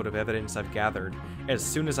boatload of evidence I've gathered. As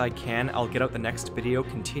soon as I can, I'll get out the next video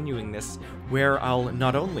continuing this, where I'll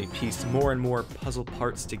not only piece more and more puzzle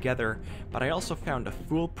parts together, but I also found a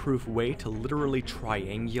foolproof way to literally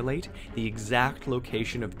triangulate the exact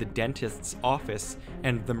location of the dentist's office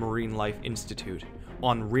and the Marine Life Institute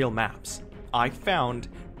on real maps. I found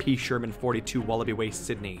P. Sherman 42 Wallaby Way,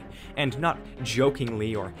 Sydney, and not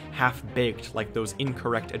jokingly or half-baked like those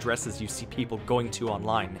incorrect addresses you see people going to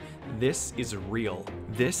online. This is real.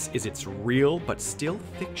 This is its real but still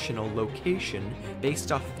fictional location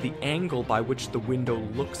based off of the angle by which the window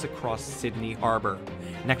looks across Sydney Harbor.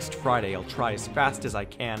 Next Friday I'll try as fast as I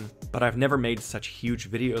can, but I've never made such huge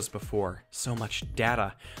videos before. So much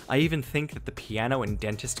data. I even think that the piano and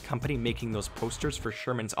dentist company making those posters for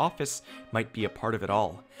Sherman's office might be a part of it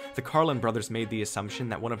all. The Carlin brothers made the assumption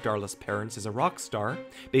that one of Darla's parents is a rock star,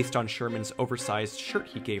 based on Sherman's oversized shirt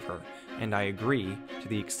he gave her, and I agree, to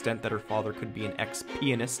the extent that her father could be an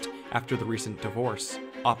ex-pianist after the recent divorce.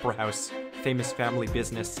 Opera house, famous family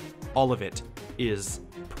business, all of it is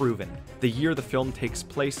proven. The year the film takes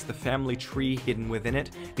place, the family tree hidden within it,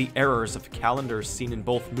 the errors of calendars seen in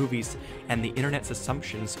both movies, and the internet's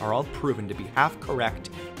assumptions are all proven to be half correct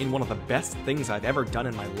in one of the best things I've ever done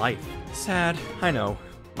in my life. Sad, I know,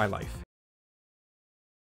 my life.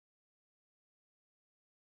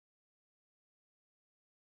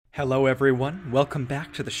 Hello everyone, welcome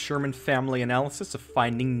back to the Sherman family analysis of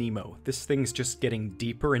Finding Nemo. This thing's just getting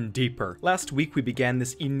deeper and deeper. Last week we began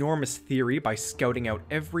this enormous theory by scouting out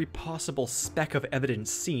every possible speck of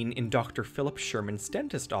evidence seen in Dr. Philip Sherman's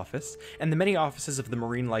dentist office and the many offices of the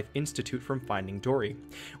Marine Life Institute from Finding Dory.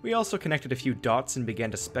 We also connected a few dots and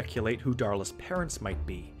began to speculate who Darla's parents might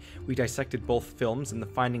be. We dissected both films in the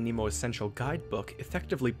Finding Nemo Essential Guidebook,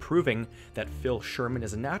 effectively proving that Phil Sherman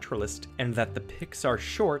is a naturalist and that the Pixar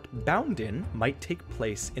short Bound In might take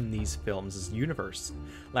place in these films' universe.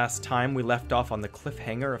 Last time we left off on the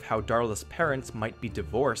cliffhanger of how Darla's parents might be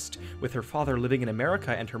divorced, with her father living in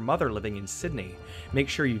America and her mother living in Sydney. Make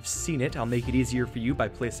sure you've seen it. I'll make it easier for you by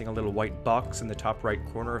placing a little white box in the top right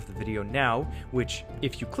corner of the video now, which,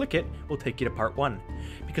 if you click it, will take you to part 1.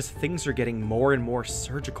 Because things are getting more and more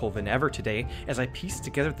surgical than ever today as I piece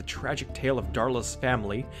together the tragic tale of Darla's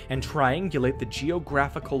family and triangulate the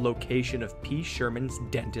geographical location of P. Sherman's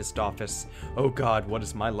dentist office. Oh God, what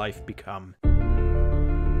has my life become?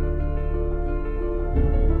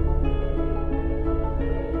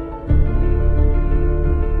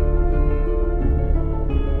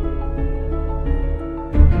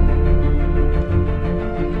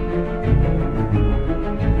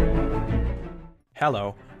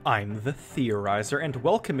 Hello, I'm the Theorizer, and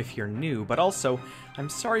welcome if you're new, but also, I'm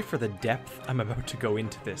sorry for the depth I'm about to go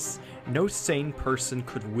into this. No sane person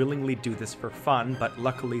could willingly do this for fun, but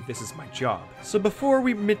luckily this is my job. So before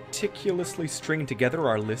we meticulously string together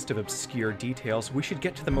our list of obscure details, we should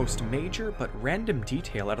get to the most major but random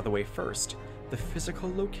detail out of the way first. The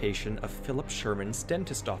physical location of Philip Sherman's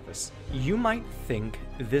dentist office. You might think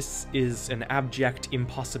this is an abject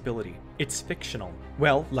impossibility. It's fictional.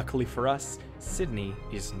 Well, luckily for us, Sydney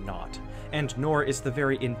is not. And nor is the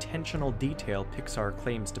very intentional detail Pixar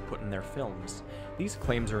claims to put in their films. These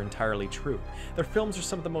claims are entirely true. Their films are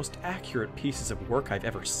some of the most accurate pieces of work I've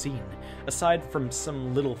ever seen, aside from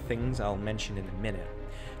some little things I'll mention in a minute.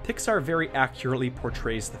 Pixar very accurately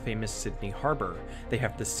portrays the famous Sydney Harbor. They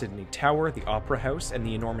have the Sydney Tower, the Opera House, and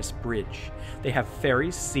the enormous bridge. They have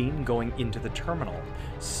ferries seen going into the terminal.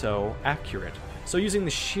 So accurate. So using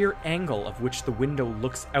the sheer angle of which the window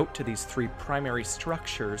looks out to these three primary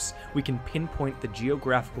structures, we can pinpoint the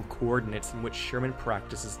geographical coordinates in which Sherman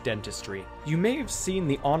practices dentistry. You may have seen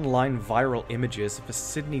the online viral images of a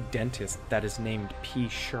Sydney dentist that is named P.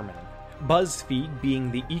 Sherman. BuzzFeed,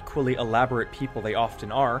 being the equally elaborate people they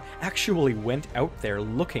often are, actually went out there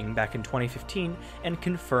looking back in 2015 and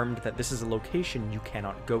confirmed that this is a location you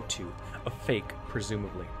cannot go to. A fake,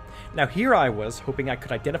 presumably. Now here I was, hoping I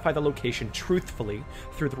could identify the location truthfully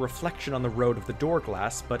through the reflection on the road of the door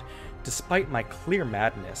glass, but despite my clear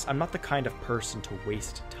madness, I'm not the kind of person to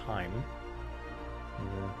waste time.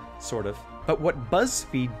 Sort of. But what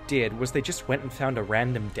BuzzFeed did was they just went and found a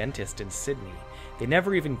random dentist in Sydney. They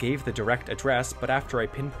never even gave the direct address, but after I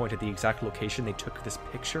pinpointed the exact location they took this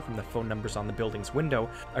picture from the phone numbers on the building's window,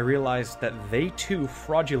 I realized that they too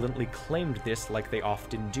fraudulently claimed this like they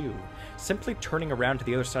often do. Simply turning around to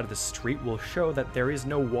the other side of the street will show that there is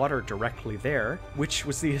no water directly there, which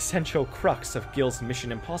was the essential crux of Gil's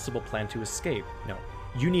Mission Impossible plan to escape. No,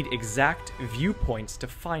 you need exact viewpoints to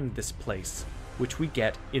find this place, which we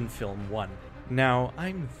get in film 1. Now,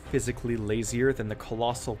 I'm physically lazier than the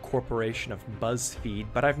colossal corporation of BuzzFeed,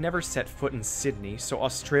 but I've never set foot in Sydney, so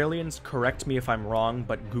Australians correct me if I'm wrong,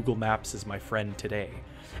 but Google Maps is my friend today.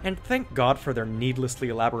 And thank God for their needlessly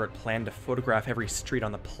elaborate plan to photograph every street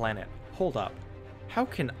on the planet. Hold up. How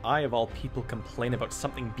can I, of all people, complain about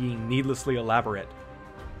something being needlessly elaborate?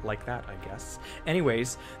 Like that, I guess.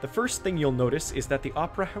 Anyways, the first thing you'll notice is that the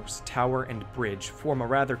Opera House, Tower, and Bridge form a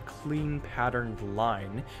rather clean patterned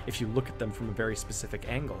line if you look at them from very specific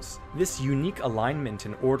angles. This unique alignment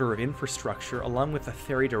and order of infrastructure, along with the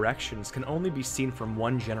theory directions, can only be seen from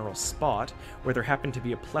one general spot, where there happen to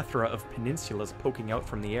be a plethora of peninsulas poking out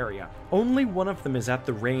from the area. Only one of them is at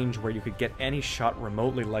the range where you could get any shot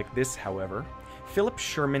remotely like this, however. Philip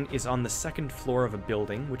Sherman is on the second floor of a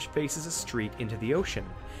building which faces a street into the ocean.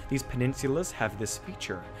 These peninsulas have this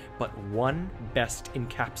feature, but one best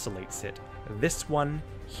encapsulates it. This one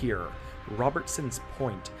here, Robertson's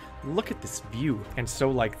Point. Look at this view. And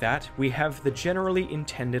so like that, we have the generally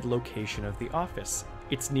intended location of the office.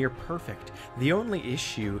 It's near perfect. The only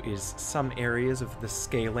issue is some areas of the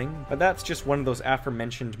scaling, but that's just one of those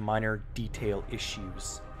aforementioned minor detail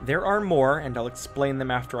issues. There are more, and I'll explain them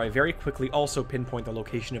after I very quickly also pinpoint the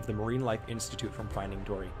location of the Marine Life Institute from Finding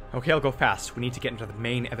Dory. Okay, I'll go fast. We need to get into the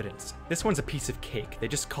main evidence. This one's a piece of cake. They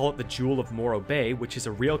just call it the Jewel of Morro Bay, which is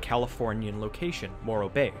a real Californian location, Morro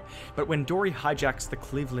Bay. But when Dory hijacks the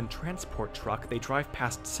Cleveland transport truck, they drive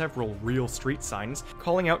past several real street signs,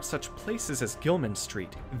 calling out such places as Gilman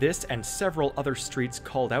Street. This and several other streets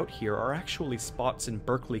called out here are actually spots in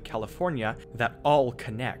Berkeley, California that all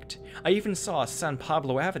connect. I even saw San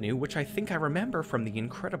Pablo Avenue, which I think I remember from The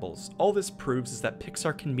Incredibles. All this proves is that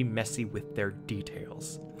Pixar can be messy with their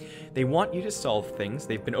details. They want you to solve things,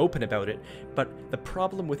 they've been open about it, but the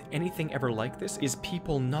problem with anything ever like this is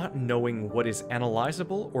people not knowing what is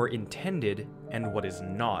analyzable or intended and what is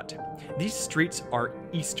not. These streets are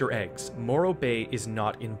Easter eggs. Morro Bay is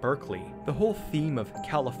not in Berkeley. The whole theme of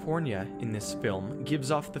California in this film gives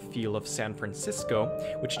off the feel of San Francisco,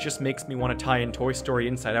 which just makes me want to tie in Toy Story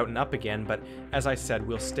Inside Out and Up again, but as I said,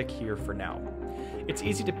 we'll stick here for now. It's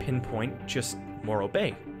easy to pinpoint just Morro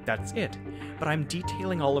Bay. That's it. But I'm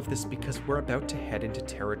detailing all of this because we're about to head into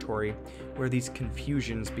territory where these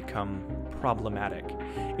confusions become problematic.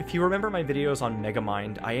 If you remember my videos on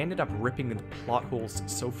Megamind, I ended up ripping the plot holes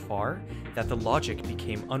so far that the logic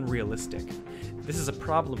became unrealistic. This is a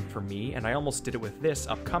problem for me, and I almost did it with this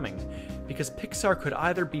upcoming, because Pixar could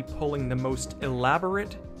either be pulling the most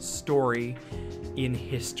elaborate story in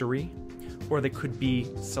history, or they could be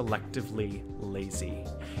selectively lazy.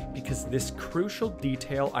 Because this crucial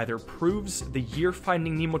detail either proves the year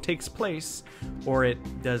Finding Nemo takes place, or it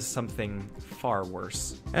does something far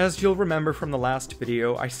worse. As you'll remember from the last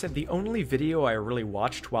video, I said the only video I really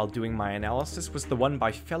watched while doing my analysis was the one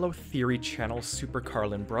by fellow theory channel Super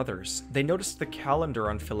Carlin Brothers. They noticed the calendar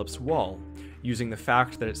on Philip's wall. Using the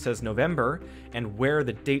fact that it says November, and where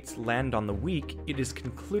the dates land on the week, it is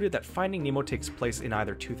concluded that Finding Nemo takes place in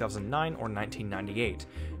either 2009 or 1998.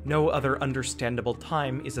 No other understandable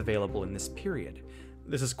time is available in this period.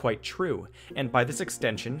 This is quite true, and by this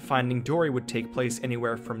extension, Finding Dory would take place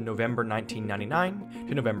anywhere from November 1999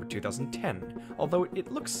 to November 2010, although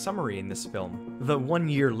it looks summery in this film. The 1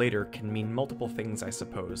 year later can mean multiple things, I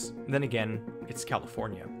suppose. Then again, it's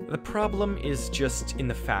California. The problem is just in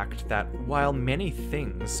the fact that while many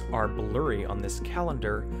things are blurry on this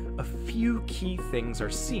calendar, a few key things are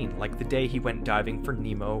seen, like the day he went diving for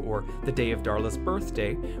Nemo, or the day of Darla's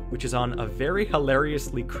birthday, which is on a very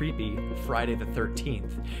hilariously creepy Friday the 13th.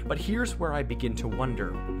 But here's where I begin to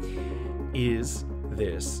wonder, is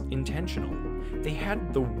this intentional? They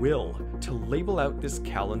had the will to label out this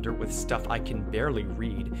calendar with stuff I can barely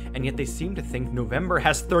read, and yet they seem to think November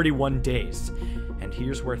has 31 days. And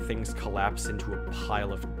here's where things collapse into a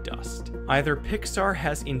pile of dust. Either Pixar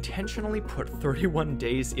has intentionally put 31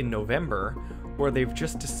 days in November, or they've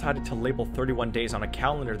just decided to label 31 days on a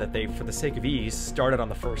calendar that they, for the sake of ease, started on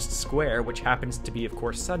the first square, which happens to be, of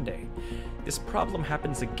course, Sunday. This problem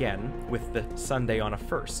happens again with the Sunday on a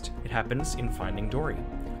first. It happens in Finding Dory.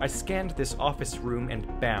 I scanned this office room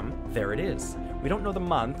and bam, there it is. We don't know the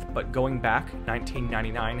month, but going back,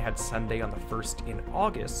 1999 had Sunday on the 1st in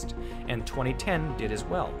August, and 2010 did as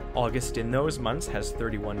well. August in those months has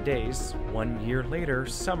 31 days. 1 year later,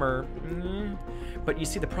 summer, But you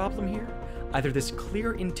see the problem here? Either this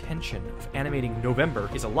clear intention of animating November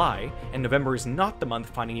is a lie, and November is not the month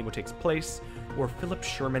Finding Nemo takes place, or Philip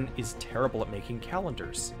Sherman is terrible at making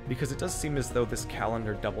calendars. Because it does seem as though this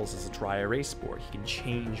calendar doubles as a dry erase board. He can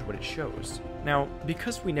change what it shows. Now,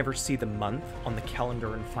 because we never see the month on the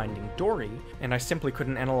calendar in Finding Dory, and I simply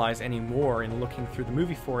couldn't analyze any more in looking through the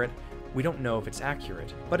movie for it, we don't know if it's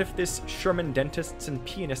accurate. But if this Sherman Dentists and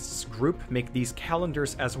Pianists group make these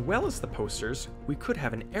calendars as well as the posters, we could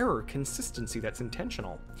have an error consistency that's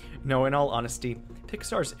intentional. No, in all honesty,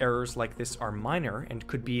 Pixar's errors like this are minor and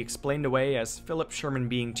could be explained away as Philip Sherman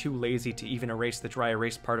being too lazy to even erase the dry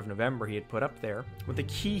erase part of November he had put up there. But the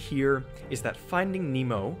key here is that Finding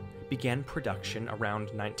Nemo began production around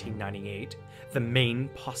 1998, the main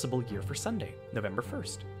possible year for Sunday, November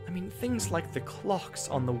 1st. I mean, things like the clocks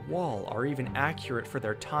on the wall are even accurate for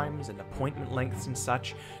their times and appointment lengths and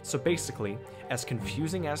such, so basically, as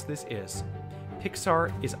confusing as this is,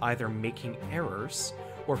 Pixar is either making errors,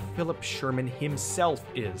 or Philip Sherman himself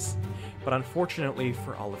is. But unfortunately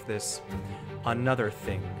for all of this, another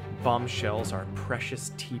thing bombshells our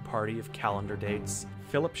precious tea party of calendar dates,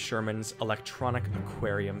 Philip Sherman's electronic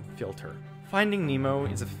aquarium filter. Finding Nemo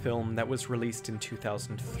is a film that was released in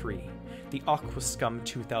 2003. The Aquascum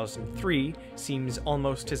 2003 seems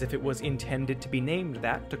almost as if it was intended to be named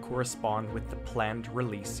that to correspond with the planned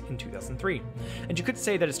release in 2003. And you could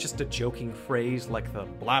say that it's just a joking phrase like the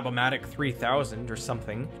Blabomatic 3000 or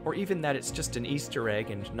something, or even that it's just an Easter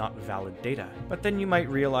egg and not valid data. But then you might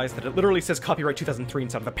realize that it literally says copyright 2003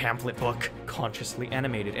 inside of the pamphlet book, consciously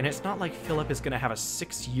animated, and it's not like Philip is going to have a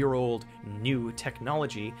 6-year-old new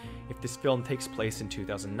technology if this film takes place in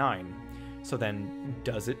 2009. So then,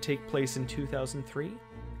 does it take place in 2003?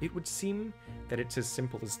 It would seem that it's as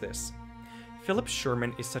simple as this. Philip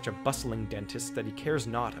Sherman is such a bustling dentist that he cares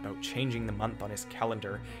not about changing the month on his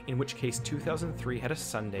calendar, in which case 2003 had a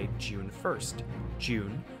Sunday, June 1st.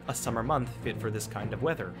 June, a summer month fit for this kind of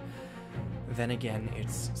weather. Then again,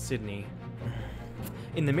 it's Sydney.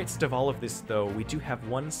 In the midst of all of this, though, we do have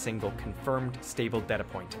one single confirmed stable data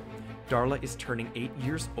point. Darla is turning 8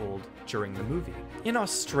 years old during the movie. In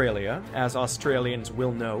Australia, as Australians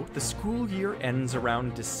will know, the school year ends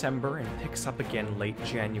around December and picks up again late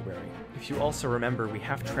January. If you also remember, we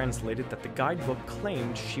have translated that the guidebook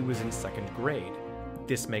claimed she was in 2nd grade.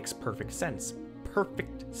 This makes perfect sense.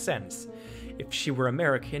 Perfect sense. If she were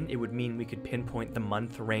American, it would mean we could pinpoint the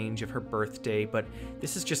month range of her birthday, but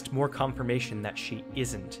this is just more confirmation that she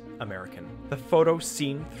isn't American. The photo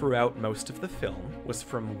seen throughout most of the film was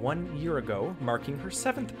from 1 year ago, marking her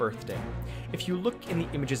 7th birthday. If you look in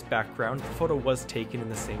the image's background, the photo was taken in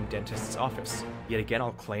the same dentist's office. Yet again,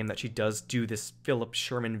 I'll claim that she does do this Philip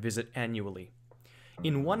Sherman visit annually.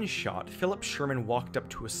 In one shot, Philip Sherman walked up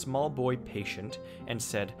to a small boy patient and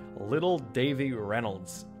said, "Little Davy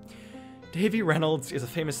Reynolds." Davy Reynolds is a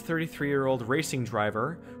famous 33-year-old racing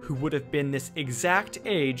driver who would have been this exact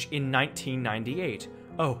age in 1998.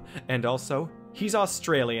 Oh, and also, he's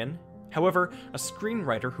Australian. However, a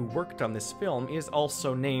screenwriter who worked on this film is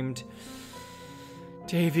also named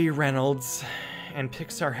Davy Reynolds, and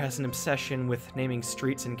Pixar has an obsession with naming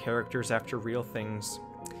streets and characters after real things.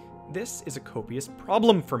 This is a copious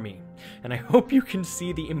problem for me, and I hope you can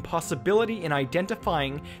see the impossibility in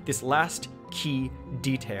identifying this last key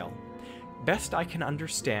detail. Best I can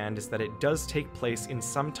understand is that it does take place in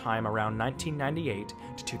some time around 1998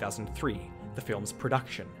 to 2003, the film's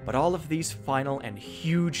production. But all of these final and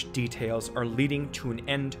huge details are leading to an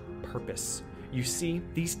end purpose. You see,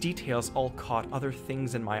 these details all caught other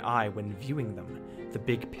things in my eye when viewing them. The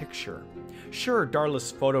big picture. Sure,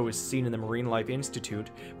 Darla's photo is seen in the Marine Life Institute,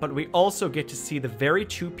 but we also get to see the very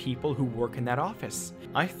two people who work in that office.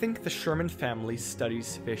 I think the Sherman family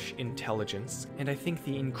studies fish intelligence, and I think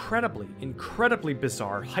the incredibly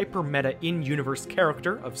bizarre, hyper-meta in-universe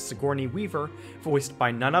character of Sigourney Weaver, voiced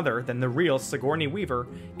by none other than the real Sigourney Weaver,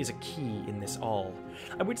 is a key in this all.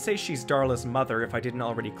 I would say she's Darla's mother if I didn't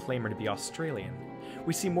already claim her to be Australian.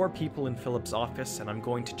 We see more people in Philip's office, and I'm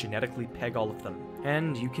going to genetically peg all of them.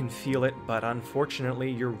 And you can feel it, but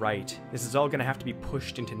unfortunately, you're right. This is all going to have to be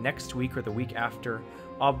pushed into next week or the week after,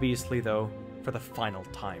 obviously, though, for the final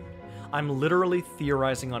time. I'm literally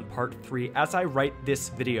theorizing on part 3 as I write this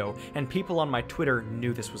video, and people on my Twitter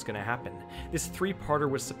knew this was going to happen. This 3-parter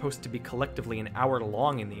was supposed to be collectively an hour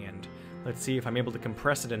long in the end. Let's see if I'm able to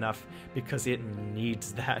compress it enough, because it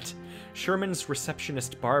needs that. Sherman's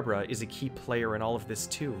receptionist Barbara is a key player in all of this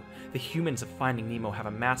too. The humans of Finding Nemo have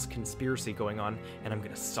a mass conspiracy going on, and I'm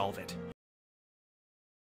gonna solve it.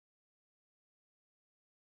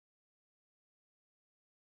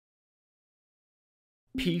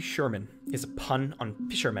 P. Sherman is a pun on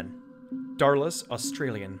fisherman. Darla's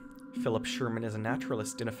Australian. Philip Sherman is a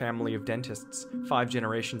naturalist in a family of dentists. 5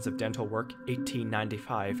 generations of dental work,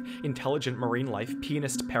 1895. Intelligent marine life,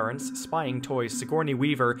 pianist parents, spying toys, Sigourney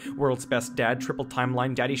Weaver, world's best dad, triple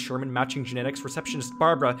timeline, Daddy Sherman, matching genetics, receptionist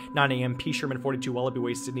Barbara, 9 a.m. P. Sherman, 42 Wallaby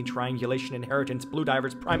Way, Sydney, triangulation, inheritance, blue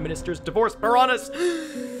divers, prime ministers, divorce, piranhas.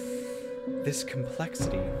 This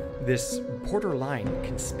complexity, this borderline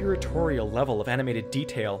conspiratorial level of animated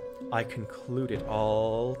detail, I conclude it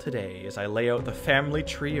all today as I lay out the family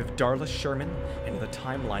tree of Darla Sherman and the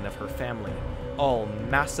timeline of her family. All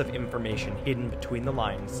massive information hidden between the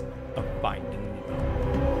lines of Finding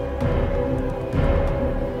Nemo.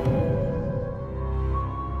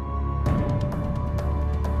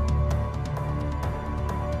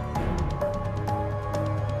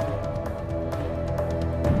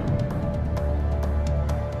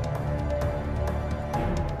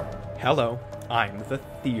 Hello, I'm the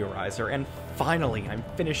Theorizer, and finally I'm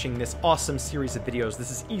finishing this awesome series of videos. This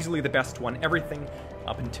is easily the best one. Everything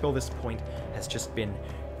up until this point has just been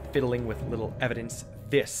fiddling with little evidence.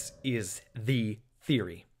 This is the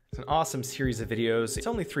theory. It's an awesome series of videos. It's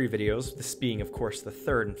only 3 videos, this being of course the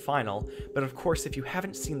 3rd and final, but of course if you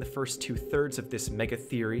haven't seen the first 2/3 of this mega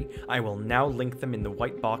theory, I will now link them in the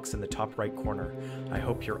white box in the top right corner. I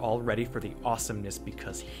hope you're all ready for the awesomeness,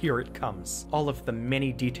 because here it comes. All of the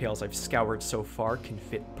many details I've scoured so far can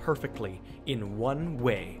fit perfectly in one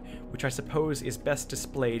way, which I suppose is best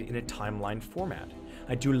displayed in a timeline format.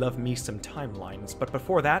 I do love me some timelines, but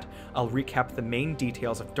before that, I'll recap the main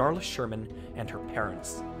details of Darla Sherman and her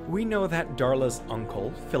parents. We know that Darla's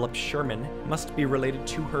uncle, Philip Sherman, must be related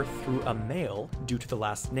to her through a male due to the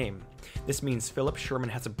last name. This means Philip Sherman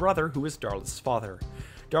has a brother who is Darla's father.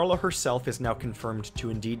 Darla herself is now confirmed to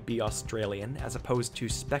indeed be Australian, as opposed to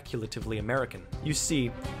speculatively American. You see,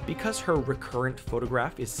 because her recurrent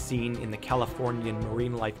photograph is seen in the Californian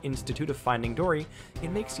Marine Life Institute of Finding Dory,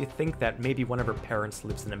 it makes you think that maybe one of her parents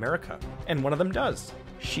lives in America. And one of them does.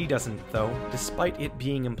 She doesn't, though, despite it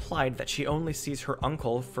being implied that she only sees her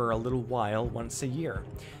uncle for a little while once a year.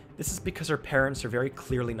 This is because her parents are very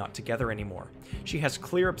clearly not together anymore. She has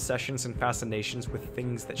clear obsessions and fascinations with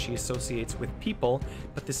things that she associates with people,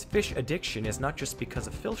 but this fish addiction is not just because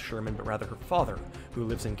of Phil Sherman, but rather her father, who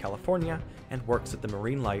lives in California and works at the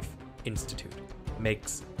Marine Life Institute.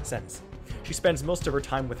 Makes sense. She spends most of her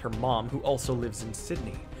time with her mom, who also lives in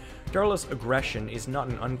Sydney. Darla's aggression is not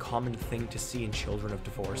an uncommon thing to see in children of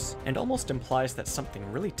divorce, and almost implies that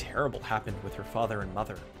something really terrible happened with her father and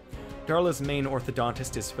mother. Darla's main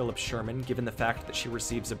orthodontist is Philip Sherman, given the fact that she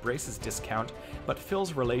receives a braces discount, but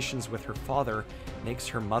Phil's relations with her father makes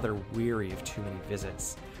her mother weary of too many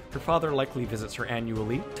visits. Her father likely visits her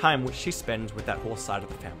annually, time which she spends with that whole side of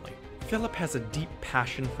the family. Philip has a deep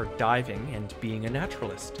passion for diving and being a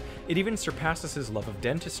naturalist. It even surpasses his love of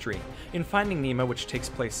dentistry. In Finding Nemo, which takes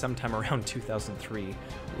place sometime around 2003,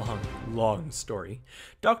 long story,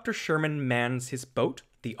 Dr. Sherman mans his boat,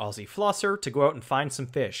 the Aussie Flosser, to go out and find some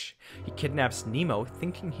fish. He kidnaps Nemo,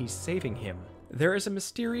 thinking he's saving him. There is a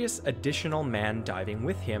mysterious additional man diving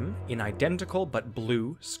with him in identical but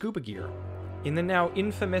blue scuba gear. In the now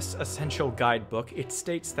infamous Essential Guidebook, it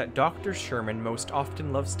states that Dr. Sherman most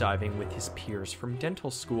often loves diving with his peers from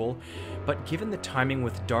dental school, but given the timing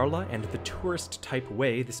with Darla and the tourist-type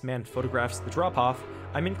way this man photographs the drop-off,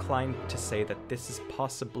 I'm inclined to say that this is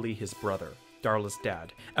possibly his brother, Darla's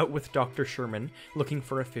dad, out with Dr. Sherman, looking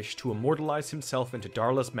for a fish to immortalize himself into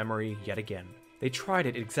Darla's memory yet again. They tried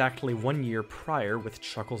it exactly 1 year prior with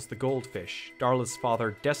Chuckles the goldfish. Darla's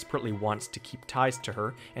father desperately wants to keep ties to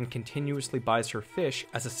her and continuously buys her fish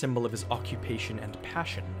as a symbol of his occupation and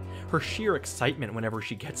passion. Her sheer excitement whenever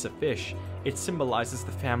she gets a fish, it symbolizes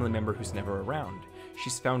the family member who's never around.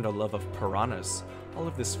 She's found a love of piranhas. All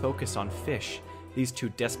of this focus on fish. These two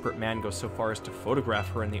desperate men go so far as to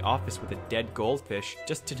photograph her in the office with a dead goldfish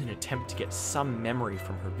just in an attempt to get some memory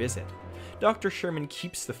from her visit. Dr. Sherman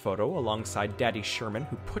keeps the photo alongside Daddy Sherman,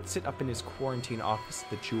 who puts it up in his quarantine office at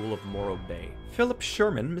the Jewel of Morro Bay. Philip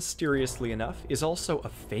Sherman, mysteriously enough, is also a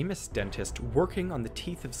famous dentist working on the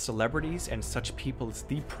teeth of celebrities and such people as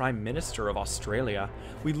the Prime Minister of Australia.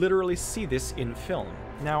 We literally see this in film.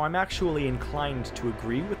 Now, I'm actually inclined to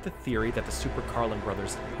agree with the theory that the Super Carlin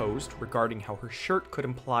brothers posed regarding how her shirt could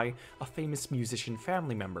imply a famous musician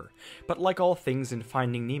family member. But like all things in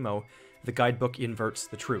Finding Nemo, the guidebook inverts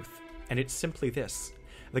the truth. And it's simply this.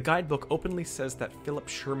 The guidebook openly says that Philip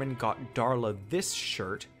Sherman got Darla this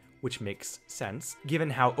shirt, which makes sense, given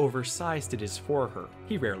how oversized it is for her.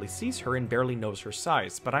 He rarely sees her and barely knows her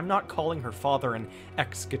size, but I'm not calling her father an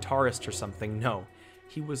ex-guitarist or something, no.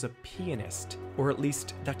 He was a pianist, or at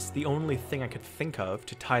least that's the only thing I could think of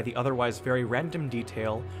to tie the otherwise very random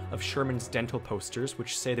detail of Sherman's dental posters,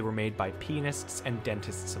 which say they were made by pianists and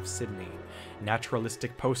dentists of Sydney.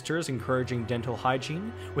 Naturalistic posters encouraging dental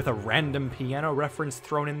hygiene, with a random piano reference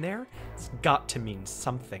thrown in there? It's got to mean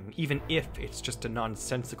something, even if it's just a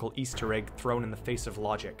nonsensical Easter egg thrown in the face of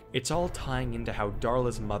logic. It's all tying into how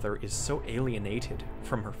Darla's mother is so alienated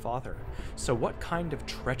from her father. So what kind of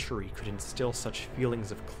treachery could instill such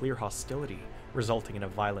feelings of clear hostility, resulting in a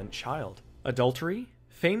violent child? Adultery?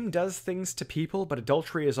 Fame does things to people, but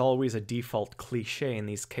adultery is always a default cliché in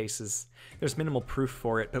these cases. There's minimal proof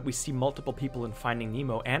for it, but we see multiple people in Finding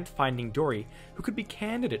Nemo and Finding Dory who could be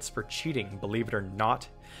candidates for cheating, believe it or not.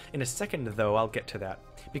 In a second, though, I'll get to that,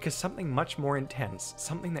 because something much more intense,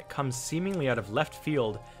 something that comes seemingly out of left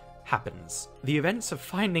field, happens. The events of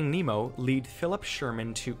Finding Nemo lead Philip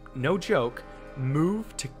Sherman to, no joke,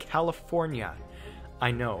 move to California.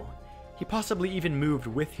 I know. He possibly even moved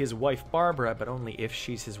with his wife Barbara, but only if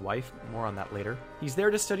she's his wife. More on that later. He's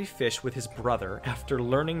there to study fish with his brother after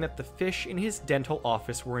learning that the fish in his dental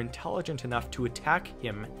office were intelligent enough to attack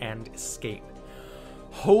him and escape.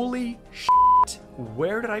 Holy shit!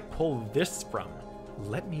 Where did I pull this from?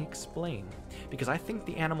 Let me explain. Because I think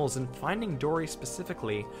the animals in Finding Dory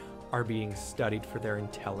specifically are being studied for their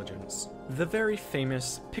intelligence. The very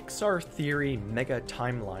famous Pixar Theory Mega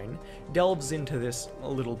Timeline delves into this a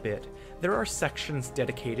little bit. There are sections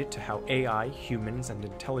dedicated to how AI, humans, and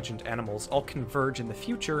intelligent animals all converge in the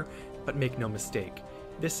future, but make no mistake.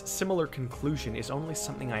 This similar conclusion is only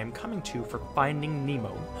something I am coming to for Finding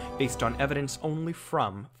Nemo, based on evidence only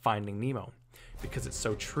from Finding Nemo. Because it's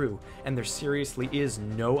so true, and there seriously is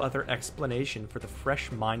no other explanation for the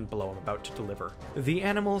fresh mind blow I'm about to deliver. The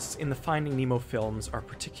animals in the Finding Nemo films are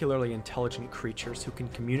particularly intelligent creatures who can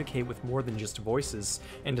communicate with more than just voices,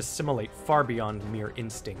 and assimilate far beyond mere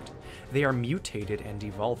instinct. They are mutated and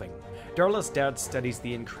evolving. Darla's dad studies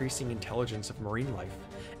the increasing intelligence of marine life.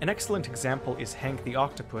 An excellent example is Hank the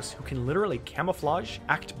octopus, who can literally camouflage,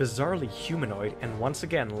 act bizarrely humanoid, and once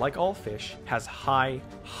again, like all fish, has high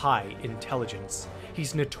intelligence.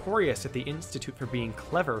 He's notorious at the Institute for being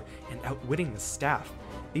clever and outwitting the staff.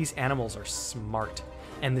 These animals are smart,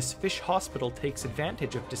 and this fish hospital takes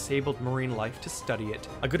advantage of disabled marine life to study it.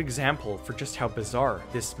 A good example for just how bizarre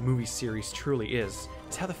this movie series truly is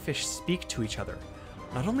how the fish speak to each other.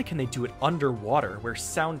 Not only can they do it underwater, where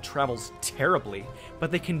sound travels terribly,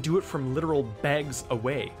 but they can do it from literal bags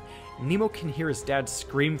away. Nemo can hear his dad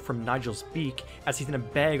scream from Nigel's beak as he's in a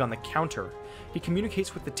bag on the counter. He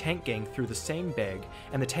communicates with the tank gang through the same bag,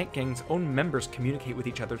 and the tank gang's own members communicate with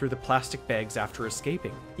each other through the plastic bags after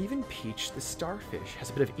escaping. Even Peach, the starfish, has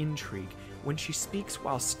a bit of intrigue when she speaks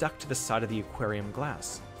while stuck to the side of the aquarium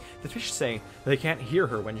glass. The fish say they can't hear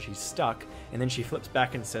her when she's stuck, and then she flips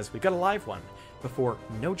back and says, "We got a live one," before,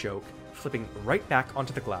 no joke, flipping right back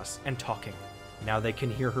onto the glass and talking. Now they can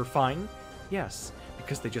hear her fine? Yes,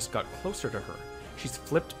 because they just got closer to her. She's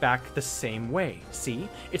flipped back the same way. See?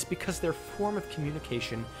 It's because their form of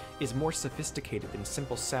communication is more sophisticated than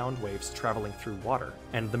simple sound waves traveling through water.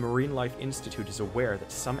 And the Marine Life Institute is aware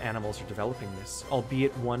that some animals are developing this,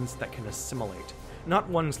 albeit ones that can assimilate. Not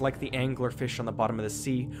ones like the anglerfish on the bottom of the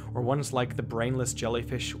sea, or ones like the brainless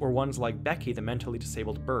jellyfish, or ones like Becky, the mentally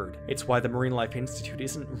disabled bird. It's why the Marine Life Institute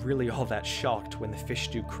isn't really all that shocked when the fish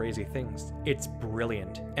do crazy things. It's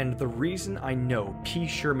brilliant. And the reason I know P.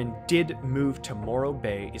 Sherman did move to Morro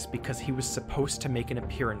Bay is because he was supposed to make an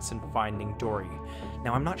appearance in Finding Dory.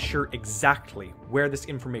 Now, I'm not sure exactly where this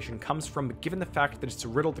information comes from, but given the fact that it's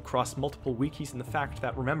riddled across multiple wikis and the fact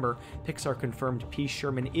that, remember, Pixar confirmed P.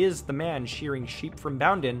 Sherman is the man shearing sheep from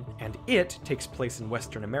Boundin, and it takes place in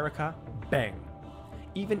Western America, bang.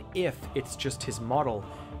 Even if it's just his model,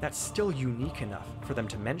 that's still unique enough for them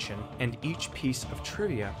to mention, and each piece of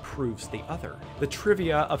trivia proves the other. The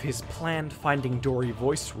trivia of his planned Finding Dory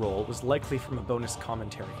voice role was likely from a bonus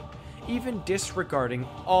commentary. Even disregarding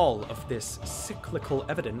all of this cyclical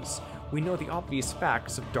evidence, we know the obvious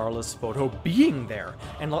facts of Darla's photo being there,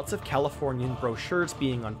 and lots of Californian brochures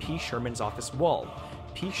being on P. Sherman's office wall.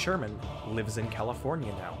 P. Sherman lives in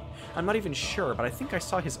California now. I'm not even sure, but I think I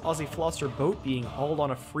saw his Aussie Flosser boat being hauled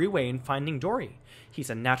on a freeway in Finding Dory. He's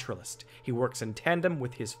a naturalist. He works in tandem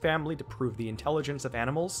with his family to prove the intelligence of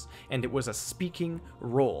animals, and it was a speaking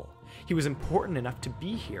role. He was important enough to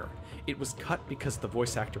be here. It was cut because the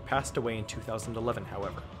voice actor passed away in 2011,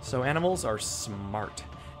 however. So animals are smart.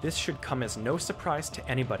 This should come as no surprise to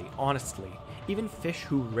anybody, honestly. Even fish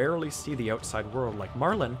who rarely see the outside world, like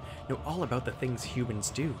Marlin, know all about the things humans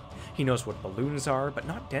do. He knows what balloons are, but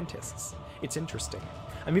not dentists. It's interesting.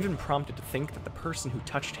 I'm even prompted to think that the person who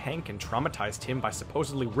touched Hank and traumatized him by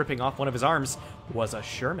supposedly ripping off one of his arms was a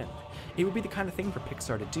Sherman. It would be the kind of thing for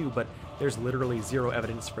Pixar to do, but there's literally zero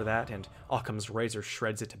evidence for that, and Occam's razor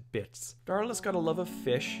shreds it to bits. Darla's got a love of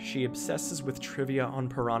fish, she obsesses with trivia on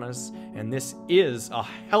piranhas, and this is a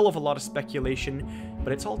hell of a lot of speculation,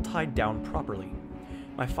 but it's all tied down properly.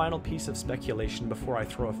 My final piece of speculation before I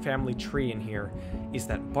throw a family tree in here is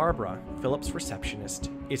that Barbara, Philip's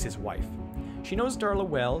receptionist, is his wife. She knows Darla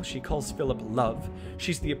well, she calls Philip Love,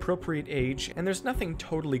 she's the appropriate age, and there's nothing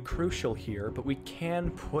totally crucial here, but we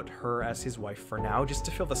can put her as his wife for now, just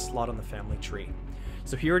to fill the slot on the family tree.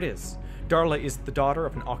 So here it is. Darla is the daughter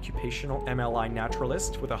of an occupational MLI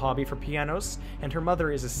naturalist with a hobby for pianos, and her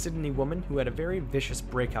mother is a Sydney woman who had a very vicious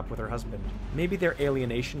breakup with her husband. Maybe their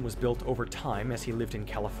alienation was built over time as he lived in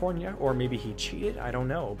California, or maybe he cheated, I don't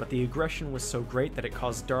know, but the aggression was so great that it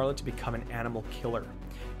caused Darla to become an animal killer.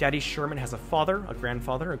 Daddy Sherman has a father, a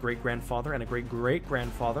grandfather, a great-grandfather, and a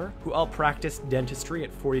great-great-grandfather who all practiced dentistry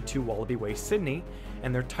at 42 Wallaby Way, Sydney,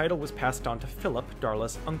 and their title was passed on to Philip,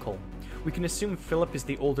 Darla's uncle. We can assume Philip is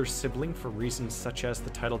the older sibling for reasons such as the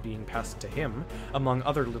title being passed to him, among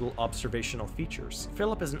other little observational features.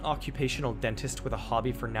 Philip is an occupational dentist with a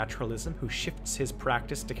hobby for naturalism who shifts his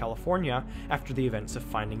practice to California after the events of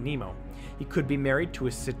Finding Nemo. He could be married to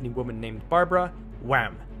a Sydney woman named Barbara.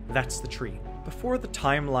 Wham! That's the tree. Before the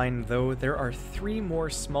timeline, though, there are 3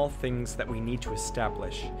 more small things that we need to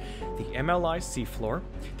establish. The MLI seafloor,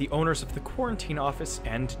 the owners of the quarantine office,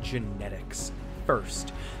 and genetics.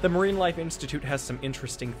 First, the Marine Life Institute has some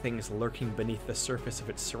interesting things lurking beneath the surface of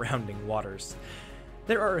its surrounding waters.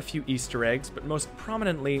 There are a few Easter eggs, but most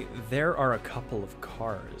prominently, there are a couple of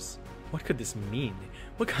cars. What could this mean?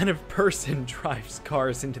 What kind of person drives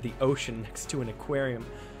cars into the ocean next to an aquarium?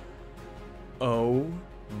 Oh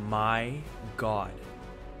my god.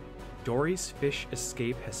 Dory's fish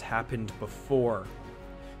escape has happened before.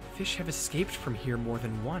 Fish have escaped from here more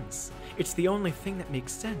than once. It's the only thing that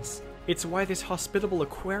makes sense. It's why this hospitable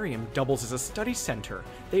aquarium doubles as a study center.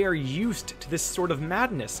 They are used to this sort of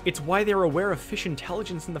madness. It's why they're aware of fish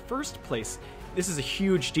intelligence in the first place. This is a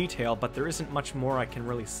huge detail, but there isn't much more I can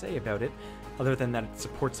really say about it, other than that it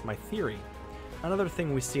supports my theory. Another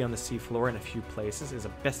thing we see on the seafloor in a few places is a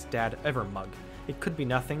best dad ever mug. It could be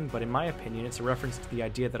nothing, but in my opinion, it's a reference to the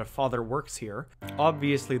idea that a father works here.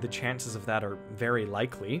 Obviously, the chances of that are very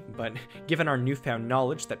likely, but given our newfound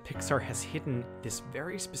knowledge that Pixar has hidden this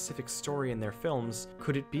very specific story in their films,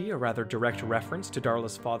 could it be a rather direct reference to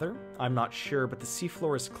Darla's father? I'm not sure, but the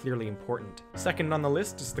seafloor is clearly important. Second on the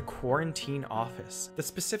list is the quarantine office, the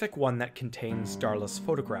specific one that contains Darla's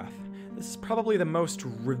photograph. This is probably the most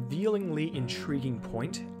revealingly intriguing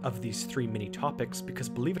point of these three mini topics because,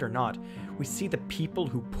 believe it or not, we see the people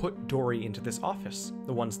who put Dory into this office,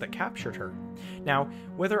 the ones that captured her. Now,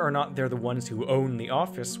 whether or not they're the ones who own the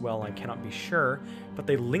office, well, I cannot be sure, but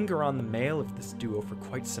they linger on the male of this duo for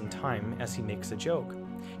quite some time as he makes a joke.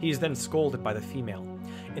 He is then scolded by the female.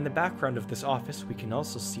 In the background of this office, we can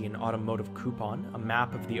also see an automotive coupon, a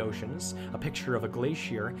map of the oceans, a picture of a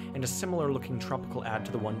glacier, and a similar-looking tropical ad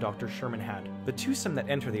to the one Dr. Sherman had. The twosome that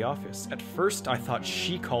enter the office, at first I thought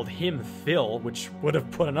she called him Phil, which would have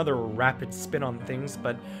put another rapid spin on things,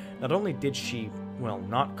 but not only did she, well,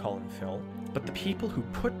 not call him Phil, but the people who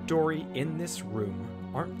put Dory in this room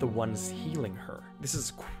aren't the ones healing her. This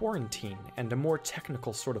is quarantine, and a more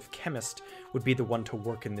technical sort of chemist would be the one to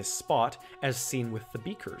work in this spot, as seen with the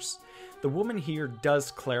beakers. The woman here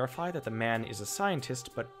does clarify that the man is a scientist,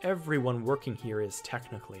 but everyone working here is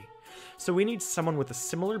technically. So we need someone with a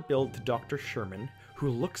similar build to Dr. Sherman, who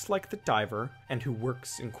looks like the diver, and who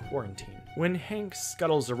works in quarantine. When Hank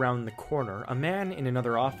scuttles around the corner, a man in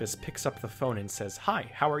another office picks up the phone and says, "Hi,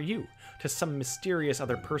 how are you?" to some mysterious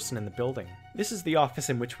other person in the building. This is the office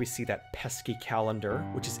in which we see that pesky calendar,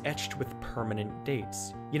 which is etched with permanent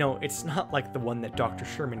dates. You know, it's not like the one that Dr.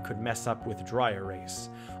 Sherman could mess up with dry erase,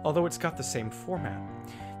 although it's got the same format.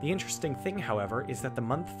 The interesting thing, however, is that the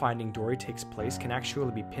month Finding Dory takes place can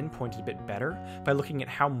actually be pinpointed a bit better by looking at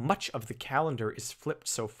how much of the calendar is flipped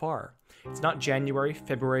so far. It's not January,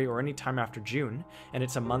 February, or any time after June, and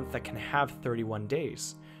it's a month that can have 31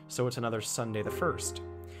 days, so it's another Sunday the 1st.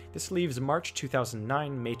 This leaves March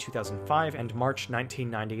 2009, May 2005, and March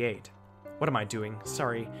 1998. What am I doing?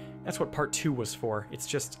 Sorry, that's what part 2 was for. It's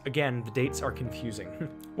just, again, the dates are confusing.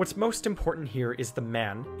 What's most important here is the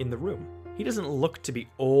man in the room. He doesn't look to be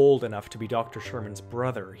old enough to be Dr. Sherman's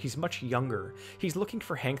brother. He's much younger. He's looking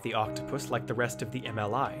for Hank the Octopus like the rest of the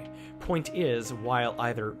MLI. Point is, while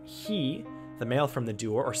either he, the male from the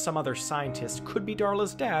duo, or some other scientist could be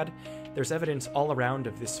Darla's dad, there's evidence all around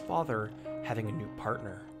of this father having a new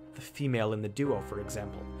partner. The female in the duo, for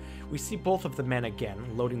example. We see both of the men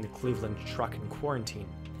again, loading the Cleveland truck in quarantine.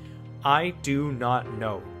 I do not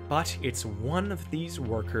know, but it's one of these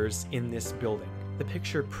workers in this building. The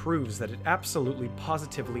picture proves that it absolutely,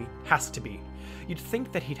 positively has to be. You'd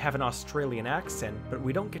think that he'd have an Australian accent, but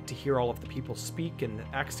we don't get to hear all of the people speak, and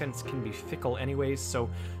accents can be fickle anyways, so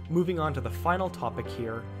moving on to the final topic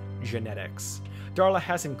here, genetics. Darla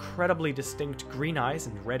has incredibly distinct green eyes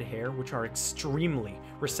and red hair, which are extremely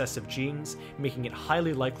recessive genes, making it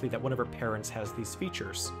highly likely that one of her parents has these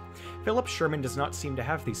features. Philip Sherman does not seem to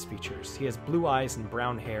have these features. He has blue eyes and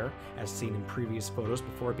brown hair, as seen in previous photos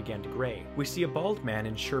before it began to gray. We see a bald man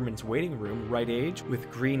in Sherman's waiting room, right age,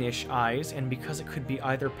 with greenish eyes, and because it could be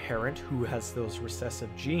either parent who has those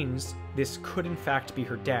recessive genes, this could in fact be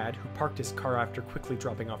her dad, who parked his car after quickly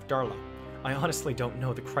dropping off Darla. I honestly don't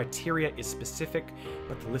know. The criteria is specific,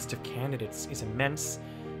 but the list of candidates is immense,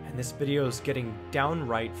 and this video is getting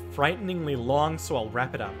downright frighteningly long, so I'll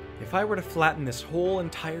wrap it up. If I were to flatten this whole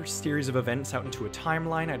entire series of events out into a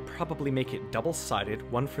timeline, I'd probably make it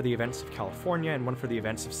double-sided, one for the events of California and one for the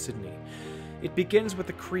events of Sydney. It begins with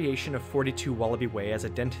the creation of 42 Wallaby Way as a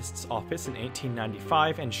dentist's office in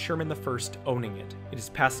 1895 and Sherman I owning it. It is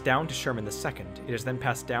passed down to Sherman II. It is then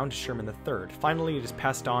passed down to Sherman III. Finally, it is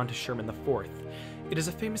passed on to Sherman IV. It is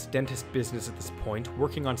a famous dentist business at this point,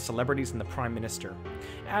 working on celebrities and the Prime Minister.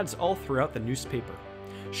 Ads all throughout the newspaper.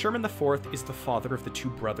 Sherman IV is the father of the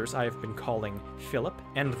two brothers I have been calling Philip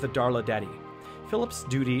and the Darla Daddy. Philip's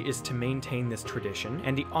duty is to maintain this tradition,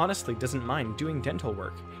 and he honestly doesn't mind doing dental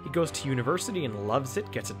work. He goes to university and loves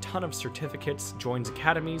it, gets a ton of certificates, joins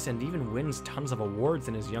academies, and even wins tons of awards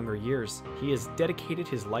in his younger years. He has dedicated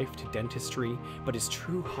his life to dentistry, but his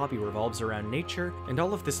true hobby revolves around nature, and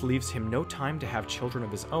all of this leaves him no time to have children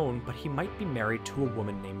of his own, but he might be married to a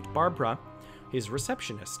woman named Barbara, his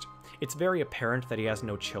receptionist. It's very apparent that he has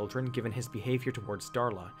no children given his behavior towards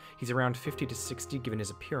Darla. He's around 50 to 60 given his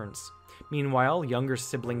appearance. Meanwhile, younger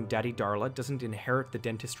sibling Daddy Darla doesn't inherit the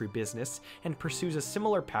dentistry business and pursues a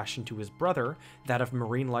similar passion to his brother, that of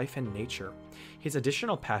marine life and nature. His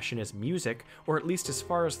additional passion is music, or at least as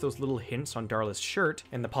far as those little hints on Darla's shirt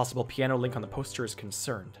and the possible piano link on the poster is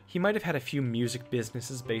concerned. He might have had a few music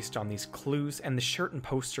businesses based on these clues and the shirt and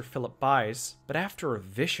poster Philip buys, but after a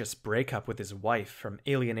vicious breakup with his wife from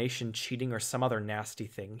alienation, cheating, or some other nasty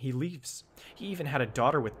thing, he leaves. He even had a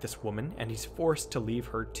daughter with this woman, and he's forced to leave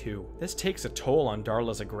her too. This takes a toll on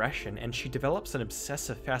Darla's aggression, and she develops an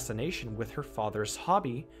obsessive fascination with her father's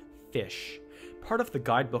hobby, fish. Part of the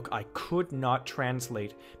guidebook I could not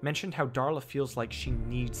translate mentioned how Darla feels like she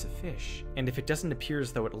needs a fish, and if it doesn't appear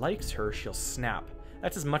as though it likes her, she'll snap.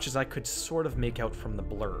 That's as much as I could sort of make out from the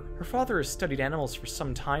blur. Her father has studied animals for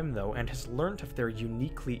some time though, and has learnt of their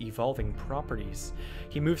uniquely evolving properties.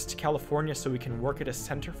 He moves to California so he can work at a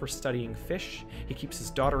center for studying fish. He keeps his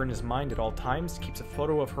daughter in his mind at all times, keeps a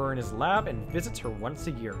photo of her in his lab, and visits her once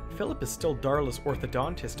a year. Philip is still Darla's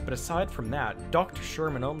orthodontist, but aside from that, Dr.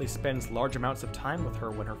 Sherman only spends large amounts of time with her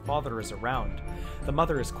when her father is around. The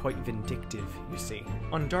mother is quite vindictive, you see.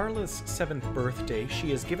 On Darla's 7th birthday,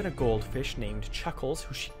 she is given a goldfish named Chuckles,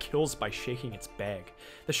 who she kills by shaking its bag.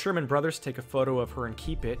 The Sherman brothers take a photo of her and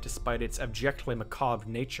keep it, despite its abjectly macabre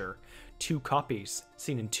nature. 2 copies,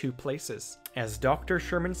 seen in 2 places. As Dr.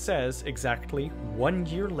 Sherman says, exactly 1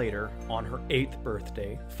 year later, on her 8th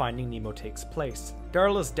birthday, Finding Nemo takes place.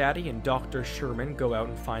 Darla's daddy and Dr. Sherman go out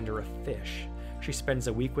and find her a fish. She spends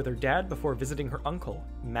a week with her dad before visiting her uncle.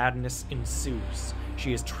 Madness ensues.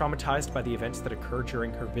 She is traumatized by the events that occur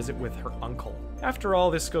during her visit with her uncle. After all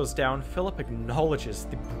this goes down, Philip acknowledges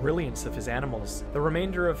the brilliance of his animals. The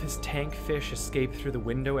remainder of his tank fish escape through the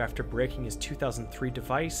window after breaking his 2003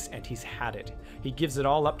 device, and he's had it. He gives it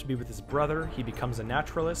all up to be with his brother. He becomes a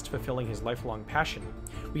naturalist, fulfilling his lifelong passion.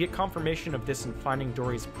 We get confirmation of this in Finding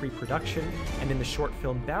Dory's pre-production, and in the short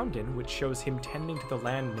film Bound In, which shows him tending to the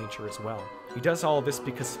land nature as well. He does all this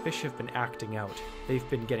because fish have been acting out. They've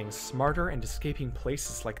been getting smarter and escaping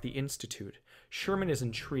places like the Institute. Sherman is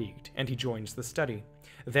intrigued, and he joins the study.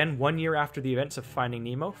 Then, 1 year after the events of Finding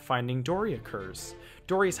Nemo, Finding Dory occurs.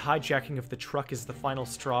 Dory's hijacking of the truck is the final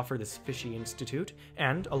straw for this fishy institute,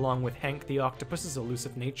 and, along with Hank the Octopus's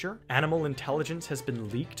elusive nature, animal intelligence has been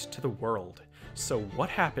leaked to the world. So what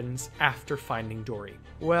happens after Finding Dory?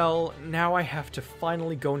 Well, now I have to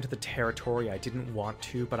finally go into the territory I didn't want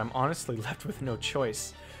to, but I'm honestly left with no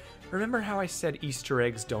choice. Remember how I said Easter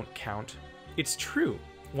eggs don't count? It's true.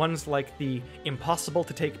 Ones like the impossible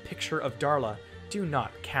to take picture of Darla do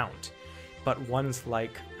not count. But ones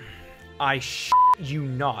like, I shit you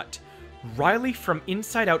not, Riley from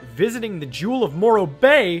Inside Out visiting the Jewel of Morro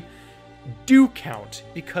Bay do count,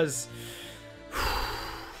 because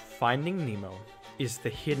Finding Nemo is the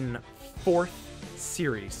hidden 4th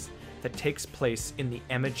series that takes place in the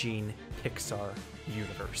Emma Jean Pixar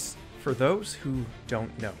universe. For those who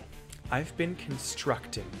don't know, I've been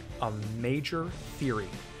constructing a major theory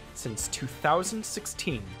since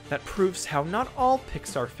 2016 that proves how not all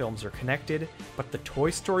Pixar films are connected, but the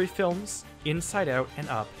Toy Story films, Inside Out and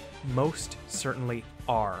Up, most certainly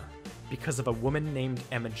are, because of a woman named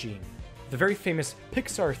Emma Jean. The very famous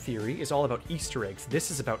Pixar theory is all about Easter eggs.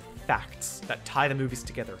 This is about facts that tie the movies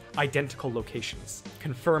together, identical locations,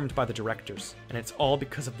 confirmed by the directors, and it's all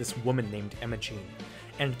because of this woman named Emma Jean.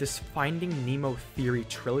 And this Finding Nemo theory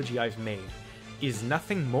trilogy I've made is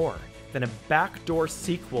nothing more than a backdoor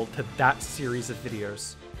sequel to that series of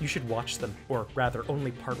videos. You should watch them, or rather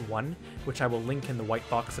only part 1, which I will link in the white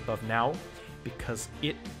box above now, because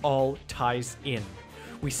it all ties in.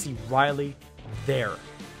 We see Riley there,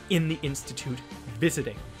 in the Institute,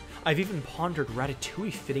 visiting. I've even pondered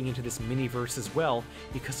Ratatouille fitting into this mini-verse as well,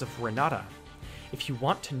 because of Renata. If you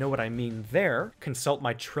want to know what I mean there, consult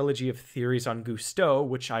my trilogy of theories on Gusteau,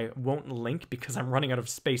 which I won't link because I'm running out of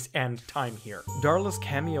space and time here. Darla's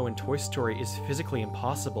cameo in Toy Story is physically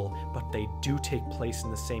impossible, but they do take place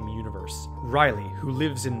in the same universe. Riley, who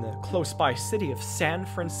lives in the close-by city of San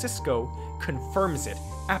Francisco, confirms it,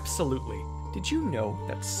 absolutely. Did you know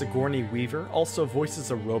that Sigourney Weaver also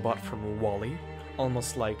voices a robot from WALL-E?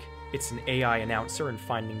 Almost like it's an AI announcer in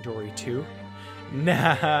Finding Dory 2?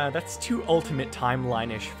 Nah, that's too ultimate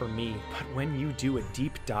timeline-ish for me. But when you do a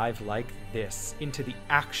deep dive like this into the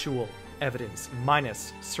actual evidence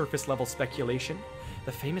minus surface-level speculation,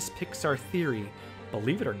 the famous Pixar theory,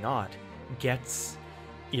 believe it or not, gets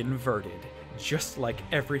inverted, just like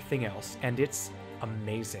everything else, and it's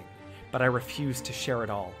amazing. But I refuse to share it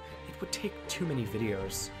all. It would take too many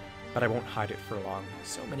videos. but I won't hide it for long.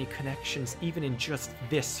 So many connections, even in just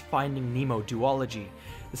this Finding Nemo duology.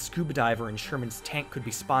 The scuba diver in Sherman's tank could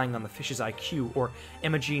be spying on the fish's IQ, or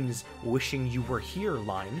Emma Jean's "wishing you were here"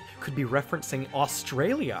 line could be referencing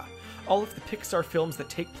Australia. All of the Pixar films that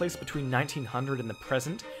take place between 1900 and the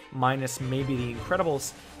present, minus maybe The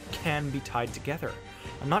Incredibles, can be tied together.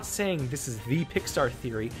 I'm not saying this is the Pixar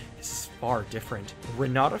theory, this is far different.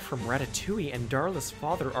 Renata from Ratatouille and Darla's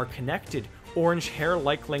father are connected. Orange hair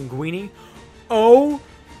like Linguini. Oh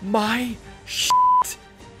my shit!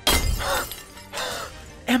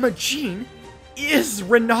 Emma Jean is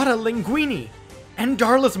Renata Linguini and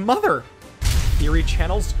Darla's mother! Theory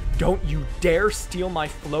channels, don't you dare steal my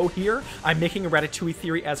flow here. I'm making a Ratatouille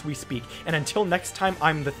theory as we speak, and until next time,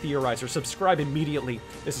 I'm the Theorizer. Subscribe immediately.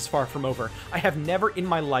 This is far from over. I have never in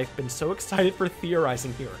my life been so excited for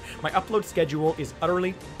theorizing here. My upload schedule is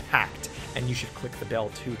utterly packed, and you should click the bell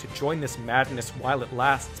too to join this madness while it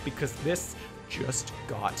lasts, because this just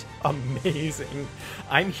got amazing.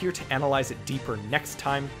 I'm here to analyze it deeper next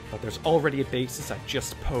time, but there's already a basis I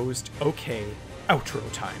just posed. Okay, outro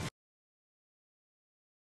time.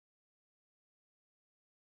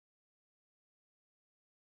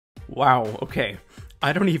 Wow, okay.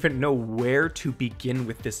 I don't even know where to begin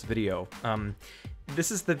with this video. This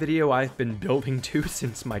is the video I've been building to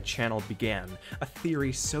since my channel began. A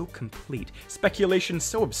theory so complete, speculation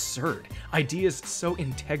so absurd, ideas so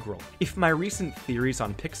integral. If my recent theories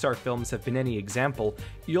on Pixar films have been any example,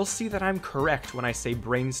 you'll see that I'm correct when I say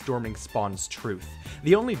brainstorming spawns truth.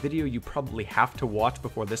 The only video you probably have to watch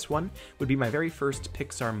before this one would be my very first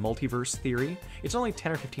Pixar multiverse theory. It's only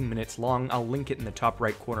 10 or 15 minutes long, I'll link it in the top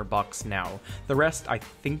right corner box now. The rest I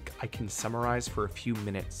think I can summarize for a few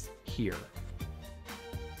minutes here.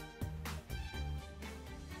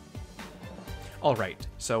 Alright,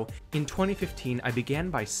 so in 2015 I began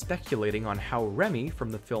by speculating on how Remy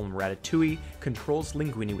from the film Ratatouille controls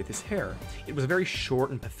Linguini with his hair. It was a very short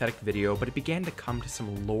and pathetic video, but it began to come to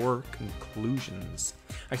some lore conclusions.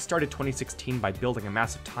 I started 2016 by building a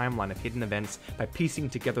massive timeline of hidden events by piecing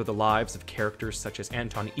together the lives of characters such as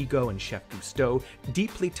Anton Ego and Chef Cousteau,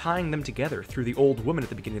 deeply tying them together through the old woman at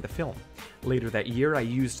the beginning of the film. Later that year, I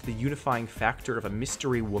used the unifying factor of a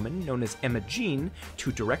mystery woman known as Emma Jean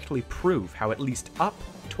to directly prove how at least Up,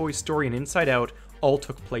 Toy Story, and Inside Out all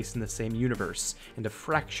took place in the same universe, and a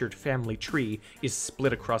fractured family tree is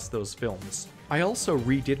split across those films. I also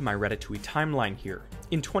redid my Ratatouille timeline here.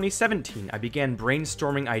 In 2017, I began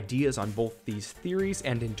brainstorming ideas on both these theories,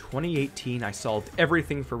 and in 2018, I solved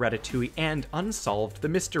everything for Ratatouille and unsolved the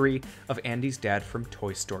mystery of Andy's dad from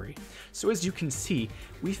Toy Story. So as you can see,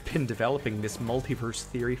 we've been developing this multiverse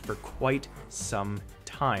theory for quite some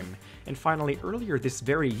time. And finally, earlier this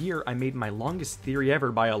very year, I made my longest theory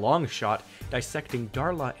ever by a long shot, dissecting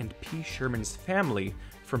Darla and P. Sherman's family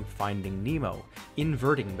from Finding Nemo,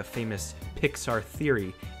 inverting the famous Pixar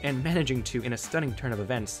theory, and managing to, in a stunning turn of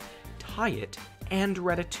events, tie it and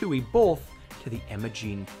Ratatouille both to the Emma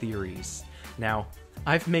Jean theories. Now,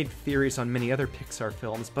 I've made theories on many other Pixar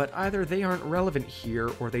films, but either they aren't relevant here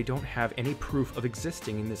or they don't have any proof of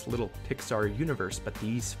existing in this little Pixar universe, but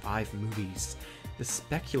these 5 movies. The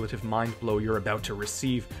speculative mind blow you're about to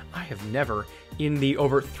receive, I have never, in the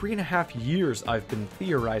over 3.5 years I've been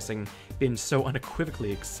theorizing, been so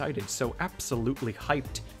unequivocally excited, so absolutely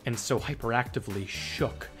hyped, and so hyperactively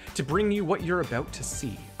shook to bring you what you're about to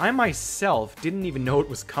see. I myself didn't even know it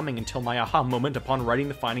was coming until my aha moment upon writing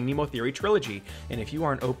the Finding Nemo theory trilogy, and if you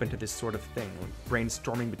aren't open to this sort of thing,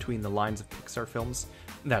 brainstorming between the lines of Pixar films,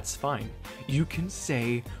 that's fine. You can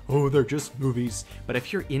say, oh, they're just movies, but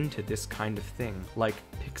if you're into this kind of thing, like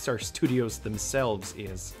Pixar Studios themselves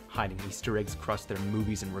is, hiding Easter eggs across their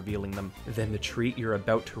movies and revealing them, then the treat you're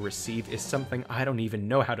about to receive is something I don't even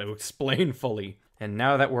know how to explain fully. And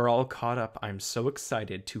now that we're all caught up, I'm so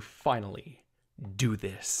excited to finally do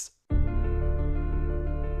this.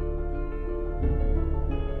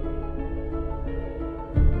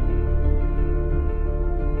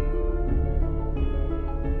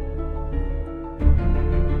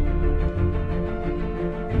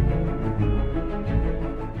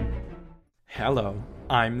 Hello,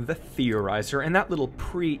 I'm the Theorizer, and that little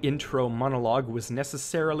pre-intro monologue was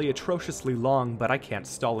necessarily atrociously long, but I can't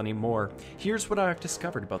stall anymore. Here's what I've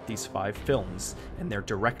discovered about these 5 films, and their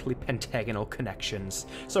directly pentagonal connections.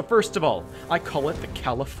 So first of all, I call it the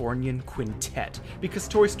Californian Quintet, because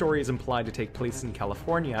Toy Story is implied to take place in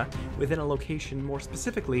California, within a location more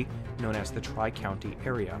specifically known as the Tri-County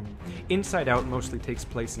area. Inside Out mostly takes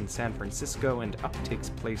place in San Francisco, and Up takes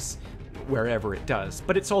place wherever it does,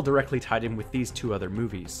 but it's all directly tied in with these two other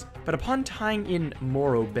movies. But upon tying in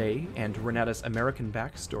Morro Bay and Renata's American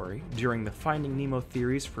backstory during the Finding Nemo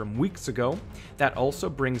theories from weeks ago, that also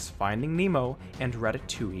brings Finding Nemo and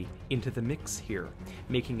Ratatouille into the mix here,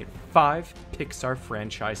 making it 5 Pixar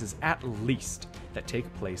franchises at least that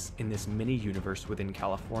take place in this mini-universe within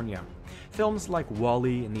California. Films like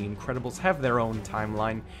WALL-E and The Incredibles have their own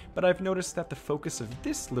timeline, but I've noticed that the focus of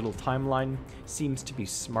this little timeline seems to be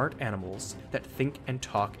smart animals that think and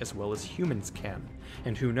talk as well as humans can.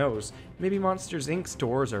 And who knows, maybe Monsters, Inc.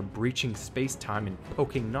 stores are breaching space-time and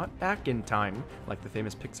poking not back in time, like the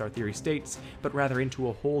famous Pixar theory states, but rather into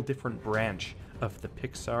a whole different branch of the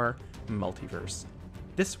Pixar multiverse.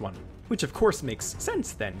 This one. Which of course makes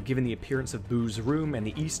sense then, given the appearance of Boo's room and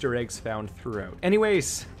the Easter eggs found throughout.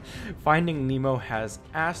 Anyways, Finding Nemo has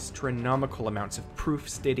astronomical amounts of proof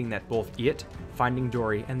stating that both it, Finding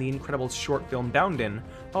Dory, and the Incredibles short film Bound In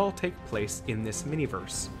all take place in this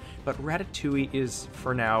miniverse. But Ratatouille is,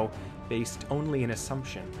 for now, based only in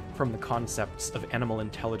assumption, from the concepts of animal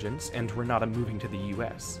intelligence and Renata moving to the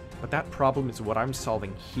US. But that problem is what I'm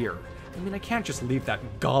solving here. I mean, I can't just leave that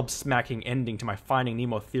gobsmacking ending to my Finding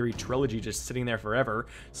Nemo theory trilogy just sitting there forever,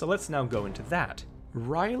 so let's now go into that.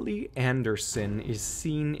 Riley Anderson is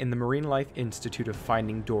seen in the Marine Life Institute of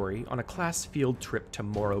Finding Dory on a class field trip to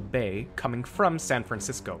Morro Bay, coming from San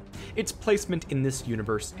Francisco. Its placement in this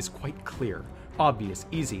universe is quite clear, obvious,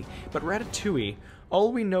 easy, but Ratatouille,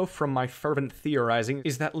 all we know from my fervent theorizing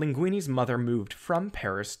is that Linguini's mother moved from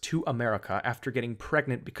Paris to America after getting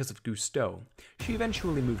pregnant because of Gusteau. She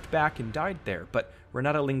eventually moved back and died there, but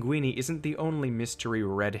Renata Linguini isn't the only mystery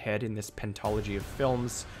redhead in this pentology of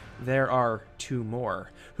films. There are 2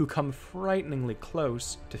 more, who come frighteningly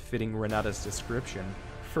close to fitting Renata's description.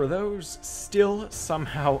 For those still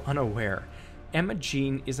somehow unaware, Emma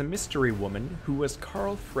Jean is a mystery woman who was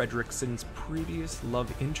Carl Fredrickssen's previous love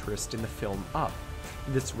interest in the film Up.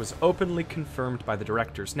 This was openly confirmed by the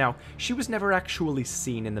directors. Now, she was never actually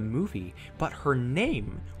seen in the movie, but her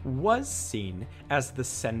name was seen as the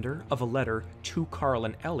sender of a letter to Carl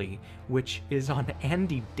and Ellie, which is on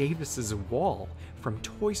Andy Davis's wall from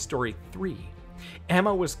Toy Story 3.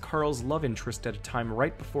 Emma was Carl's love interest at a time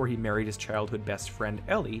right before he married his childhood best friend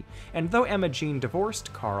Ellie, and though Emma Jean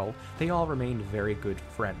divorced Carl, they all remained very good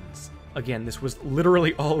friends. Again, this was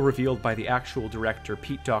literally all revealed by the actual director,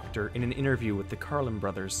 Pete Docter, in an interview with the Carlin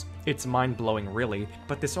brothers. It's mind-blowing, really,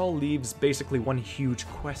 but this all leaves basically one huge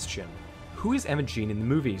question. Who is Emma Jean in the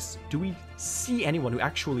movies? Do we see anyone who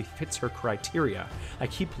actually fits her criteria? I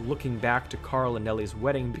keep looking back to Carl and Ellie's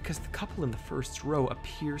wedding because the couple in the first row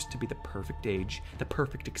appears to be the perfect age, the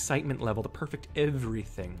perfect excitement level, the perfect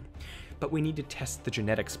everything. But we need to test the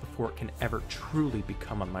genetics before it can ever truly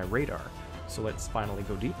become on my radar. So let's finally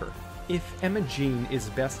go deeper. If Emma Jean is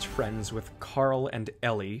best friends with Carl and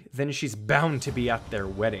Ellie, then she's bound to be at their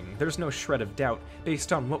wedding. There's no shred of doubt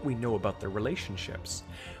based on what we know about their relationships.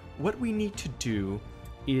 What we need to do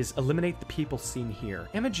is eliminate the people seen here.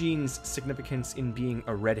 Emma Jean's significance in being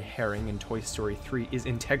a red herring in Toy Story 3 is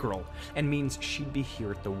integral, and means she'd be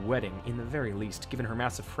here at the wedding, in the very least, given her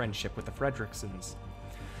massive friendship with the Fredricksens.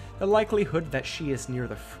 The likelihood that she is near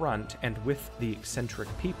the front and with the eccentric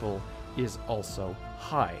people is also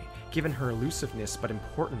high, given her elusiveness but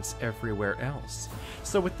importance everywhere else.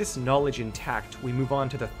 So with this knowledge intact, we move on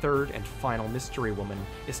to the third and final mystery woman,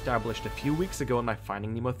 established a few weeks ago in my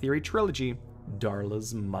Finding Nemo theory trilogy,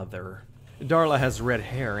 Darla's mother. Darla has red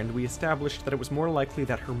hair, and we established that it was more likely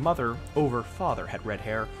that her mother over father had red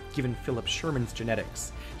hair, given Philip Sherman's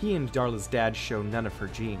genetics. He and Darla's dad show none of her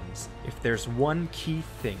genes. If there's one key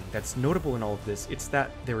thing that's notable in all of this, it's that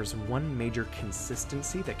there is one major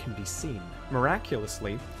consistency that can be seen.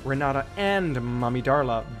 Miraculously, Renata and Mommy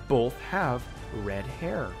Darla both have red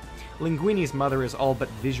hair. Linguini's mother is all but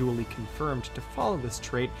visually confirmed to follow this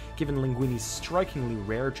trait, given Linguini's strikingly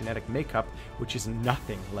rare genetic makeup, which is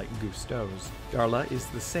nothing like Gusteau's. Darla is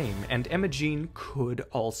the same, and Emma Jean could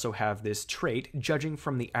also have this trait, judging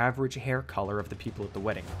from the average hair color of the people at the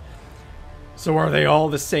wedding. So are they all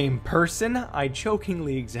the same person? I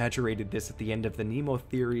jokingly exaggerated this at the end of the Nemo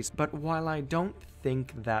theories, but while I don't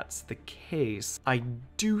think that's the case, I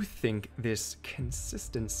do think this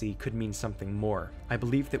consistency could mean something more. I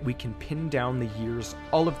believe that we can pin down the years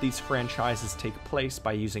all of these franchises take place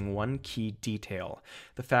by using one key detail: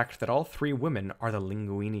 the fact that all 3 women are the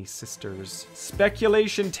Linguini sisters.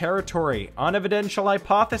 Speculation territory, unevidential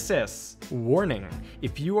hypothesis. Warning,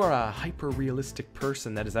 if you are a hyper-realistic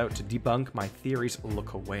person that is out to debunk my theories,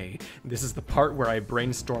 look away. This is the part where I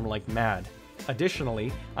brainstorm like mad.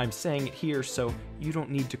 Additionally, I'm saying it here so you don't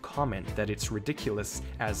need to comment that it's ridiculous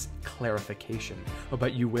as clarification. Oh,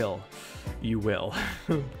 but you will. You will.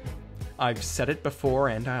 I've said it before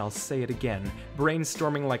and I'll say it again.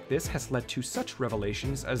 Brainstorming like this has led to such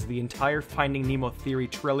revelations as the entire Finding Nemo theory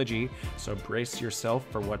trilogy, so brace yourself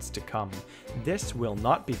for what's to come. This will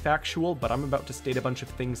not be factual, but I'm about to state a bunch of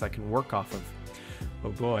things I can work off of.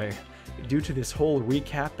 Oh boy. Due to this whole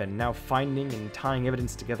recap and now finding and tying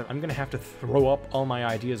evidence together, I'm gonna have to throw up all my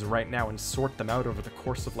ideas right now and sort them out over the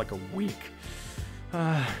course of like a week.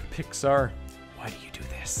 Pixar, why do you do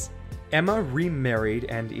this? Emma remarried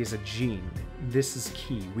and is a Jean. This is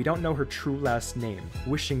key. We don't know her true last name.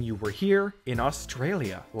 Wishing you were here in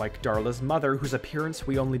Australia, like Darla's mother, whose appearance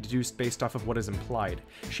we only deduced based off of what is implied.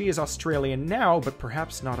 She is Australian now, but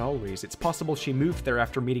perhaps not always. It's possible she moved there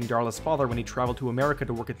after meeting Darla's father when he traveled to America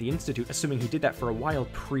to work at the Institute, assuming he did that for a while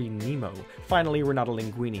pre-Nemo. Finally, Renata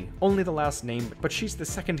Linguini. Only the last name, but she's the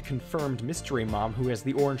second confirmed mystery mom who has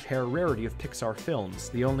the orange hair rarity of Pixar films.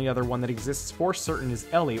 The only other one that exists for certain is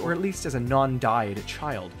Ellie, or at least as a non-dyed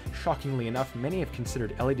child. Shockingly enough, many have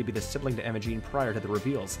considered Ellie to be the sibling to Emma Jean prior to the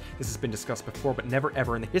reveals. This has been discussed before, but never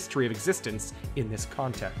ever in the history of existence in this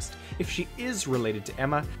context. If she is related to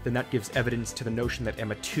Emma, then that gives evidence to the notion that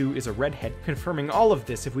Emma too is a redhead, confirming all of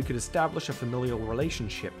this if we could establish a familial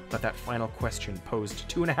relationship. But that final question, posed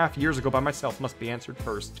 2.5 years ago by myself, must be answered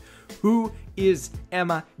first. Who is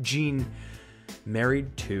Emma Jean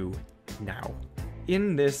married to now?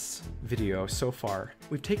 In this video so far,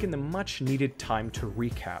 we've taken the much needed time to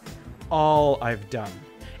recap all I've done,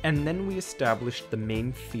 and then we established the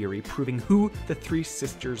main theory proving who the three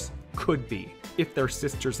sisters could be, if they're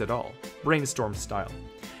sisters at all, brainstorm style.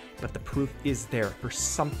 But the proof is there for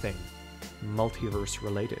something multiverse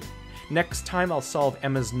related. Next time I'll solve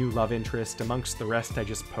Emma's new love interest amongst the rest I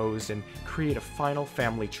just posed and create a final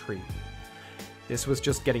family tree. This was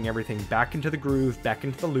just getting everything back into the groove, back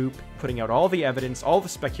into the loop, putting out all the evidence, all the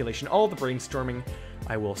speculation, all the brainstorming.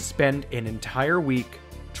 I will spend an entire week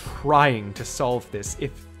trying to solve this,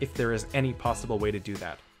 if there is any possible way to do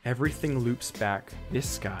that. Everything loops back.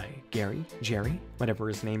 This guy, Gary, Jerry, whatever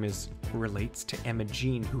his name is, relates to Emma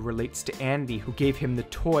Jean, who relates to Andy, who gave him the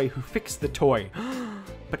toy, who fixed the toy.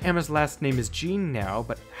 But Emma's last name is Jean now,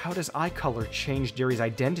 but how does eye color change Jerry's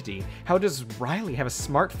identity? How does Riley have a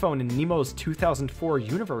smartphone in Nemo's 2004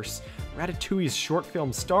 universe? Ratatouille's short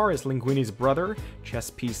film star is Linguini's brother? Chess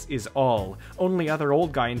piece is all. Only other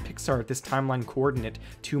old guy in Pixar at this timeline coordinate.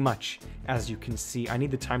 Too much. As you can see, I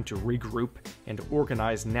need the time to regroup and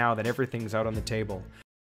organize now that everything's out on the table.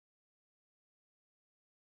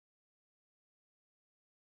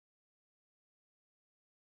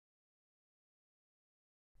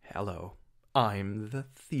 Hello, I'm the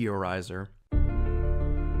Theorizer.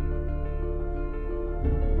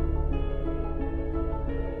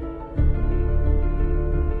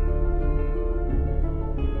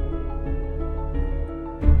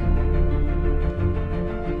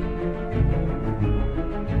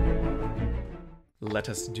 Let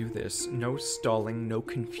us do this. No stalling, no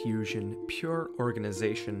confusion, pure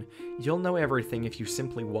organization. You'll know everything if you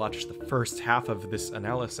simply watch the first half of this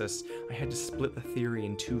analysis. I had to split the theory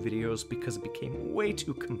in 2 videos because it became way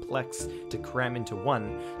too complex to cram into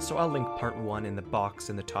one, so I'll link part 1 in the box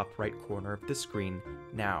in the top right corner of the screen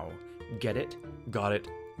now. Get it? Got it?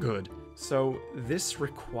 Good. So this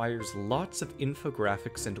requires lots of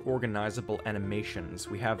infographics and organizable animations.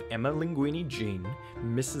 We have Emma Linguini Jean,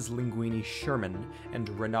 Mrs. Linguini Sherman, and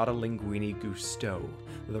Renata Linguini Gusteau,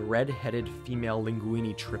 the red-headed female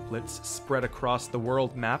Linguini triplets spread across the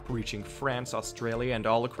world map, reaching France, Australia, and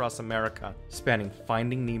all across America, spanning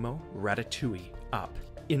Finding Nemo, Ratatouille, Up,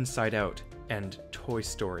 Inside Out, and Toy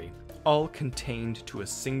Story, all contained to a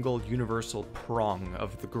single universal prong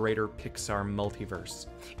of the greater Pixar multiverse.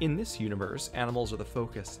 In this universe, animals are the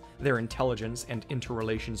focus, their intelligence and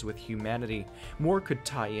interrelations with humanity. More could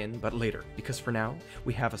tie in, but later, because for now,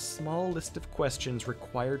 we have a small list of questions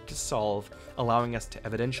required to solve, allowing us to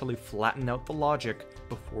evidentially flatten out the logic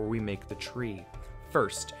before we make the tree.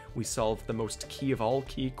 First, we solve the most key of all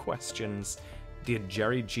key questions. Did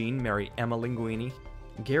Jerry Jean marry Emma Linguini?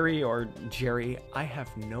 Gary or Jerry, I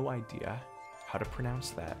have no idea how to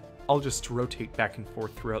pronounce that. I'll just rotate back and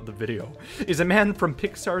forth throughout the video. Is a man from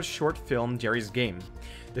Pixar's short film Jerry's Game.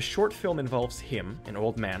 The short film involves him, an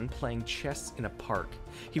old man, playing chess in a park.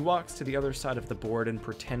 He walks to the other side of the board and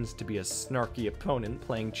pretends to be a snarky opponent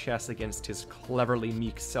playing chess against his cleverly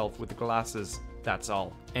meek self with glasses. That's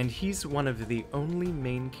all. And he's one of the only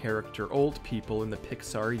main character old people in the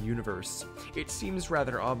Pixar universe. It seems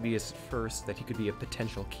rather obvious at first that he could be a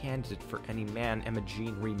potential candidate for any man Emma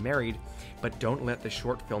Jean remarried, but don't let the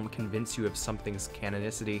short film convince you of something's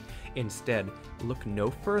canonicity. Instead, look no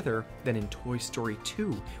further than in Toy Story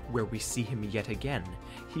 2, where we see him yet again.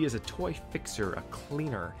 He is a toy fixer, a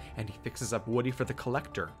cleaner, and he fixes up Woody for the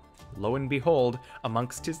collector. Lo and behold,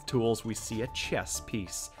 amongst his tools we see a chess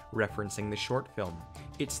piece, referencing the short film.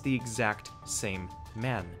 It's the exact same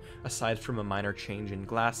man, aside from a minor change in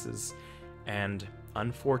glasses, and,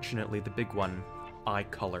 unfortunately the big one, eye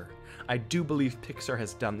color. I do believe Pixar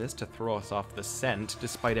has done this to throw us off the scent,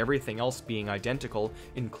 despite everything else being identical,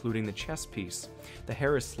 including the chess piece. The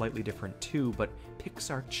hair is slightly different too, but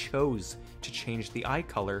Pixar chose to change the eye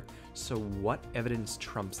color, so what evidence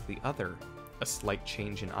trumps the other? A slight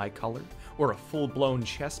change in eye color? Or a full-blown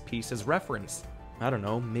chess piece as reference? I don't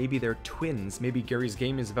know, maybe they're twins. Maybe Gary's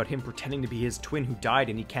game is about him pretending to be his twin who died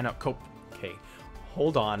and he cannot cope. Okay,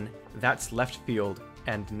 hold on. That's left field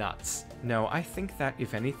and nuts. No, I think that,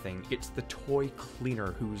 if anything, it's the toy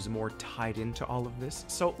cleaner who's more tied into all of this.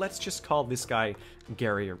 So let's just call this guy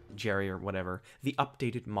Gary or Jerry or whatever, the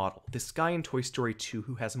updated model. This guy in Toy Story 2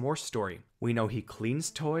 who has more story. We know he cleans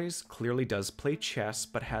toys, clearly does play chess,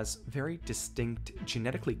 but has very distinct,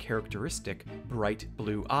 genetically characteristic, bright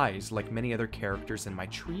blue eyes, like many other characters in my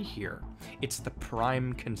tree here. It's the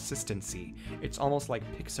prime consistency. It's almost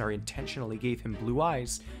like Pixar intentionally gave him blue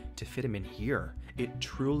eyes to fit him in here. It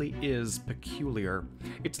truly is peculiar.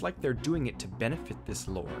 It's like they're doing it to benefit this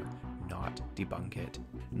lore, not debunk it.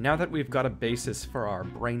 Now that we've got a basis for our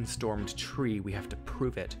brainstormed tree, we have to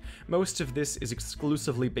prove it. Most of this is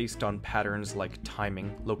exclusively based on patterns like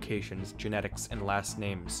timing, locations, genetics, and last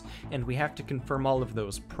names, and we have to confirm all of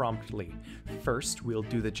those promptly. First, we'll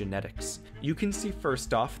do the genetics. You can see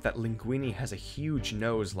first off that Linguini has a huge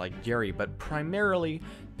nose like Gary, but primarily,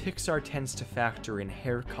 Pixar tends to factor in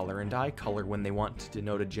hair color and eye color when they want to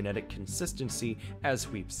denote a genetic consistency, as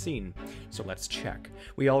we've seen. So let's check.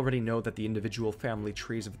 We already know that the individual family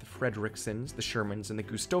trees of the Fredricksons, the Shermans, and the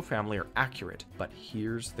Gusteau family are accurate, but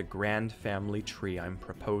here's the grand family tree I'm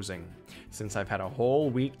proposing. Since I've had a whole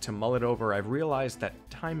week to mull it over, I've realized that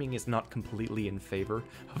timing is not completely in favor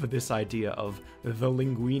of this idea of the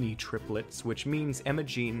Linguini triplets, which means Emma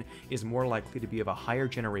Jean is more likely to be of a higher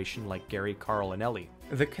generation like Gary, Carl, and Ellie.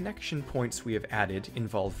 The connection points we have added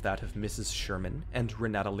involve that of Mrs. Sherman and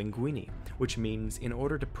Renata Linguini, which means in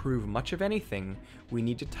order to prove much of anything, we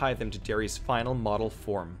need to tie them to Gary's final model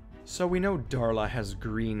form. So we know Darla has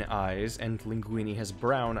green eyes and Linguini has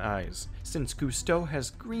brown eyes. Since Gusteau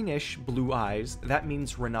has greenish blue eyes, that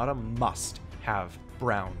means Renata must have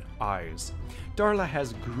brown eyes. Darla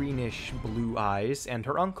has greenish blue eyes, and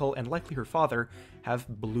her uncle, and likely her father, have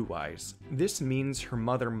blue eyes. This means her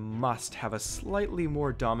mother must have a slightly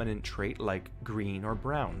more dominant trait like green or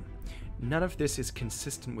brown. None of this is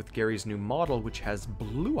consistent with Gary's new model, which has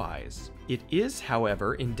blue eyes. It is,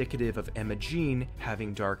 however, indicative of Emma Jean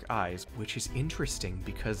having dark eyes, which is interesting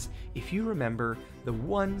because if you remember the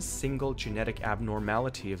one single genetic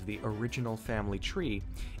abnormality of the original family tree,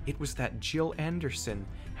 it was that Jill Anderson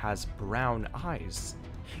has brown eyes.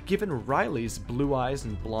 Given Riley's blue eyes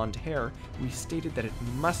and blonde hair, we stated that it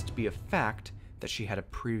must be a fact that she had a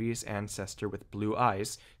previous ancestor with blue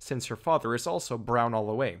eyes, since her father is also brown all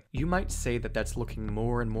the way. You might say that that's looking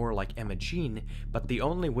more and more like Emma Jean, but the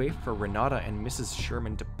only way for Renata and Mrs.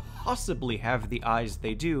 Sherman to possibly have the eyes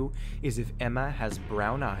they do is if Emma has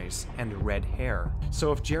brown eyes and red hair.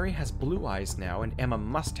 So if Jerry has blue eyes now and Emma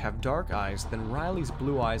must have dark eyes, then Riley's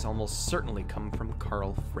blue eyes almost certainly come from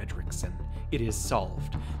Carl Fredrickson. It is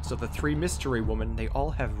solved. So the three mystery women, they all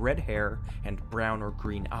have red hair and brown or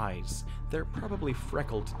green eyes. They're probably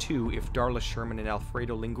freckled too if Darla Sherman and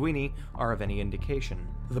Alfredo Linguini are of any indication.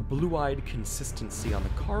 The blue-eyed consistency on the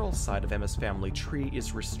Carl side of Emma's family tree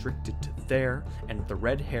is restricted to there, and the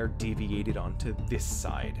red hair deviated onto this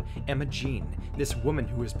side. Emma Jean, this woman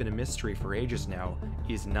who has been a mystery for ages now,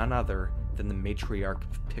 is none other than the matriarch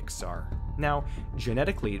of Pixar. Now,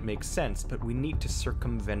 genetically it makes sense, but we need to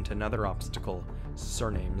circumvent another obstacle: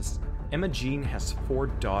 surnames. Emma Jean has 4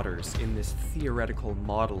 daughters in this theoretical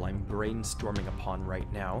model I'm brainstorming upon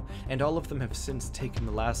right now, and all of them have since taken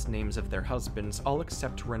the last names of their husbands, all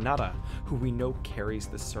except Renata, who we know carries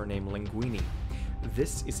the surname Linguini.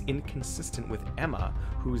 This is inconsistent with Emma,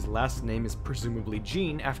 whose last name is presumably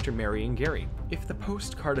Jean after marrying Gary. If the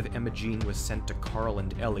postcard of Emma Jean was sent to Carl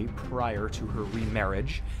and Ellie prior to her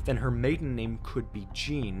remarriage, then her maiden name could be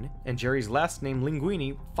Jean, and Jerry's last name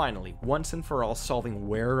Linguini, finally, once and for all solving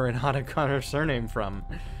where Renata got her surname from.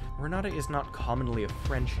 Renata is not commonly a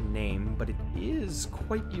French name, but it is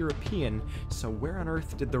quite European, so where on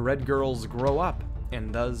earth did the Red Girls grow up?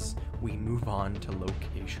 And thus, we move on to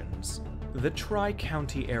locations. The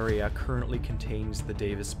Tri-County area currently contains the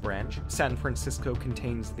Davis branch, San Francisco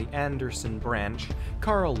contains the Anderson branch,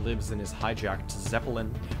 Carl lives in his hijacked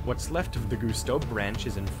Zeppelin, what's left of the Gusteau branch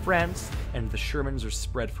is in France, and the Shermans are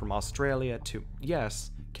spread from Australia to,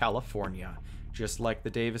 yes, California. Just like the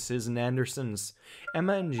Davises and Andersons.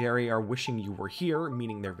 Emma and Jerry are wishing you were here,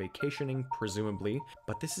 meaning they're vacationing, presumably,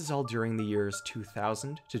 but this is all during the years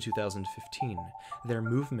 2000 to 2015. Their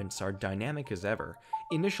movements are dynamic as ever.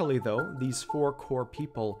 Initially, though, these four core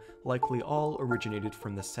people likely all originated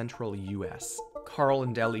from the central US. Carl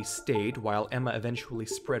and Ellie stayed, while Emma eventually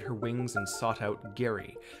spread her wings and sought out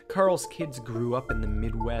Gary. Carl's kids grew up in the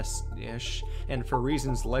Midwest-ish, and for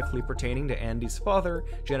reasons likely pertaining to Andy's father,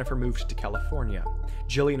 Jennifer moved to California.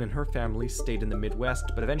 Jillian and her family stayed in the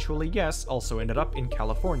Midwest, but eventually, yes, also ended up in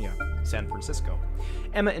California, San Francisco.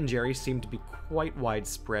 Emma and Jerry seemed to be quite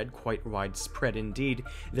widespread indeed.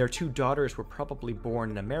 Their two daughters were probably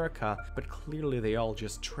born in America, but clearly they all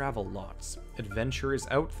just travel lots. Adventure is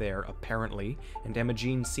out there, apparently, and Emma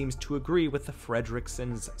Jean seems to agree with the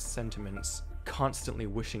Fredricksons' sentiments, constantly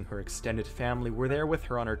wishing her extended family were there with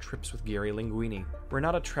her on her trips with Gary Linguini.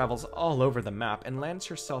 Renata travels all over the map and lands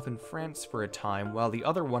herself in France for a time, while the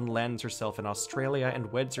other one lands herself in Australia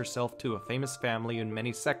and weds herself to a famous family in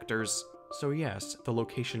many sectors. So yes, the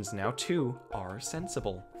locations now too are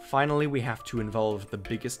sensible. Finally, we have to involve the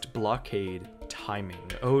biggest blockade, timing.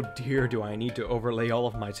 Oh dear, do I need to overlay all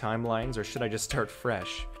of my timelines, or should I just start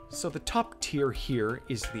fresh? So the top tier here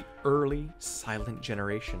is the early silent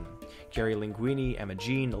generation. Gary Linguini, Emma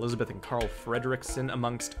Jean, Elizabeth and Carl Fredrickson,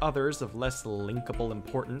 amongst others of less linkable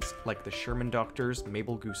importance, like the Sherman doctors,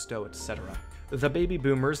 Mabel Gusteau, etc. The baby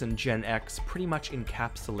boomers and Gen X pretty much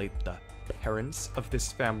encapsulate the parents of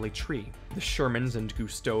this family tree. The Shermans and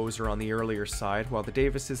Gusteaus are on the earlier side, while the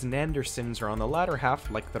Davises and Andersons are on the latter half,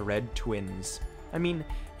 like the Red Twins. I mean,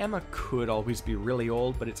 Emma could always be really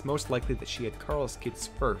old, but it's most likely that she had Carl's kids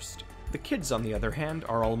first. The kids, on the other hand,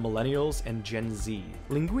 are all millennials and Gen Z.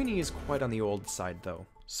 Linguini is quite on the old side, though.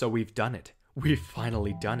 So we've done it. We've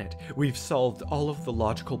finally done it. We've solved all of the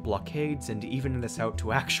logical blockades and evened this out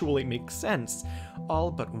to actually make sense. All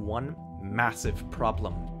but one massive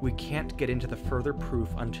problem. We can't get into the further proof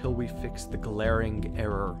until we fix the glaring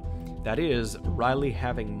error. That is, Riley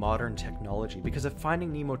having modern technology, because if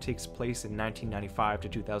Finding Nemo takes place in 1995 to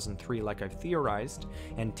 2003 like I've theorized,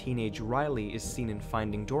 and teenage Riley is seen in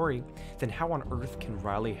Finding Dory, then how on earth can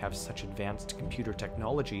Riley have such advanced computer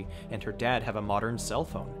technology and her dad have a modern cell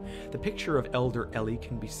phone? The picture of elder Ellie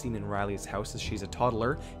can be seen in Riley's house as she's a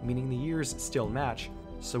toddler, meaning the years still match,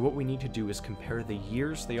 so what we need to do is compare the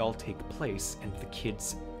years they all take place and the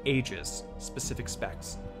kids' ages, specific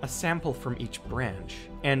specs. A sample from each branch.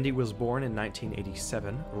 Andy was born in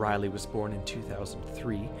 1987, Riley was born in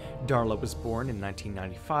 2003, Darla was born in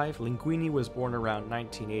 1995, Linguini was born around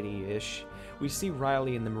 1980-ish. We see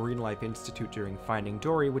Riley in the Marine Life Institute during Finding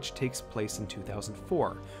Dory, which takes place in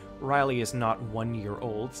 2004. Riley is not 1 year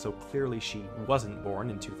old, so clearly she wasn't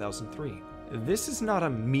born in 2003. This is not a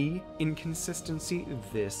me inconsistency,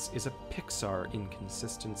 this is a Pixar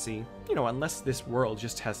inconsistency. You know, unless this world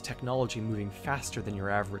just has technology moving faster than your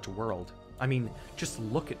average world. I mean, just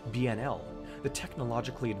look at BNL, the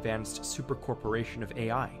technologically advanced supercorporation of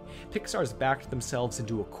AI. Pixar's backed themselves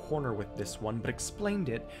into a corner with this one, but explained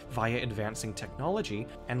it via advancing technology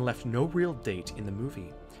and left no real date in the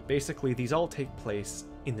movie. Basically, these all take place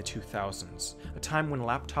in the 2000s, a time when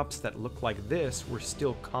laptops that look like this were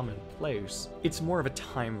still commonplace. It's more of a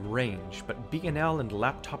time range, but BNL and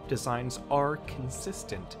laptop designs are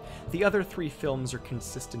consistent. The other three films are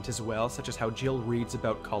consistent as well, such as how Jill reads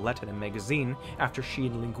about Colette in a magazine after she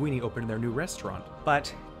and Linguini open their new restaurant.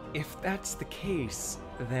 But if that's the case,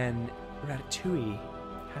 then Ratatouille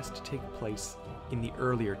has to take place in the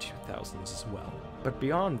earlier 2000s as well. But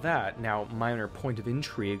beyond that, now minor point of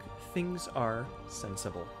intrigue, things are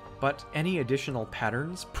sensible. But any additional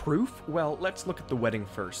patterns? Proof? Well, let's look at the wedding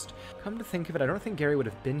first. Come to think of it, I don't think Gary would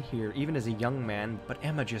have been here even as a young man, but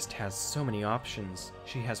Emma just has so many options.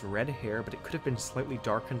 She has red hair, but it could have been slightly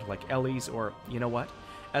darkened like Ellie's, or, you know what?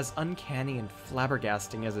 As uncanny and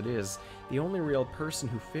flabbergasting as it is, the only real person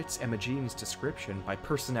who fits Emma Jean's description by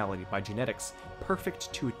personality, by genetics,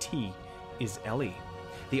 perfect to a T, is Ellie.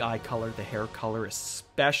 The eye color, the hair color,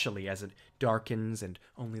 especially as it darkens and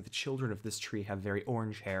only the children of this tree have very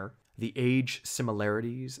orange hair. The age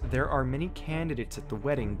similarities. There are many candidates at the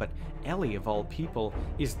wedding, but Ellie, of all people,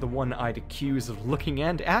 is the one I'd accuse of looking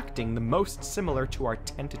and acting the most similar to our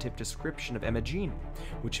tentative description of Emma Jean,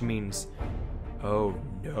 which means, oh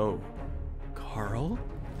no, Carl?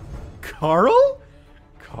 Carl?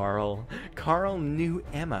 Carl knew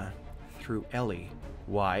Emma through Ellie.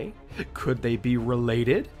 Why? Could they be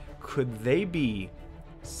related? Could they be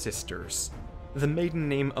sisters? The maiden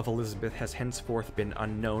name of Elizabeth has henceforth been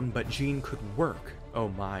unknown, but Jean could work. Oh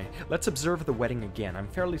my. Let's observe the wedding again. I'm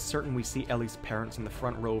fairly certain we see Ellie's parents in the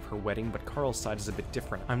front row of her wedding, but Carl's side is a bit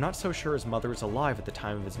different. I'm not so sure his mother is alive at the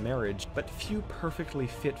time of his marriage, but few perfectly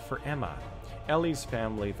fit for Emma. Ellie's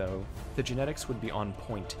family, though, the genetics would be on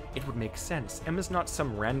point. It would make sense. Emma's not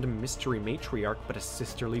some random mystery matriarch, but a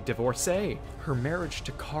sisterly divorcee. Her marriage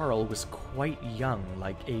to Carl was quite young,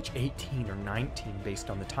 like age 18 or 19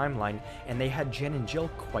 based on the timeline, and they had Jen and Jill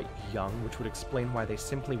quite young, which would explain why they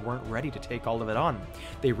simply weren't ready to take all of it on.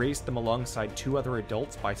 They raised them alongside two other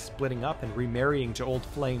adults by splitting up and remarrying to old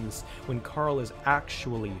flames. When Carl is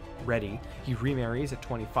actually ready, he remarries at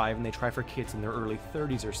 25 and they try for kids in their early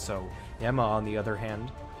 30s or so. Emma, on the other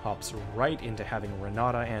hand, hops right into having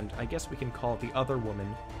Renata and, I guess we can call the other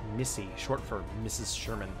woman, Missy, short for Mrs.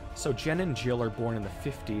 Sherman. So Jen and Jill are born in the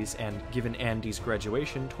 50s, and given Andy's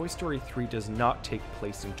graduation, Toy Story 3 does not take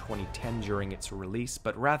place in 2010 during its release,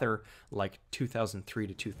 but rather like 2003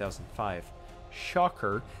 to 2005.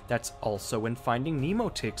 Shocker, that's also when Finding Nemo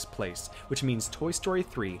takes place, which means Toy Story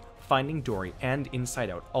 3, Finding Dory, and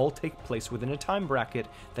Inside Out all take place within a time bracket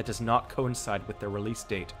that does not coincide with their release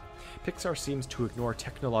date. Pixar seems to ignore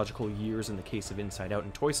technological years in the case of Inside Out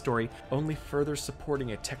and Toy Story, only further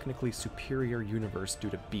supporting a technically superior universe due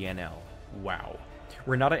to BNL. Wow.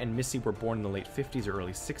 Renata and Missy were born in the late 50s or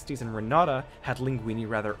early 60s, and Renata had Linguini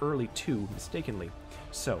rather early too, mistakenly.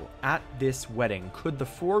 So, at this wedding, could the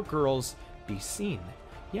four girls be seen?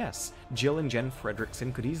 Yes, Jill and Jen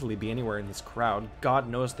Fredrickson could easily be anywhere in this crowd. God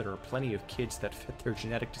knows there are plenty of kids that fit their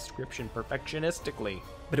genetic description perfectionistically.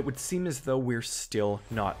 But it would seem as though we're still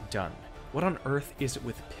not done. What on earth is it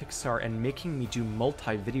with Pixar and making me do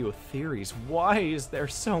multi-video theories? Why is there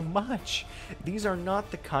so much? These are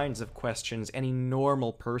not the kinds of questions any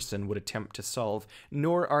normal person would attempt to solve,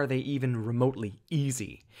 nor are they even remotely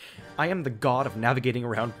easy. I am the god of navigating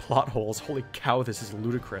around plot holes. Holy cow, this is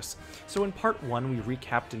ludicrous. So in part 1, we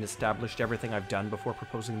recapped and established everything I've done before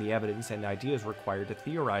proposing the evidence and ideas required to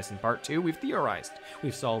theorize. In part 2, we've theorized.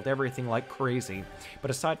 We've solved everything like crazy. But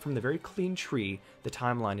aside from the very clean tree, the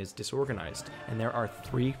timeline is disorganized, and there are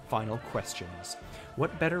 3 final questions.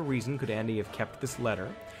 What better reason could Andy have kept this letter?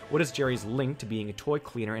 What is Jerry's link to being a toy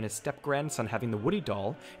cleaner and his step-grandson having the Woody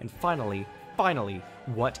doll? And finally,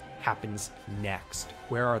 what happens next?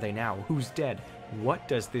 Where are they now? Who's dead? What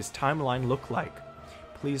does this timeline look like?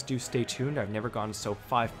 Please do stay tuned. I've never gone so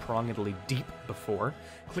five-prongedly deep before.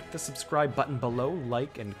 Click the subscribe button below,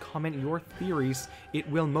 like, and comment your theories. It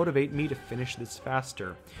will motivate me to finish this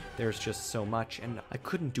faster. There's just so much, and I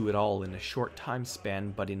couldn't do it all in a short time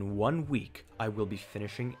span, but in 1 week, I will be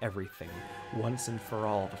finishing everything. Once and for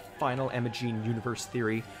all, the final Emma Jean universe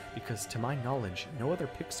theory, because to my knowledge, no other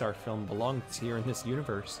Pixar film belongs here in this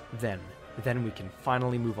universe. Then we can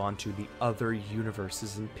finally move on to the other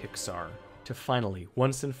universes in Pixar. To finally,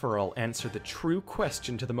 once and for all, answer the true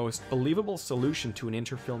question to the most believable solution to an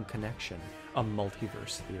interfilm connection, a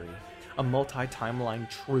multiverse theory. A multi-timeline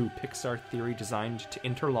true Pixar theory designed to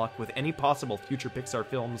interlock with any possible future Pixar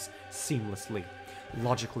films seamlessly.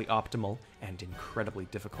 Logically optimal and incredibly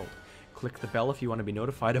difficult. Click the bell if you want to be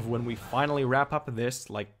notified of when we finally wrap up this,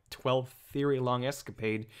 like, 12 theory-long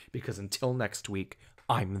escapade, because until next week,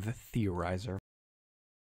 I'm the Theorizer.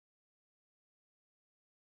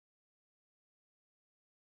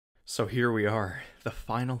 So here we are, the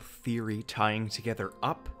final theory tying together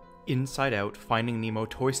Up, Inside Out, Finding Nemo,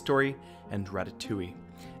 Toy Story, and Ratatouille.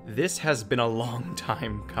 This has been a long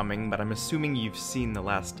time coming, but I'm assuming you've seen the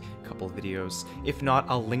last couple videos. If not,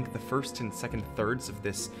 I'll link the first and second thirds of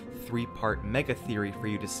this 3-part mega theory for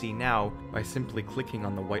you to see now by simply clicking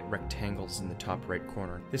on the white rectangles in the top right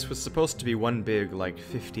corner. This was supposed to be one big, like,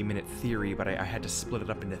 50-minute theory, but I had to split it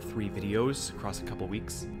up into 3 videos across a couple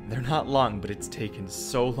weeks. They're not long, but it's taken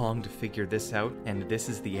so long to figure this out, and this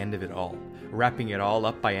is the end of it all. Wrapping it all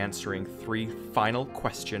up by answering 3 final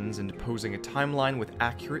questions and posing a timeline with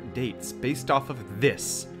accurate dates based off of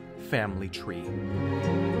this family tree.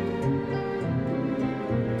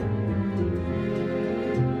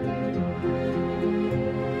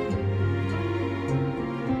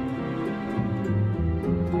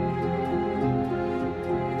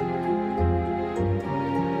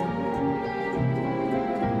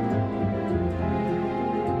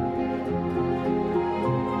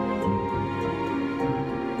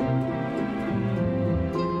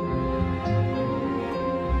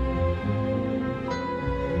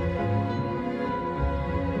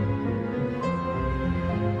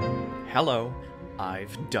 Hello,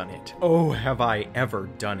 I've done it. Oh, have I ever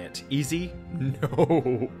done it. Easy?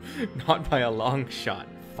 No, not by a long shot.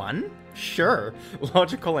 Fun? Sure.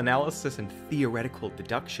 Logical analysis and theoretical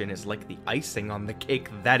deduction is like the icing on the cake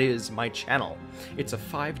that is my channel. It's a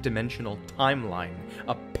 5-dimensional timeline,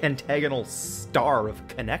 a pentagonal star of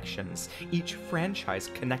connections, each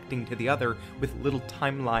franchise connecting to the other with little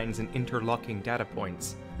timelines and interlocking data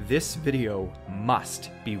points. This video must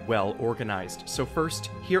be well organized, so first,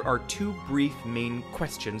 here are 2 brief main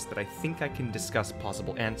questions that I think I can discuss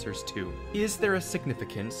possible answers to. Is there a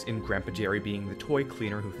significance in Grandpa Jerry being the toy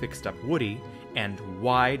cleaner who fixed up Woody, and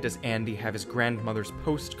why does Andy have his grandmother's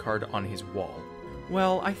postcard on his wall?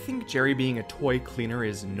 Well, I think Jerry being a toy cleaner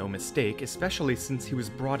is no mistake, especially since he was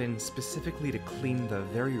brought in specifically to clean the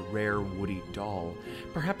very rare Woody doll.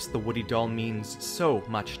 Perhaps the Woody doll means so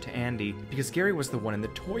much to Andy, because Gary was the one in the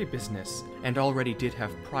toy business, and already did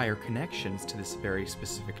have prior connections to this very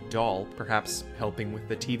specific doll, perhaps helping with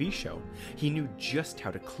the TV show. He knew just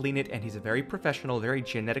how to clean it, and he's a very professional, very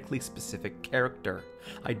genetically specific character.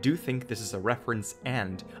 I do think this is a reference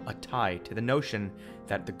and a tie to the notion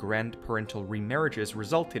that the grandparental remarriages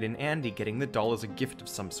resulted in Andy getting the doll as a gift of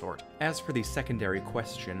some sort. As for the secondary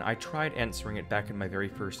question, I tried answering it back in my very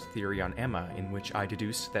first theory on Emma, in which I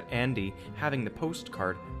deduced that Andy, having the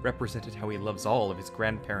postcard, represented how he loves all of his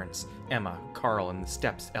grandparents, Emma, Carl, and the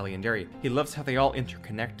steps, Ellie and Derry. He loves how they all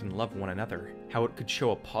interconnect and love one another, how it could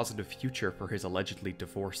show a positive future for his allegedly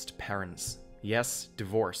divorced parents. Yes,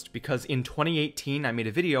 divorced, because in 2018 I made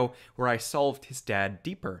a video where I solved his dad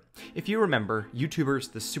deeper. If you remember,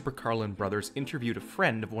 YouTubers the Super Carlin brothers interviewed a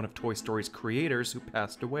friend of one of Toy Story's creators who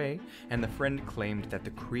passed away, and the friend claimed that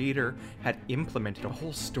the creator had implemented a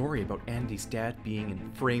whole story about Andy's dad being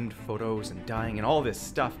in framed photos and dying and all this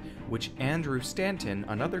stuff, which Andrew Stanton,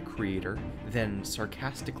 another creator, then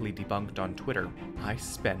sarcastically debunked on Twitter. I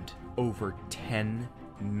spent over 10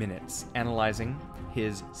 minutes analyzing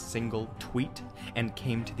his single tweet and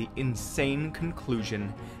came to the insane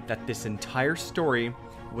conclusion that this entire story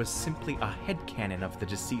was simply a headcanon of the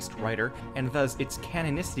deceased writer, and thus its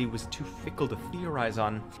canonicity was too fickle to theorize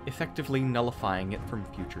on, effectively nullifying it from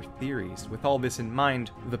future theories. With all this in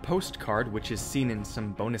mind, the postcard, which is seen in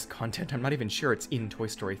some bonus content, I'm not even sure it's in Toy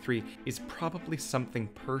Story 3, is probably something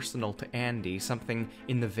personal to Andy, something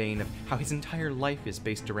in the vein of how his entire life is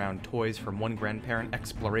based around toys from one grandparent,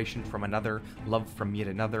 exploration from another, love from yet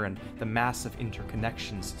another, and the massive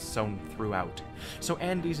interconnections sewn throughout. So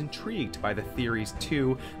Andy's intrigued by the theories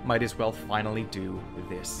too, might as well finally do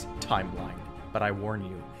this timeline. But I warn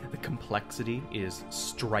you, the complexity is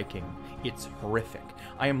striking. It's horrific.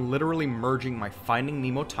 I am literally merging my Finding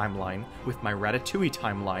Nemo timeline with my Ratatouille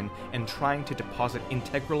timeline and trying to deposit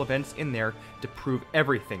integral events in there to prove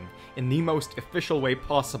everything in the most official way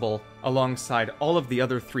possible, alongside all of the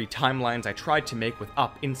other 3 timelines I tried to make with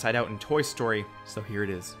Up, Inside Out, and Toy Story. So here it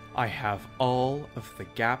is. I have all of the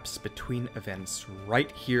gaps between events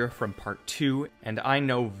right here from part 2, and I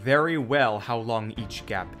know very well how long each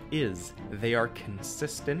gap is. They are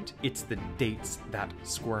consistent, it's the dates that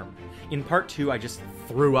squirm. In part 2, I just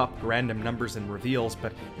threw up random numbers and reveals,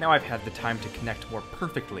 but now I've had the time to connect more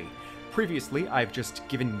perfectly. Previously, I've just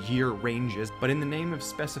given year ranges, but in the name of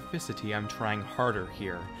specificity, I'm trying harder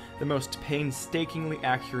here. The most painstakingly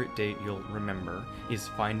accurate date you'll remember is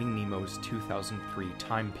Finding Nemo's 2003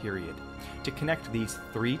 time period. To connect these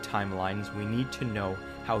 3 timelines, we need to know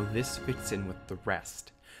how this fits in with the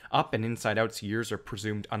rest. Up and Inside Out's years are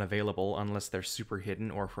presumed unavailable unless they're super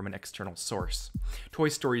hidden or from an external source. Toy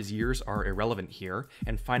Story's years are irrelevant here,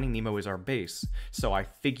 and Finding Nemo is our base, so I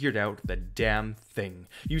figured out the damn thing.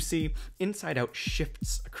 You see, Inside Out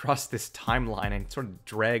shifts across this timeline and sort of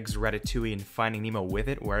drags Ratatouille and Finding Nemo with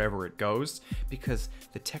it wherever it goes, because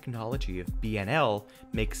the technology of BNL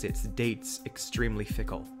makes its dates extremely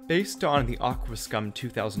fickle. Based on the Aquascum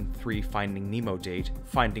 2003 Finding Nemo date,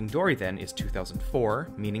 Finding Dory then is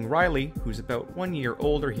 2004, meaning Riley, who's about 1 year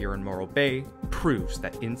older here in Morro Bay, proves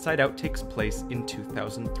that Inside Out takes place in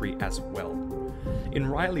 2003 as well. In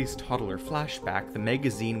Riley's toddler flashback, the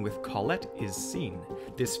magazine with Colette is seen.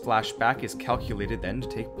 This flashback is calculated then to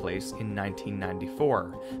take place in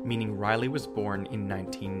 1994, meaning Riley was born in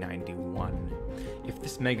 1991. If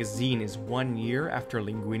this magazine is 1 year after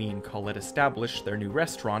Linguini and Colette established their new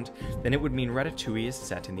restaurant, then it would mean Ratatouille is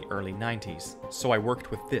set in the early 90s. So I worked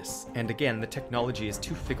with this, and again, the technology is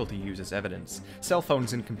too fickle to use as evidence. Cell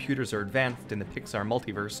phones and computers are advanced in the Pixar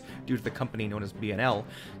multiverse due to the company known as BNL,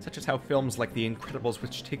 such as how films like The Incredibles,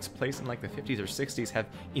 which takes place in like the 50s or 60s, have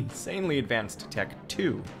insanely advanced tech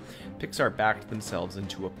too. Pixar backed themselves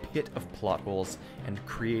into a pit of plot holes and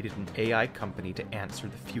created an AI company to answer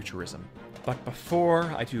the futurism. But before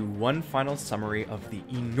I do one final summary of the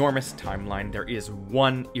enormous timeline, there is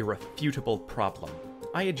one irrefutable problem.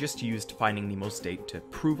 I had just used Finding Nemo's date to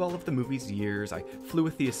prove all of the movie's years. I flew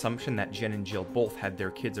with the assumption that Jen and Jill both had their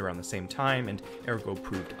kids around the same time, and ergo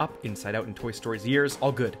proved Up, Inside Out, and Toy Story's years,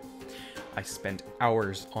 all good. I spent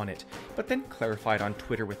hours on it, but then clarified on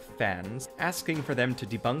Twitter with fans, asking for them to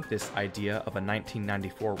debunk this idea of a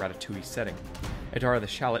 1994 Ratatouille setting. Adara the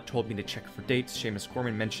Shallot told me to check for dates, Seamus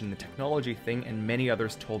Gorman mentioned the technology thing, and many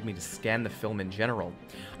others told me to scan the film in general.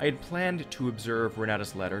 I had planned to observe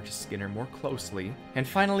Renatta's letter to Skinner more closely, and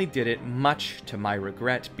finally did it much to my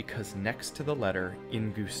regret, because next to the letter,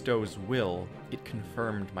 in Gusteau's will, it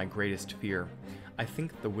confirmed my greatest fear. I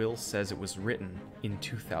think the will says it was written in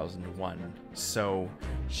 2001, so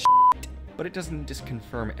shit. But it doesn't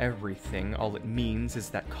disconfirm everything. All it means is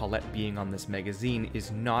that Colette being on this magazine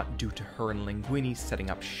is not due to her and Linguini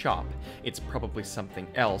setting up shop. It's probably something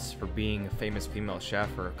else, for being a famous female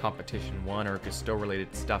chef or competition one or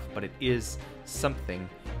Gusteau-related stuff, but it is something.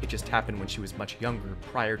 It just happened when she was much younger,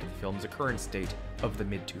 prior to the film's occurrence date of the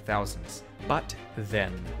mid-2000s. But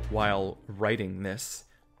then, while writing this,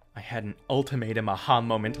 I had an ultimatum aha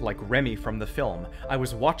moment like Remy from the film. I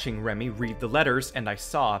was watching Remy read the letters, and I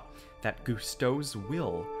saw that Gusteau's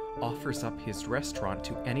will offers up his restaurant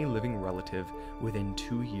to any living relative within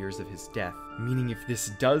 2 years of his death. Meaning if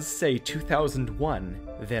this does say 2001,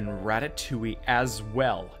 then Ratatouille as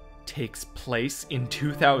well takes place in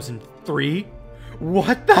 2003?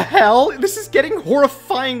 What the hell? This is getting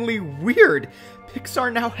horrifyingly weird!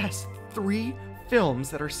 Pixar now has 3 films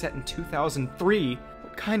that are set in 2003.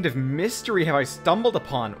 What kind of mystery have I stumbled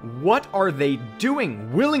upon? What are they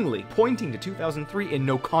doing, willingly pointing to 2003 in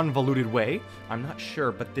no convoluted way? I'm not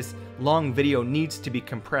sure, but this long video needs to be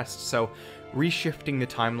compressed, so reshifting the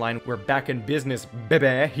timeline, we're back in business,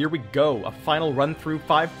 baby. Here we go. A final run through,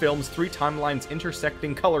 5 films, 3 timelines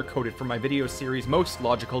intersecting, color-coded for my video series. Most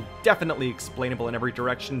logical, definitely explainable in every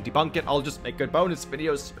direction. Debunk it, I'll just make a bonus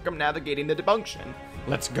video circumnavigating the debunction.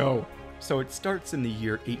 Let's go. So it starts in the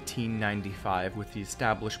year 1895 with the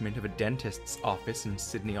establishment of a dentist's office in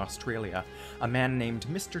Sydney, Australia. A man named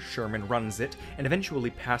Mr. Sherman runs it and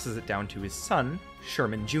eventually passes it down to his son,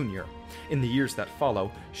 Sherman Jr. In the years that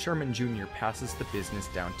follow, Sherman Jr. passes the business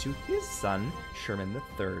down to his son, Sherman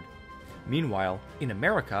III. Meanwhile, in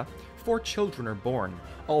America, 4 children are born,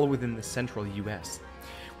 all within the central US.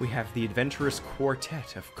 We have the adventurous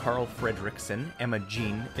quartet of Carl Fredricksen, Emma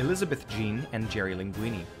Jean, Elizabeth Jean, and Jerry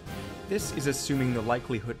Linguini. This is assuming the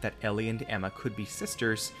likelihood that Ellie and Emma could be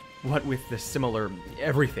sisters, what with the similar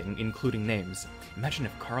everything, including names. Imagine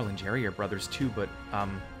if Carl and Jerry are brothers too, but,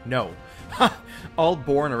 no. All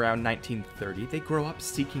born around 1930, they grow up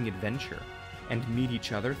seeking adventure and meet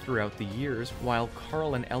each other throughout the years, while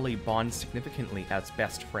Carl and Ellie bond significantly as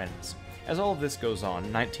best friends. As all of this goes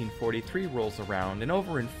on, 1943 rolls around, and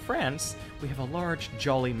over in France, we have a large,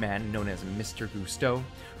 jolly man known as Mr. Gusteau,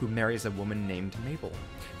 who marries a woman named Mabel.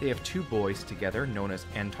 They have 2 boys together, known as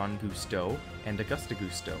Anton Gusteau and Augusta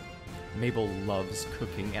Gusteau. Mabel loves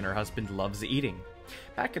cooking, and her husband loves eating.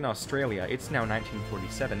 Back in Australia, it's now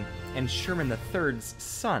 1947, and Sherman III's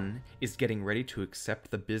son is getting ready to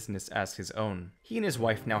accept the business as his own. He and his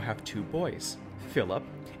wife now have 2 boys, Philip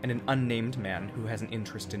and an unnamed man who has an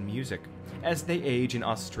interest in music. As they age in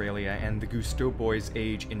Australia and the Gusteau boys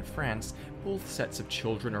age in France, both sets of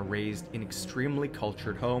children are raised in extremely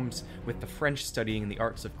cultured homes, with the French studying the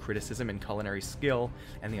arts of criticism and culinary skill,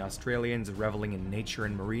 and the Australians reveling in nature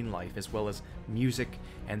and marine life, as well as music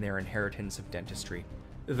and their inheritance of dentistry.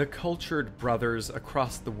 The cultured brothers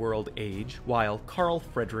across the world age, while Carl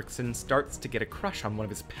Fredricksen starts to get a crush on one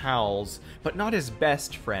of his pals, but not his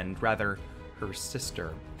best friend, rather her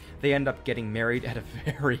sister. They end up getting married at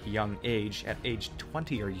a very young age, at age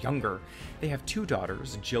 20 or younger. They have 2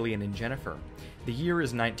 daughters, Jillian and Jennifer. The year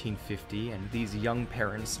is 1950, and these young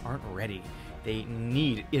parents aren't ready. They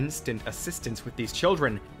need instant assistance with these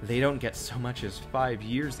children. They don't get so much as 5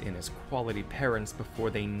 years in as quality parents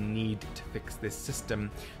before they need to fix this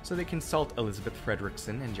system, so they consult Elizabeth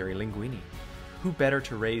Fredricksen and Jerry Linguini. Who better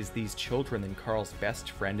to raise these children than Carl's best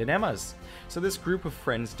friend and Emma's? So this group of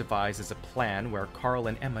friends devises a plan where Carl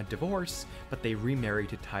and Emma divorce, but they remarry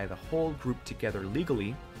to tie the whole group together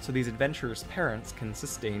legally, so these adventurous parents can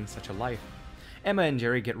sustain such a life. Emma and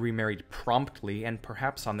Jerry get remarried promptly, and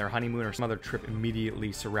perhaps on their honeymoon or some other trip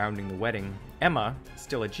immediately surrounding the wedding. Emma,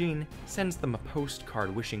 still a Jean, sends them a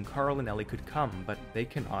postcard wishing Carl and Ellie could come, but they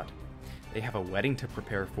cannot. They have a wedding to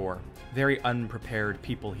prepare for. Very unprepared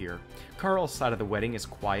people here. Carl's side of the wedding is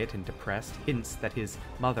quiet and depressed, hints that his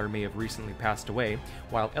mother may have recently passed away,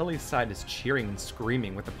 while Ellie's side is cheering and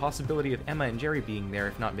screaming with the possibility of Emma and Jerry being there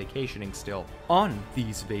if not vacationing still. On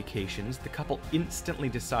these vacations, the couple instantly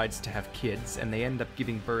decides to have kids, and they end up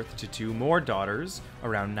giving birth to 2 more daughters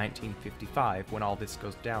around 1955 when all this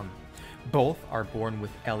goes down. Both are born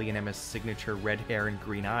with Ellie and Emma's signature red hair and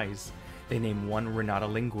green eyes. They name one Renata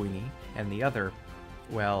Linguini, and the other,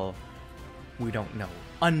 well, we don't know.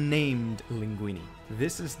 Unnamed Linguini.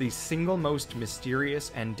 This is the single most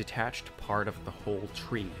mysterious and detached part of the whole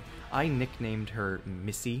tree. I nicknamed her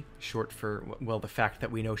Missy, short for, well, the fact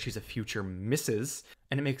that we know she's a future Mrs.,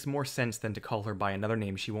 and it makes more sense than to call her by another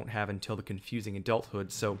name she won't have until the confusing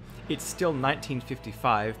adulthood, so it's still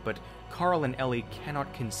 1955, but Carl and Ellie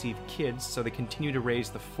cannot conceive kids, so they continue to raise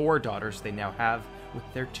the 4 daughters they now have with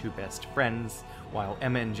their 2 best friends, while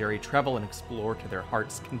Emma and Jerry travel and explore to their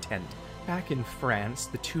heart's content. Back in France,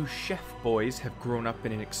 the 2 chef boys have grown up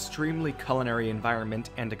in an extremely culinary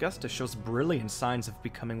environment, and Augusta shows brilliant signs of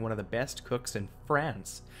becoming one of the best cooks in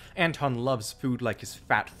France. Anton loves food like his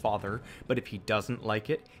fat father, but if he doesn't like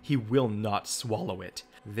it, he will not swallow it.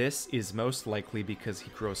 This is most likely because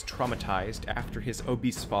he grows traumatized after his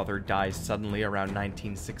obese father dies suddenly around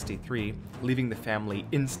 1963, leaving the family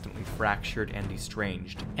instantly fractured and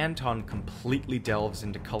estranged. Anton completely delves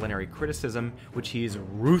into culinary criticism, which he is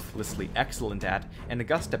ruthlessly excellent at, and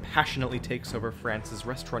Augusta passionately takes over France's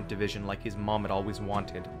restaurant division like his mom had always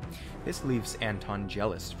wanted. This leaves Anton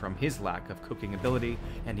jealous from his lack of cooking ability,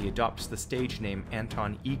 and he adopts the stage name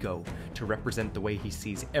Anton Ego to represent the way he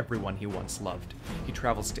sees everyone he once loved. He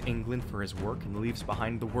travels to England for his work and leaves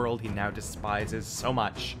behind the world he now despises so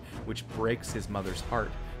much, which breaks his mother's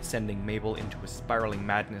heart, sending Mabel into a spiraling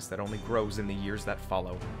madness that only grows in the years that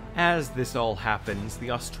follow. As this all happens,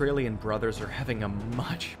 the Australian brothers are having a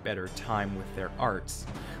much better time with their arts.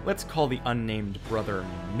 Let's call the unnamed brother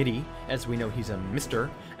Mitty, as we know he's a mister,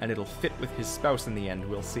 and it'll fit with his spouse in the end,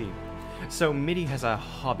 we'll see. So Mitty has a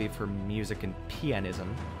hobby for music and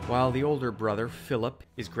pianism, while the older brother, Philip,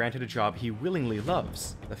 is granted a job he willingly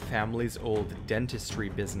loves, the family's old dentistry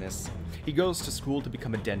business. He goes to school to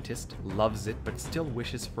become a dentist, loves it, but still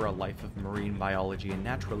wishes for a life of marine biology and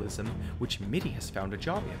naturalism, which Mitty has found a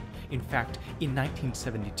job in. In fact, in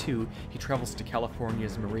 1972, he travels to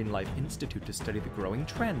California's Marine Life Institute to study the growing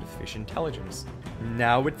trend of fish intelligence.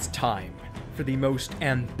 Now it's time for the most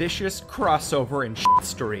ambitious crossover in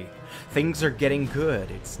shitstory. Things are getting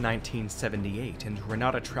good. It's 1978, and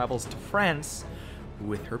Renata travels to France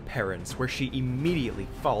with her parents, where she immediately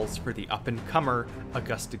falls for the up-and-comer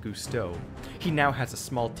Auguste Gusteau. He now has a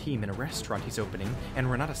small team in a restaurant he's opening, and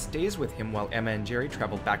Renata stays with him while Emma and Jerry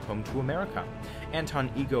travel back home to America. Anton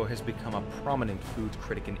Ego has become a prominent food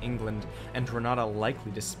critic in England, and Renata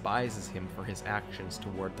likely despises him for his actions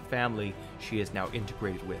toward the family she is now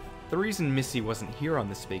integrated with. The reason Missy wasn't here on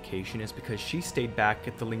this vacation is because she stayed back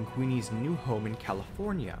at the Linguini's new home in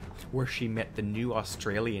California, where she met the new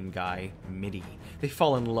Australian guy, Mitty. They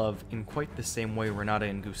fall in love in quite the same way Renata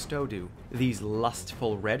and Gusteau do. These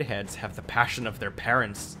lustful redheads have the passion of their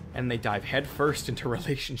parents, and they dive headfirst into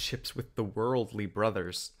relationships with the worldly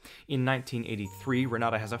brothers. In 1983,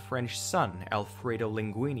 Renata has a French son, Alfredo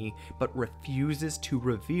Linguini, but refuses to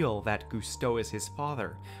reveal that Gusteau is his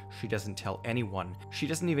father. She doesn't tell anyone. She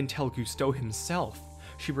doesn't even tell Gusteau himself.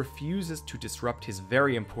 She refuses to disrupt his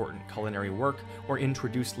very important culinary work or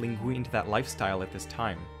introduce Linguini into that lifestyle at this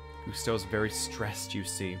time. Gusteau's very stressed, you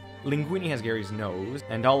see. Linguini has Gary's nose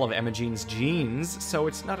and all of Imogene's genes, so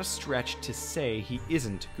it's not a stretch to say he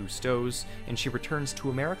isn't Gusteau's, and she returns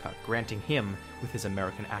to America, granting him with his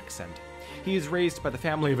American accent. He is raised by the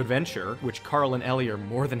family of adventure, which Carl and Ellie are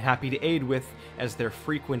more than happy to aid with, as their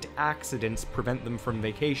frequent accidents prevent them from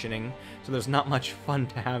vacationing, so there's not much fun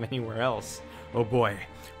to have anywhere else. Oh boy,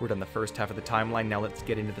 we're done the first half of the timeline, now let's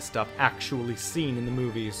get into the stuff actually seen in the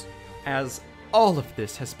movies. As all of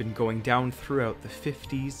this has been going down throughout the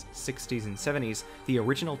 50s, 60s, and 70s, the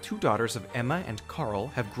original 2 daughters of Emma and Carl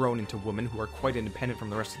have grown into women who are quite independent from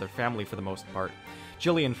the rest of their family for the most part.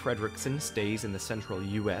 Gillian Fredrickson stays in the central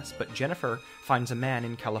US, but Jennifer finds a man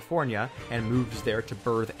in California and moves there to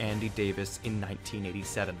birth Andy Davis in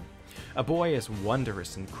 1987. A boy as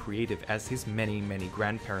wondrous and creative as his many, many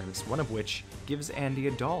grandparents, one of which gives Andy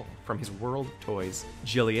a doll from his world of toys.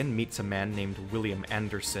 Gillian meets a man named William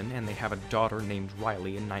Anderson, and they have a daughter named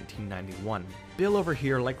Riley in 1991. Bill over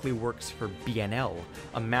here likely works for BNL,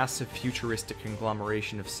 a massive futuristic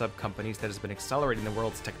conglomeration of sub-companies that has been accelerating the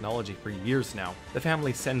world's technology for years now. The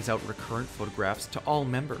family sends out recurrent photographs to all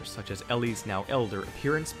members, such as Ellie's now elder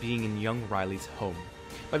appearance being in young Riley's home.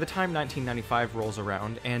 By the time 1995 rolls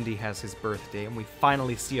around, Andy has his birthday, and we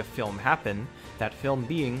finally see a film happen, that film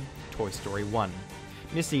being Toy Story 1.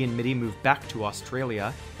 Missy and Mitty move back to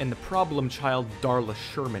Australia, and the problem child Darla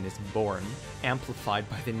Sherman is born, amplified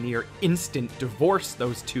by the near instant divorce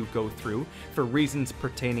those two go through for reasons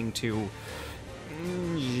pertaining to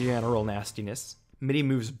general nastiness. Mitty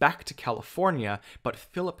moves back to California, but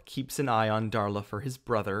Philip keeps an eye on Darla for his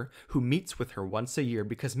brother, who meets with her once a year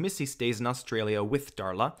because Missy stays in Australia with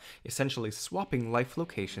Darla, essentially swapping life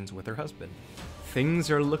locations with her husband.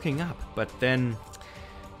 Things are looking up, but then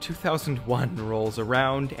 2001 rolls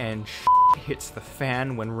around and hits the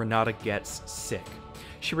fan when Renata gets sick.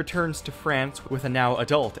 She returns to France with a now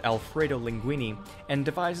adult Alfredo Linguini and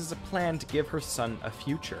devises a plan to give her son a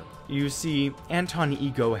future. You see, Anton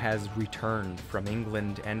Ego has returned from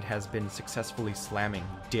England and has been successfully slamming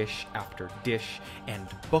dish after dish and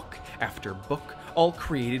book after book, all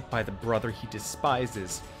created by the brother he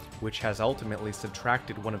despises, which has ultimately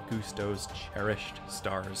subtracted one of Gusteau's cherished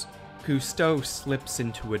stars. Gusteau slips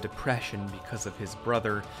into a depression because of his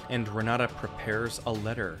brother, and Renata prepares a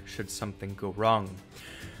letter should something go wrong.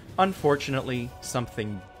 Unfortunately,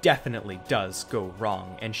 something definitely does go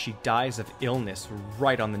wrong, and she dies of illness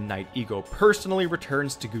right on the night Ego personally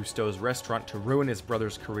returns to Gusteau's restaurant to ruin his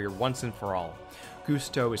brother's career once and for all.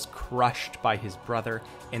 Gusteau is crushed by his brother,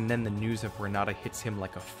 and then the news of Renata hits him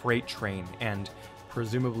like a freight train, and,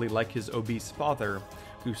 presumably like his obese father,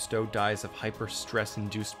 Gusteau dies of hyper-stress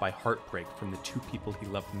induced by heartbreak from the two people he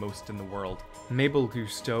loved most in the world. Mabel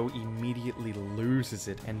Gusteau immediately loses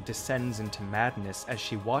it and descends into madness as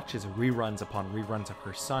she watches reruns upon reruns of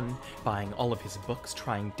her son, buying all of his books,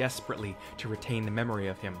 trying desperately to retain the memory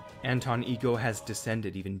of him. Anton Ego has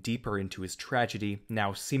descended even deeper into his tragedy,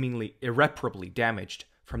 now seemingly irreparably damaged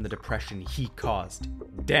from the depression he caused.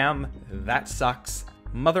 Damn, that sucks.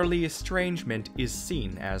 Motherly estrangement is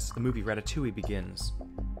seen as the movie Ratatouille begins.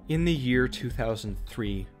 In the year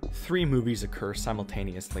 2003, 3 movies occur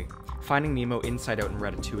simultaneously, Finding Nemo, Inside Out, and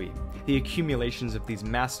Ratatouille. The accumulations of these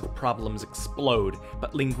massive problems explode,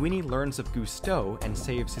 but Linguini learns of Gusteau and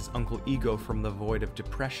saves his Uncle Ego from the void of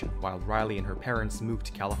depression, while Riley and her parents move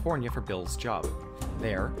to California for Bill's job.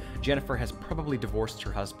 There, Jennifer has probably divorced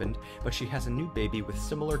her husband, but she has a new baby with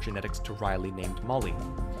similar genetics to Riley named Molly.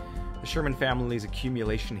 The Sherman family's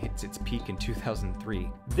accumulation hits its peak in 2003.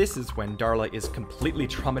 This is when Darla is completely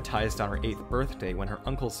traumatized on her 8th birthday when her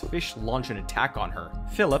uncle's fish launch an attack on her.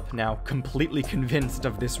 Philip, now completely convinced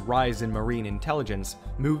of this rise in marine intelligence,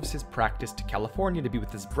 moves his practice to California to be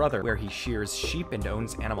with his brother, where he shears sheep and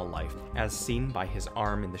owns animal life, as seen by his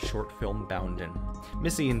arm in the short film Bounden.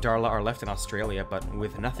 Missy and Darla are left in Australia, but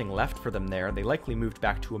with nothing left for them there, they likely moved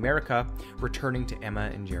back to America, returning to Emma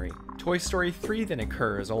and Jerry. Toy Story 3 then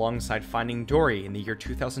occurs alongside Finding Dory in the year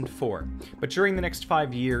 2004, but during the next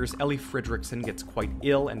 5 years, Ellie Fredrickson gets quite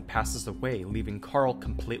ill and passes away, leaving Carl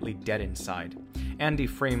completely dead inside. Andy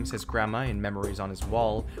frames his grandma in memories on his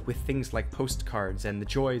wall, with things like postcards and the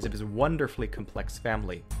joys of his wonderfully complex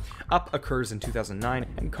family. Up occurs in 2009,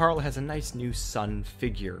 and Carl has a nice new son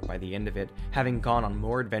figure by the end of it, having gone on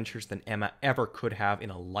more adventures than Emma ever could have in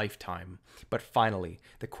a lifetime. But finally,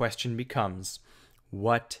 the question becomes,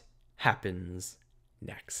 what happens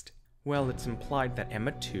next? Well, it's implied that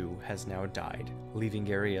Emma too has now died, leaving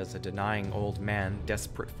Gary as a denying old man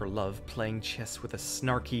desperate for love playing chess with a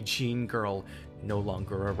snarky Jean girl no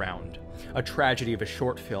longer around. A tragedy of a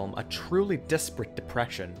short film, a truly desperate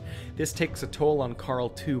depression. This takes a toll on Carl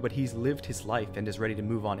too, but he's lived his life and is ready to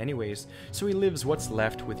move on anyways, so he lives what's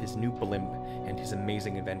left with his new blimp and his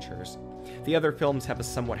amazing adventures. The other films have a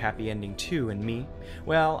somewhat happy ending too, and me,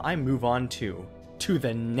 well, I move on too. To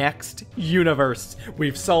the next universe.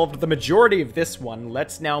 We've solved the majority of this one.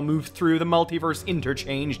 Let's now move through the multiverse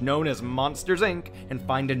interchange known as Monsters, Inc. and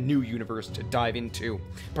find a new universe to dive into.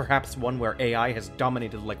 Perhaps one where AI has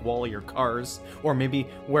dominated like Wall-E or Cars, or maybe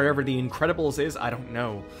wherever The Incredibles is, I don't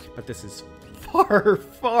know. But this is far,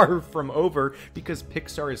 far from over because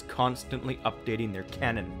Pixar is constantly updating their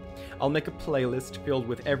canon. I'll make a playlist filled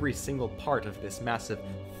with every single part of this massive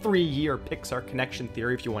 3-year Pixar connection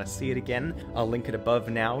theory if you want to see it again. I'll link it above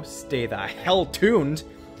now. Stay the hell tuned!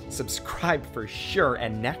 Subscribe for sure,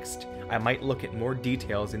 and next, I might look at more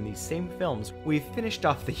details in these same films. We've finished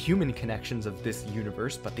off the human connections of this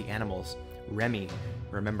universe, but the animals. Remy.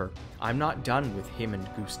 Remember, I'm not done with him and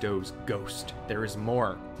Gusteau's ghost. There is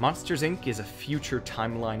more. Monsters, Inc. is a future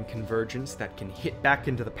timeline convergence that can hit back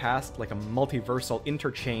into the past like a multiversal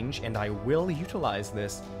interchange, and I will utilize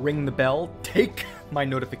this. Ring the bell, take my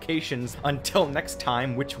notifications. Until next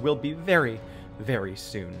time, which will be very, very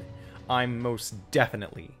soon. I'm most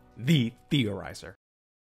definitely the Theorizer.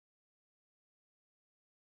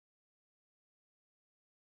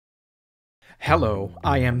 Hello,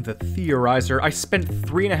 I am the Theorizer. I spent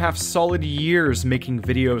 3.5 solid years making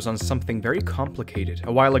videos on something very complicated.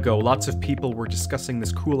 A while ago, lots of people were discussing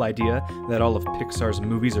this cool idea that all of Pixar's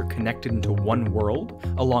movies are connected into one world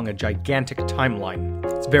along a gigantic timeline.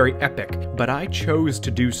 It's very epic, but I chose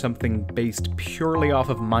to do something based purely off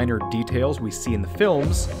of minor details we see in the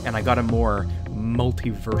films, and I got a more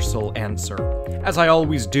multiversal answer. As I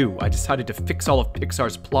always do, I decided to fix all of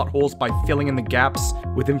Pixar's plot holes by filling in the gaps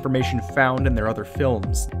with information found in their other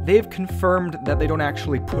films. They've confirmed that they don't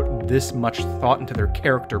actually put this much thought into their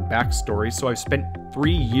character backstories, so I've spent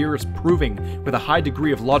 3 years proving, with a high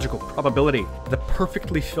degree of logical probability, the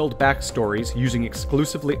perfectly filled backstories using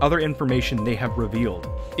exclusively other information they have revealed.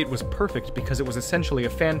 It was perfect because it was essentially a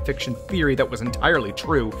fanfiction theory that was entirely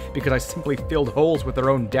true, because I simply filled holes with their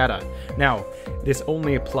own data. Now, this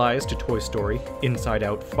only applies to Toy Story, Inside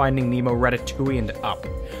Out, Finding Nemo, Ratatouille, and Up.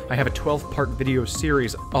 I have a 12-part video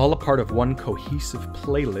series, all a part of one cohesive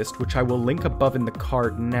playlist, which I will link above in the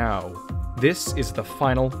card now. This is the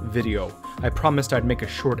final video. I promised I'd make a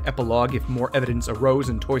short epilogue if more evidence arose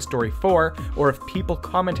in Toy Story 4, or if people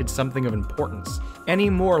commented something of importance. Any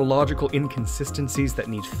more logical inconsistencies that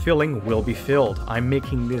need filling will be filled. I'm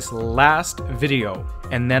making this last video,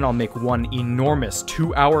 and then I'll make one enormous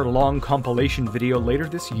 2-hour-long compilation video later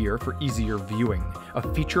this year for easier viewing.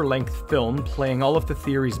 A feature-length film playing all of the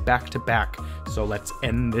theories back to back. So let's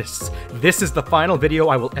end this. This is the final video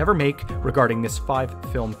I will ever make regarding this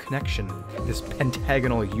 5-film connection, this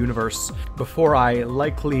pentagonal universe, before I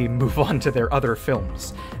likely move on to their other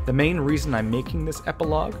films. The main reason I'm making this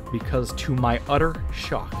epilogue, because to my utter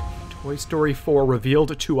shock, Toy Story 4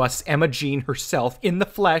 revealed to us Emma Jean herself in the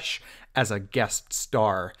flesh as a guest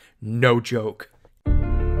star. No joke.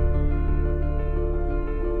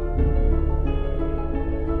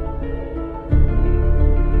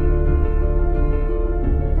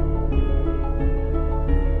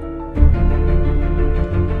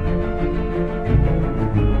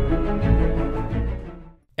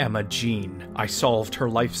 Emma Jean. I solved her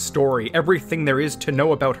life story, everything there is to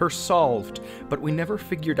know about her solved, but we never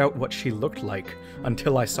figured out what she looked like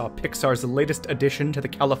until I saw Pixar's latest addition to the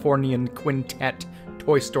Californian quintet,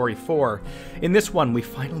 Toy Story 4. In this one, we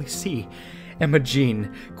finally see Emma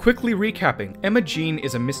Jean. Quickly recapping, Emma Jean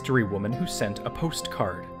is a mystery woman who sent a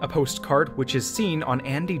postcard which is seen on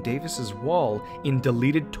Andy Davis's wall in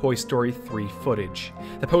deleted Toy Story 3 footage.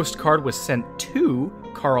 The postcard was sent to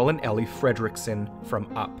Carl and Ellie Fredrickson from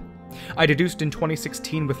Up. I deduced in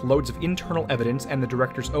 2016 with loads of internal evidence and the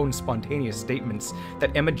director's own spontaneous statements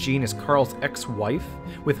that Emma Jean is Carl's ex-wife,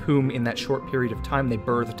 with whom in that short period of time they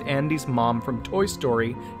birthed Andy's mom from Toy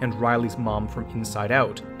Story and Riley's mom from Inside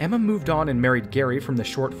Out. Emma moved on and married Gary from the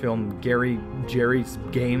short film Jerry's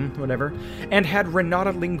Game, whatever, and had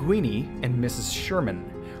Renata Linguini and Mrs. Sherman.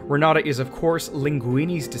 Renata is, of course,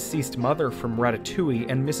 Linguini's deceased mother from Ratatouille,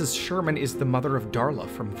 and Mrs. Sherman is the mother of Darla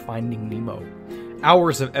from Finding Nemo.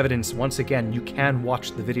 Hours of evidence. Once again, you can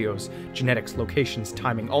watch the videos. Genetics, locations,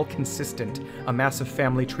 timing, all consistent. A massive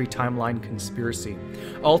family tree timeline conspiracy.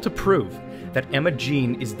 All to prove that Emma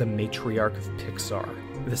Jean is the matriarch of Pixar,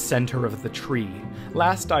 the center of the tree.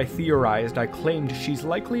 Last I theorized, I claimed she's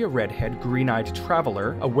likely a redhead, green-eyed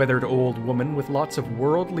traveler, a weathered old woman with lots of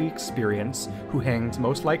worldly experience, who hangs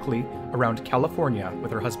most likely around California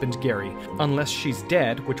with her husband Gary, unless she's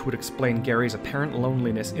dead, which would explain Gary's apparent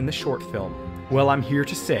loneliness in the short film. Well, I'm here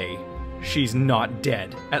to say, she's not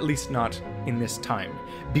dead, at least not in this time,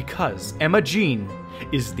 because Emma Jean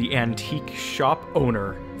is the antique shop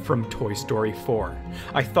owner from Toy Story 4.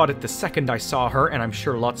 I thought it the second I saw her, and I'm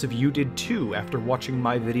sure lots of you did too after watching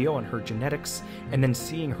my video on her genetics and then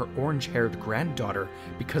seeing her orange-haired granddaughter,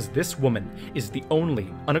 because this woman is the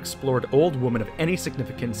only unexplored old woman of any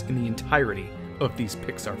significance in the entirety of these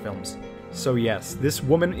Pixar films. So yes, this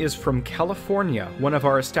woman is from California, one of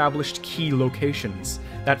our established key locations.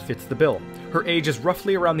 That fits the bill. Her age is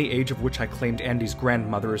roughly around the age of which I claimed Andy's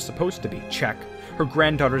grandmother is supposed to be. Check. Her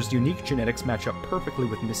granddaughter's unique genetics match up perfectly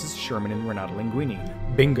with Mrs. Sherman and Renata Linguini.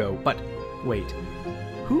 Bingo. But wait,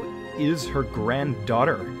 who is her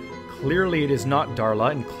granddaughter? Clearly it is not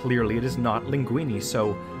Darla, and clearly it is not Linguini,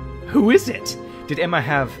 so who is it? Did Emma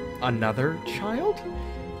have another child?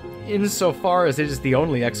 Insofar as it is the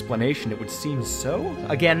only explanation, it would seem so.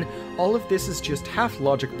 Again, all of this is just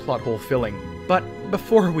half-logic plot hole filling. But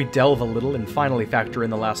before we delve a little and finally factor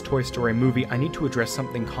in the last Toy Story movie, I need to address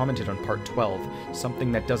something commented on Part 12,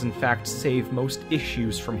 something that does in fact save most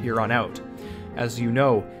issues from here on out. As you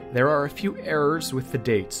know, there are a few errors with the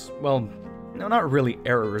dates. Well, no, not really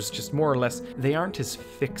errors, just more or less, they aren't as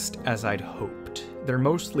fixed as I'd hoped. they're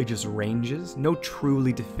mostly just ranges, no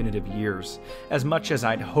truly definitive years. As much as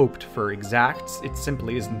I'd hoped for exacts, it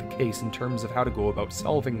simply isn't the case in terms of how to go about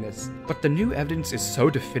solving this. But the new evidence is so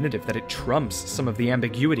definitive that it trumps some of the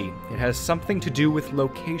ambiguity. It has something to do with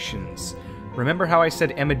locations. Remember how I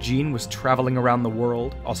said Emma Jean was traveling around the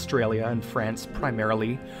world, Australia and France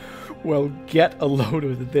primarily? Well, get a load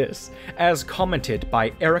of this. As commented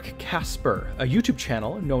by Eric Casper, a YouTube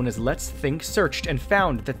channel known as Let's Think searched and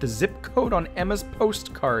found that the zip code on Emma's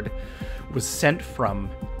postcard was sent from,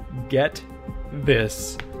 get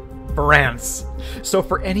this, France. So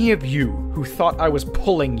for any of you who thought I was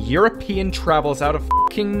pulling European travels out of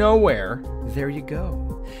fucking nowhere, there you go.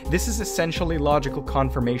 This is essentially logical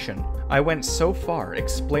confirmation. I went so far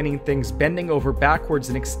explaining things bending over backwards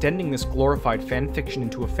and extending this glorified fanfiction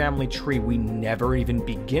into a family tree we never even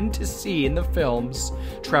begin to see in the films,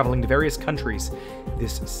 traveling to various countries.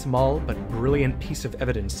 This small but brilliant piece of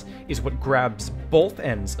evidence is what grabs both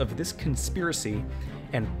ends of this conspiracy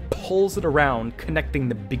and pulls it around, connecting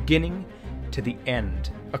the beginning to the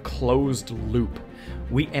end. A closed loop.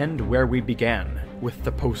 We end where we began, with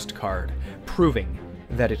the postcard, proving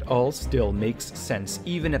that it all still makes sense,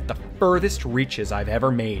 even at the furthest reaches I've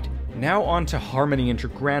ever made. Now on to Harmony and her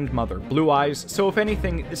grandmother, Blue Eyes. So if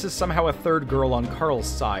anything, this is somehow a third girl on Carl's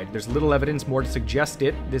side. There's little evidence more to suggest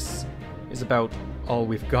it. This is about all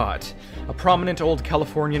we've got. A prominent old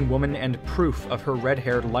Californian woman and proof of her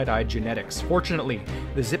red-haired, light-eyed genetics. Fortunately,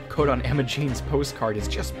 the zip code on Emma Jean's postcard is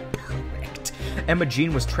just perfect. Emma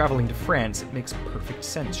Jean was traveling to France. It makes perfect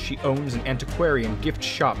sense. She owns an antiquarian gift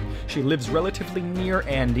shop. She lives relatively near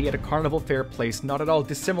Andy at a carnival fair place, not at all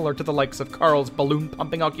dissimilar to the likes of Carl's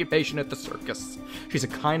balloon-pumping occupation at the circus. She's a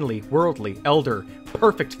kindly, worldly elder.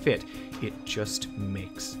 Perfect fit. It just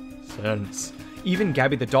makes sense. Even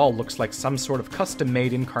Gabby the doll looks like some sort of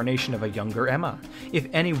custom-made incarnation of a younger Emma. If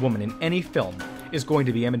any woman in any film is going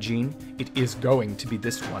to be Emma Jean, it is going to be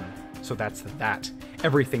this one. So that's that.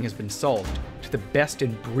 Everything has been solved to the best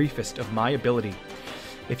and briefest of my ability.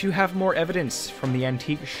 If you have more evidence from the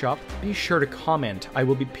antique shop, be sure to comment. I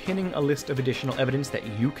will be pinning a list of additional evidence that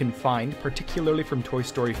you can find, particularly from Toy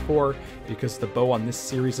Story 4, because the bow on this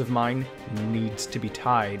series of mine needs to be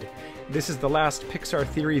tied. This is the last Pixar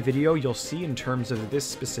Theory video you'll see in terms of this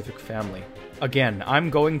specific family. Again, I'm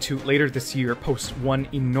going to, later this year, post one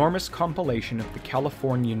enormous compilation of the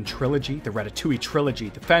Californian trilogy, the Ratatouille trilogy,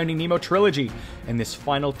 the Finding Nemo trilogy, and this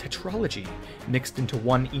final tetralogy, mixed into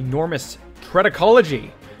one enormous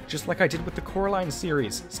Tredicology, just like I did with the Coraline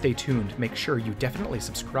series. Stay tuned, make sure you definitely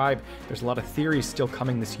subscribe. There's a lot of theories still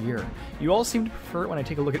coming this year. You all seem to prefer it when I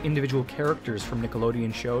take a look at individual characters from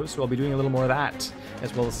Nickelodeon shows, so I'll be doing a little more of that,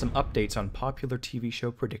 as well as some updates on popular TV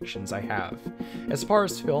show predictions I have. As far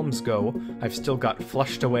as films go, I've still got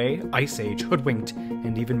Flushed Away, Ice Age, Hoodwinked,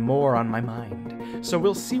 and even more on my mind. So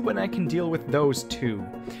we'll see when I can deal with those too.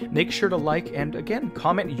 Make sure to like and, again,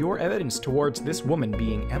 comment your evidence towards this woman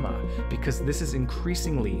being Emma, because this is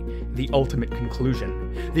increasingly the ultimate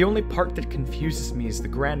conclusion. The only part that confuses me is the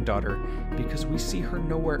granddaughter, because we see her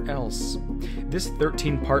nowhere else. This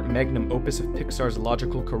 13-part magnum opus of Pixar's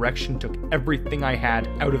logical correction took everything I had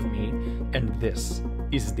out of me, and this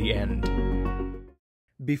is the end.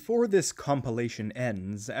 Before this compilation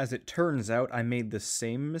ends, as it turns out, I made the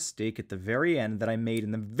same mistake at the very end that I made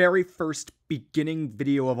in the very first beginning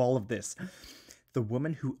video of all of this. The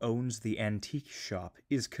woman who owns the antique shop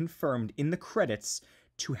is confirmed in the credits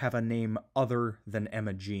to have a name other than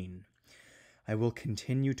Emma Jean. I will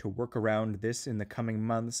continue to work around this in the coming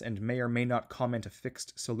months and may or may not comment a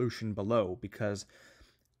fixed solution below because,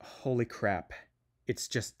 holy crap,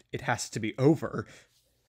 it has to be over.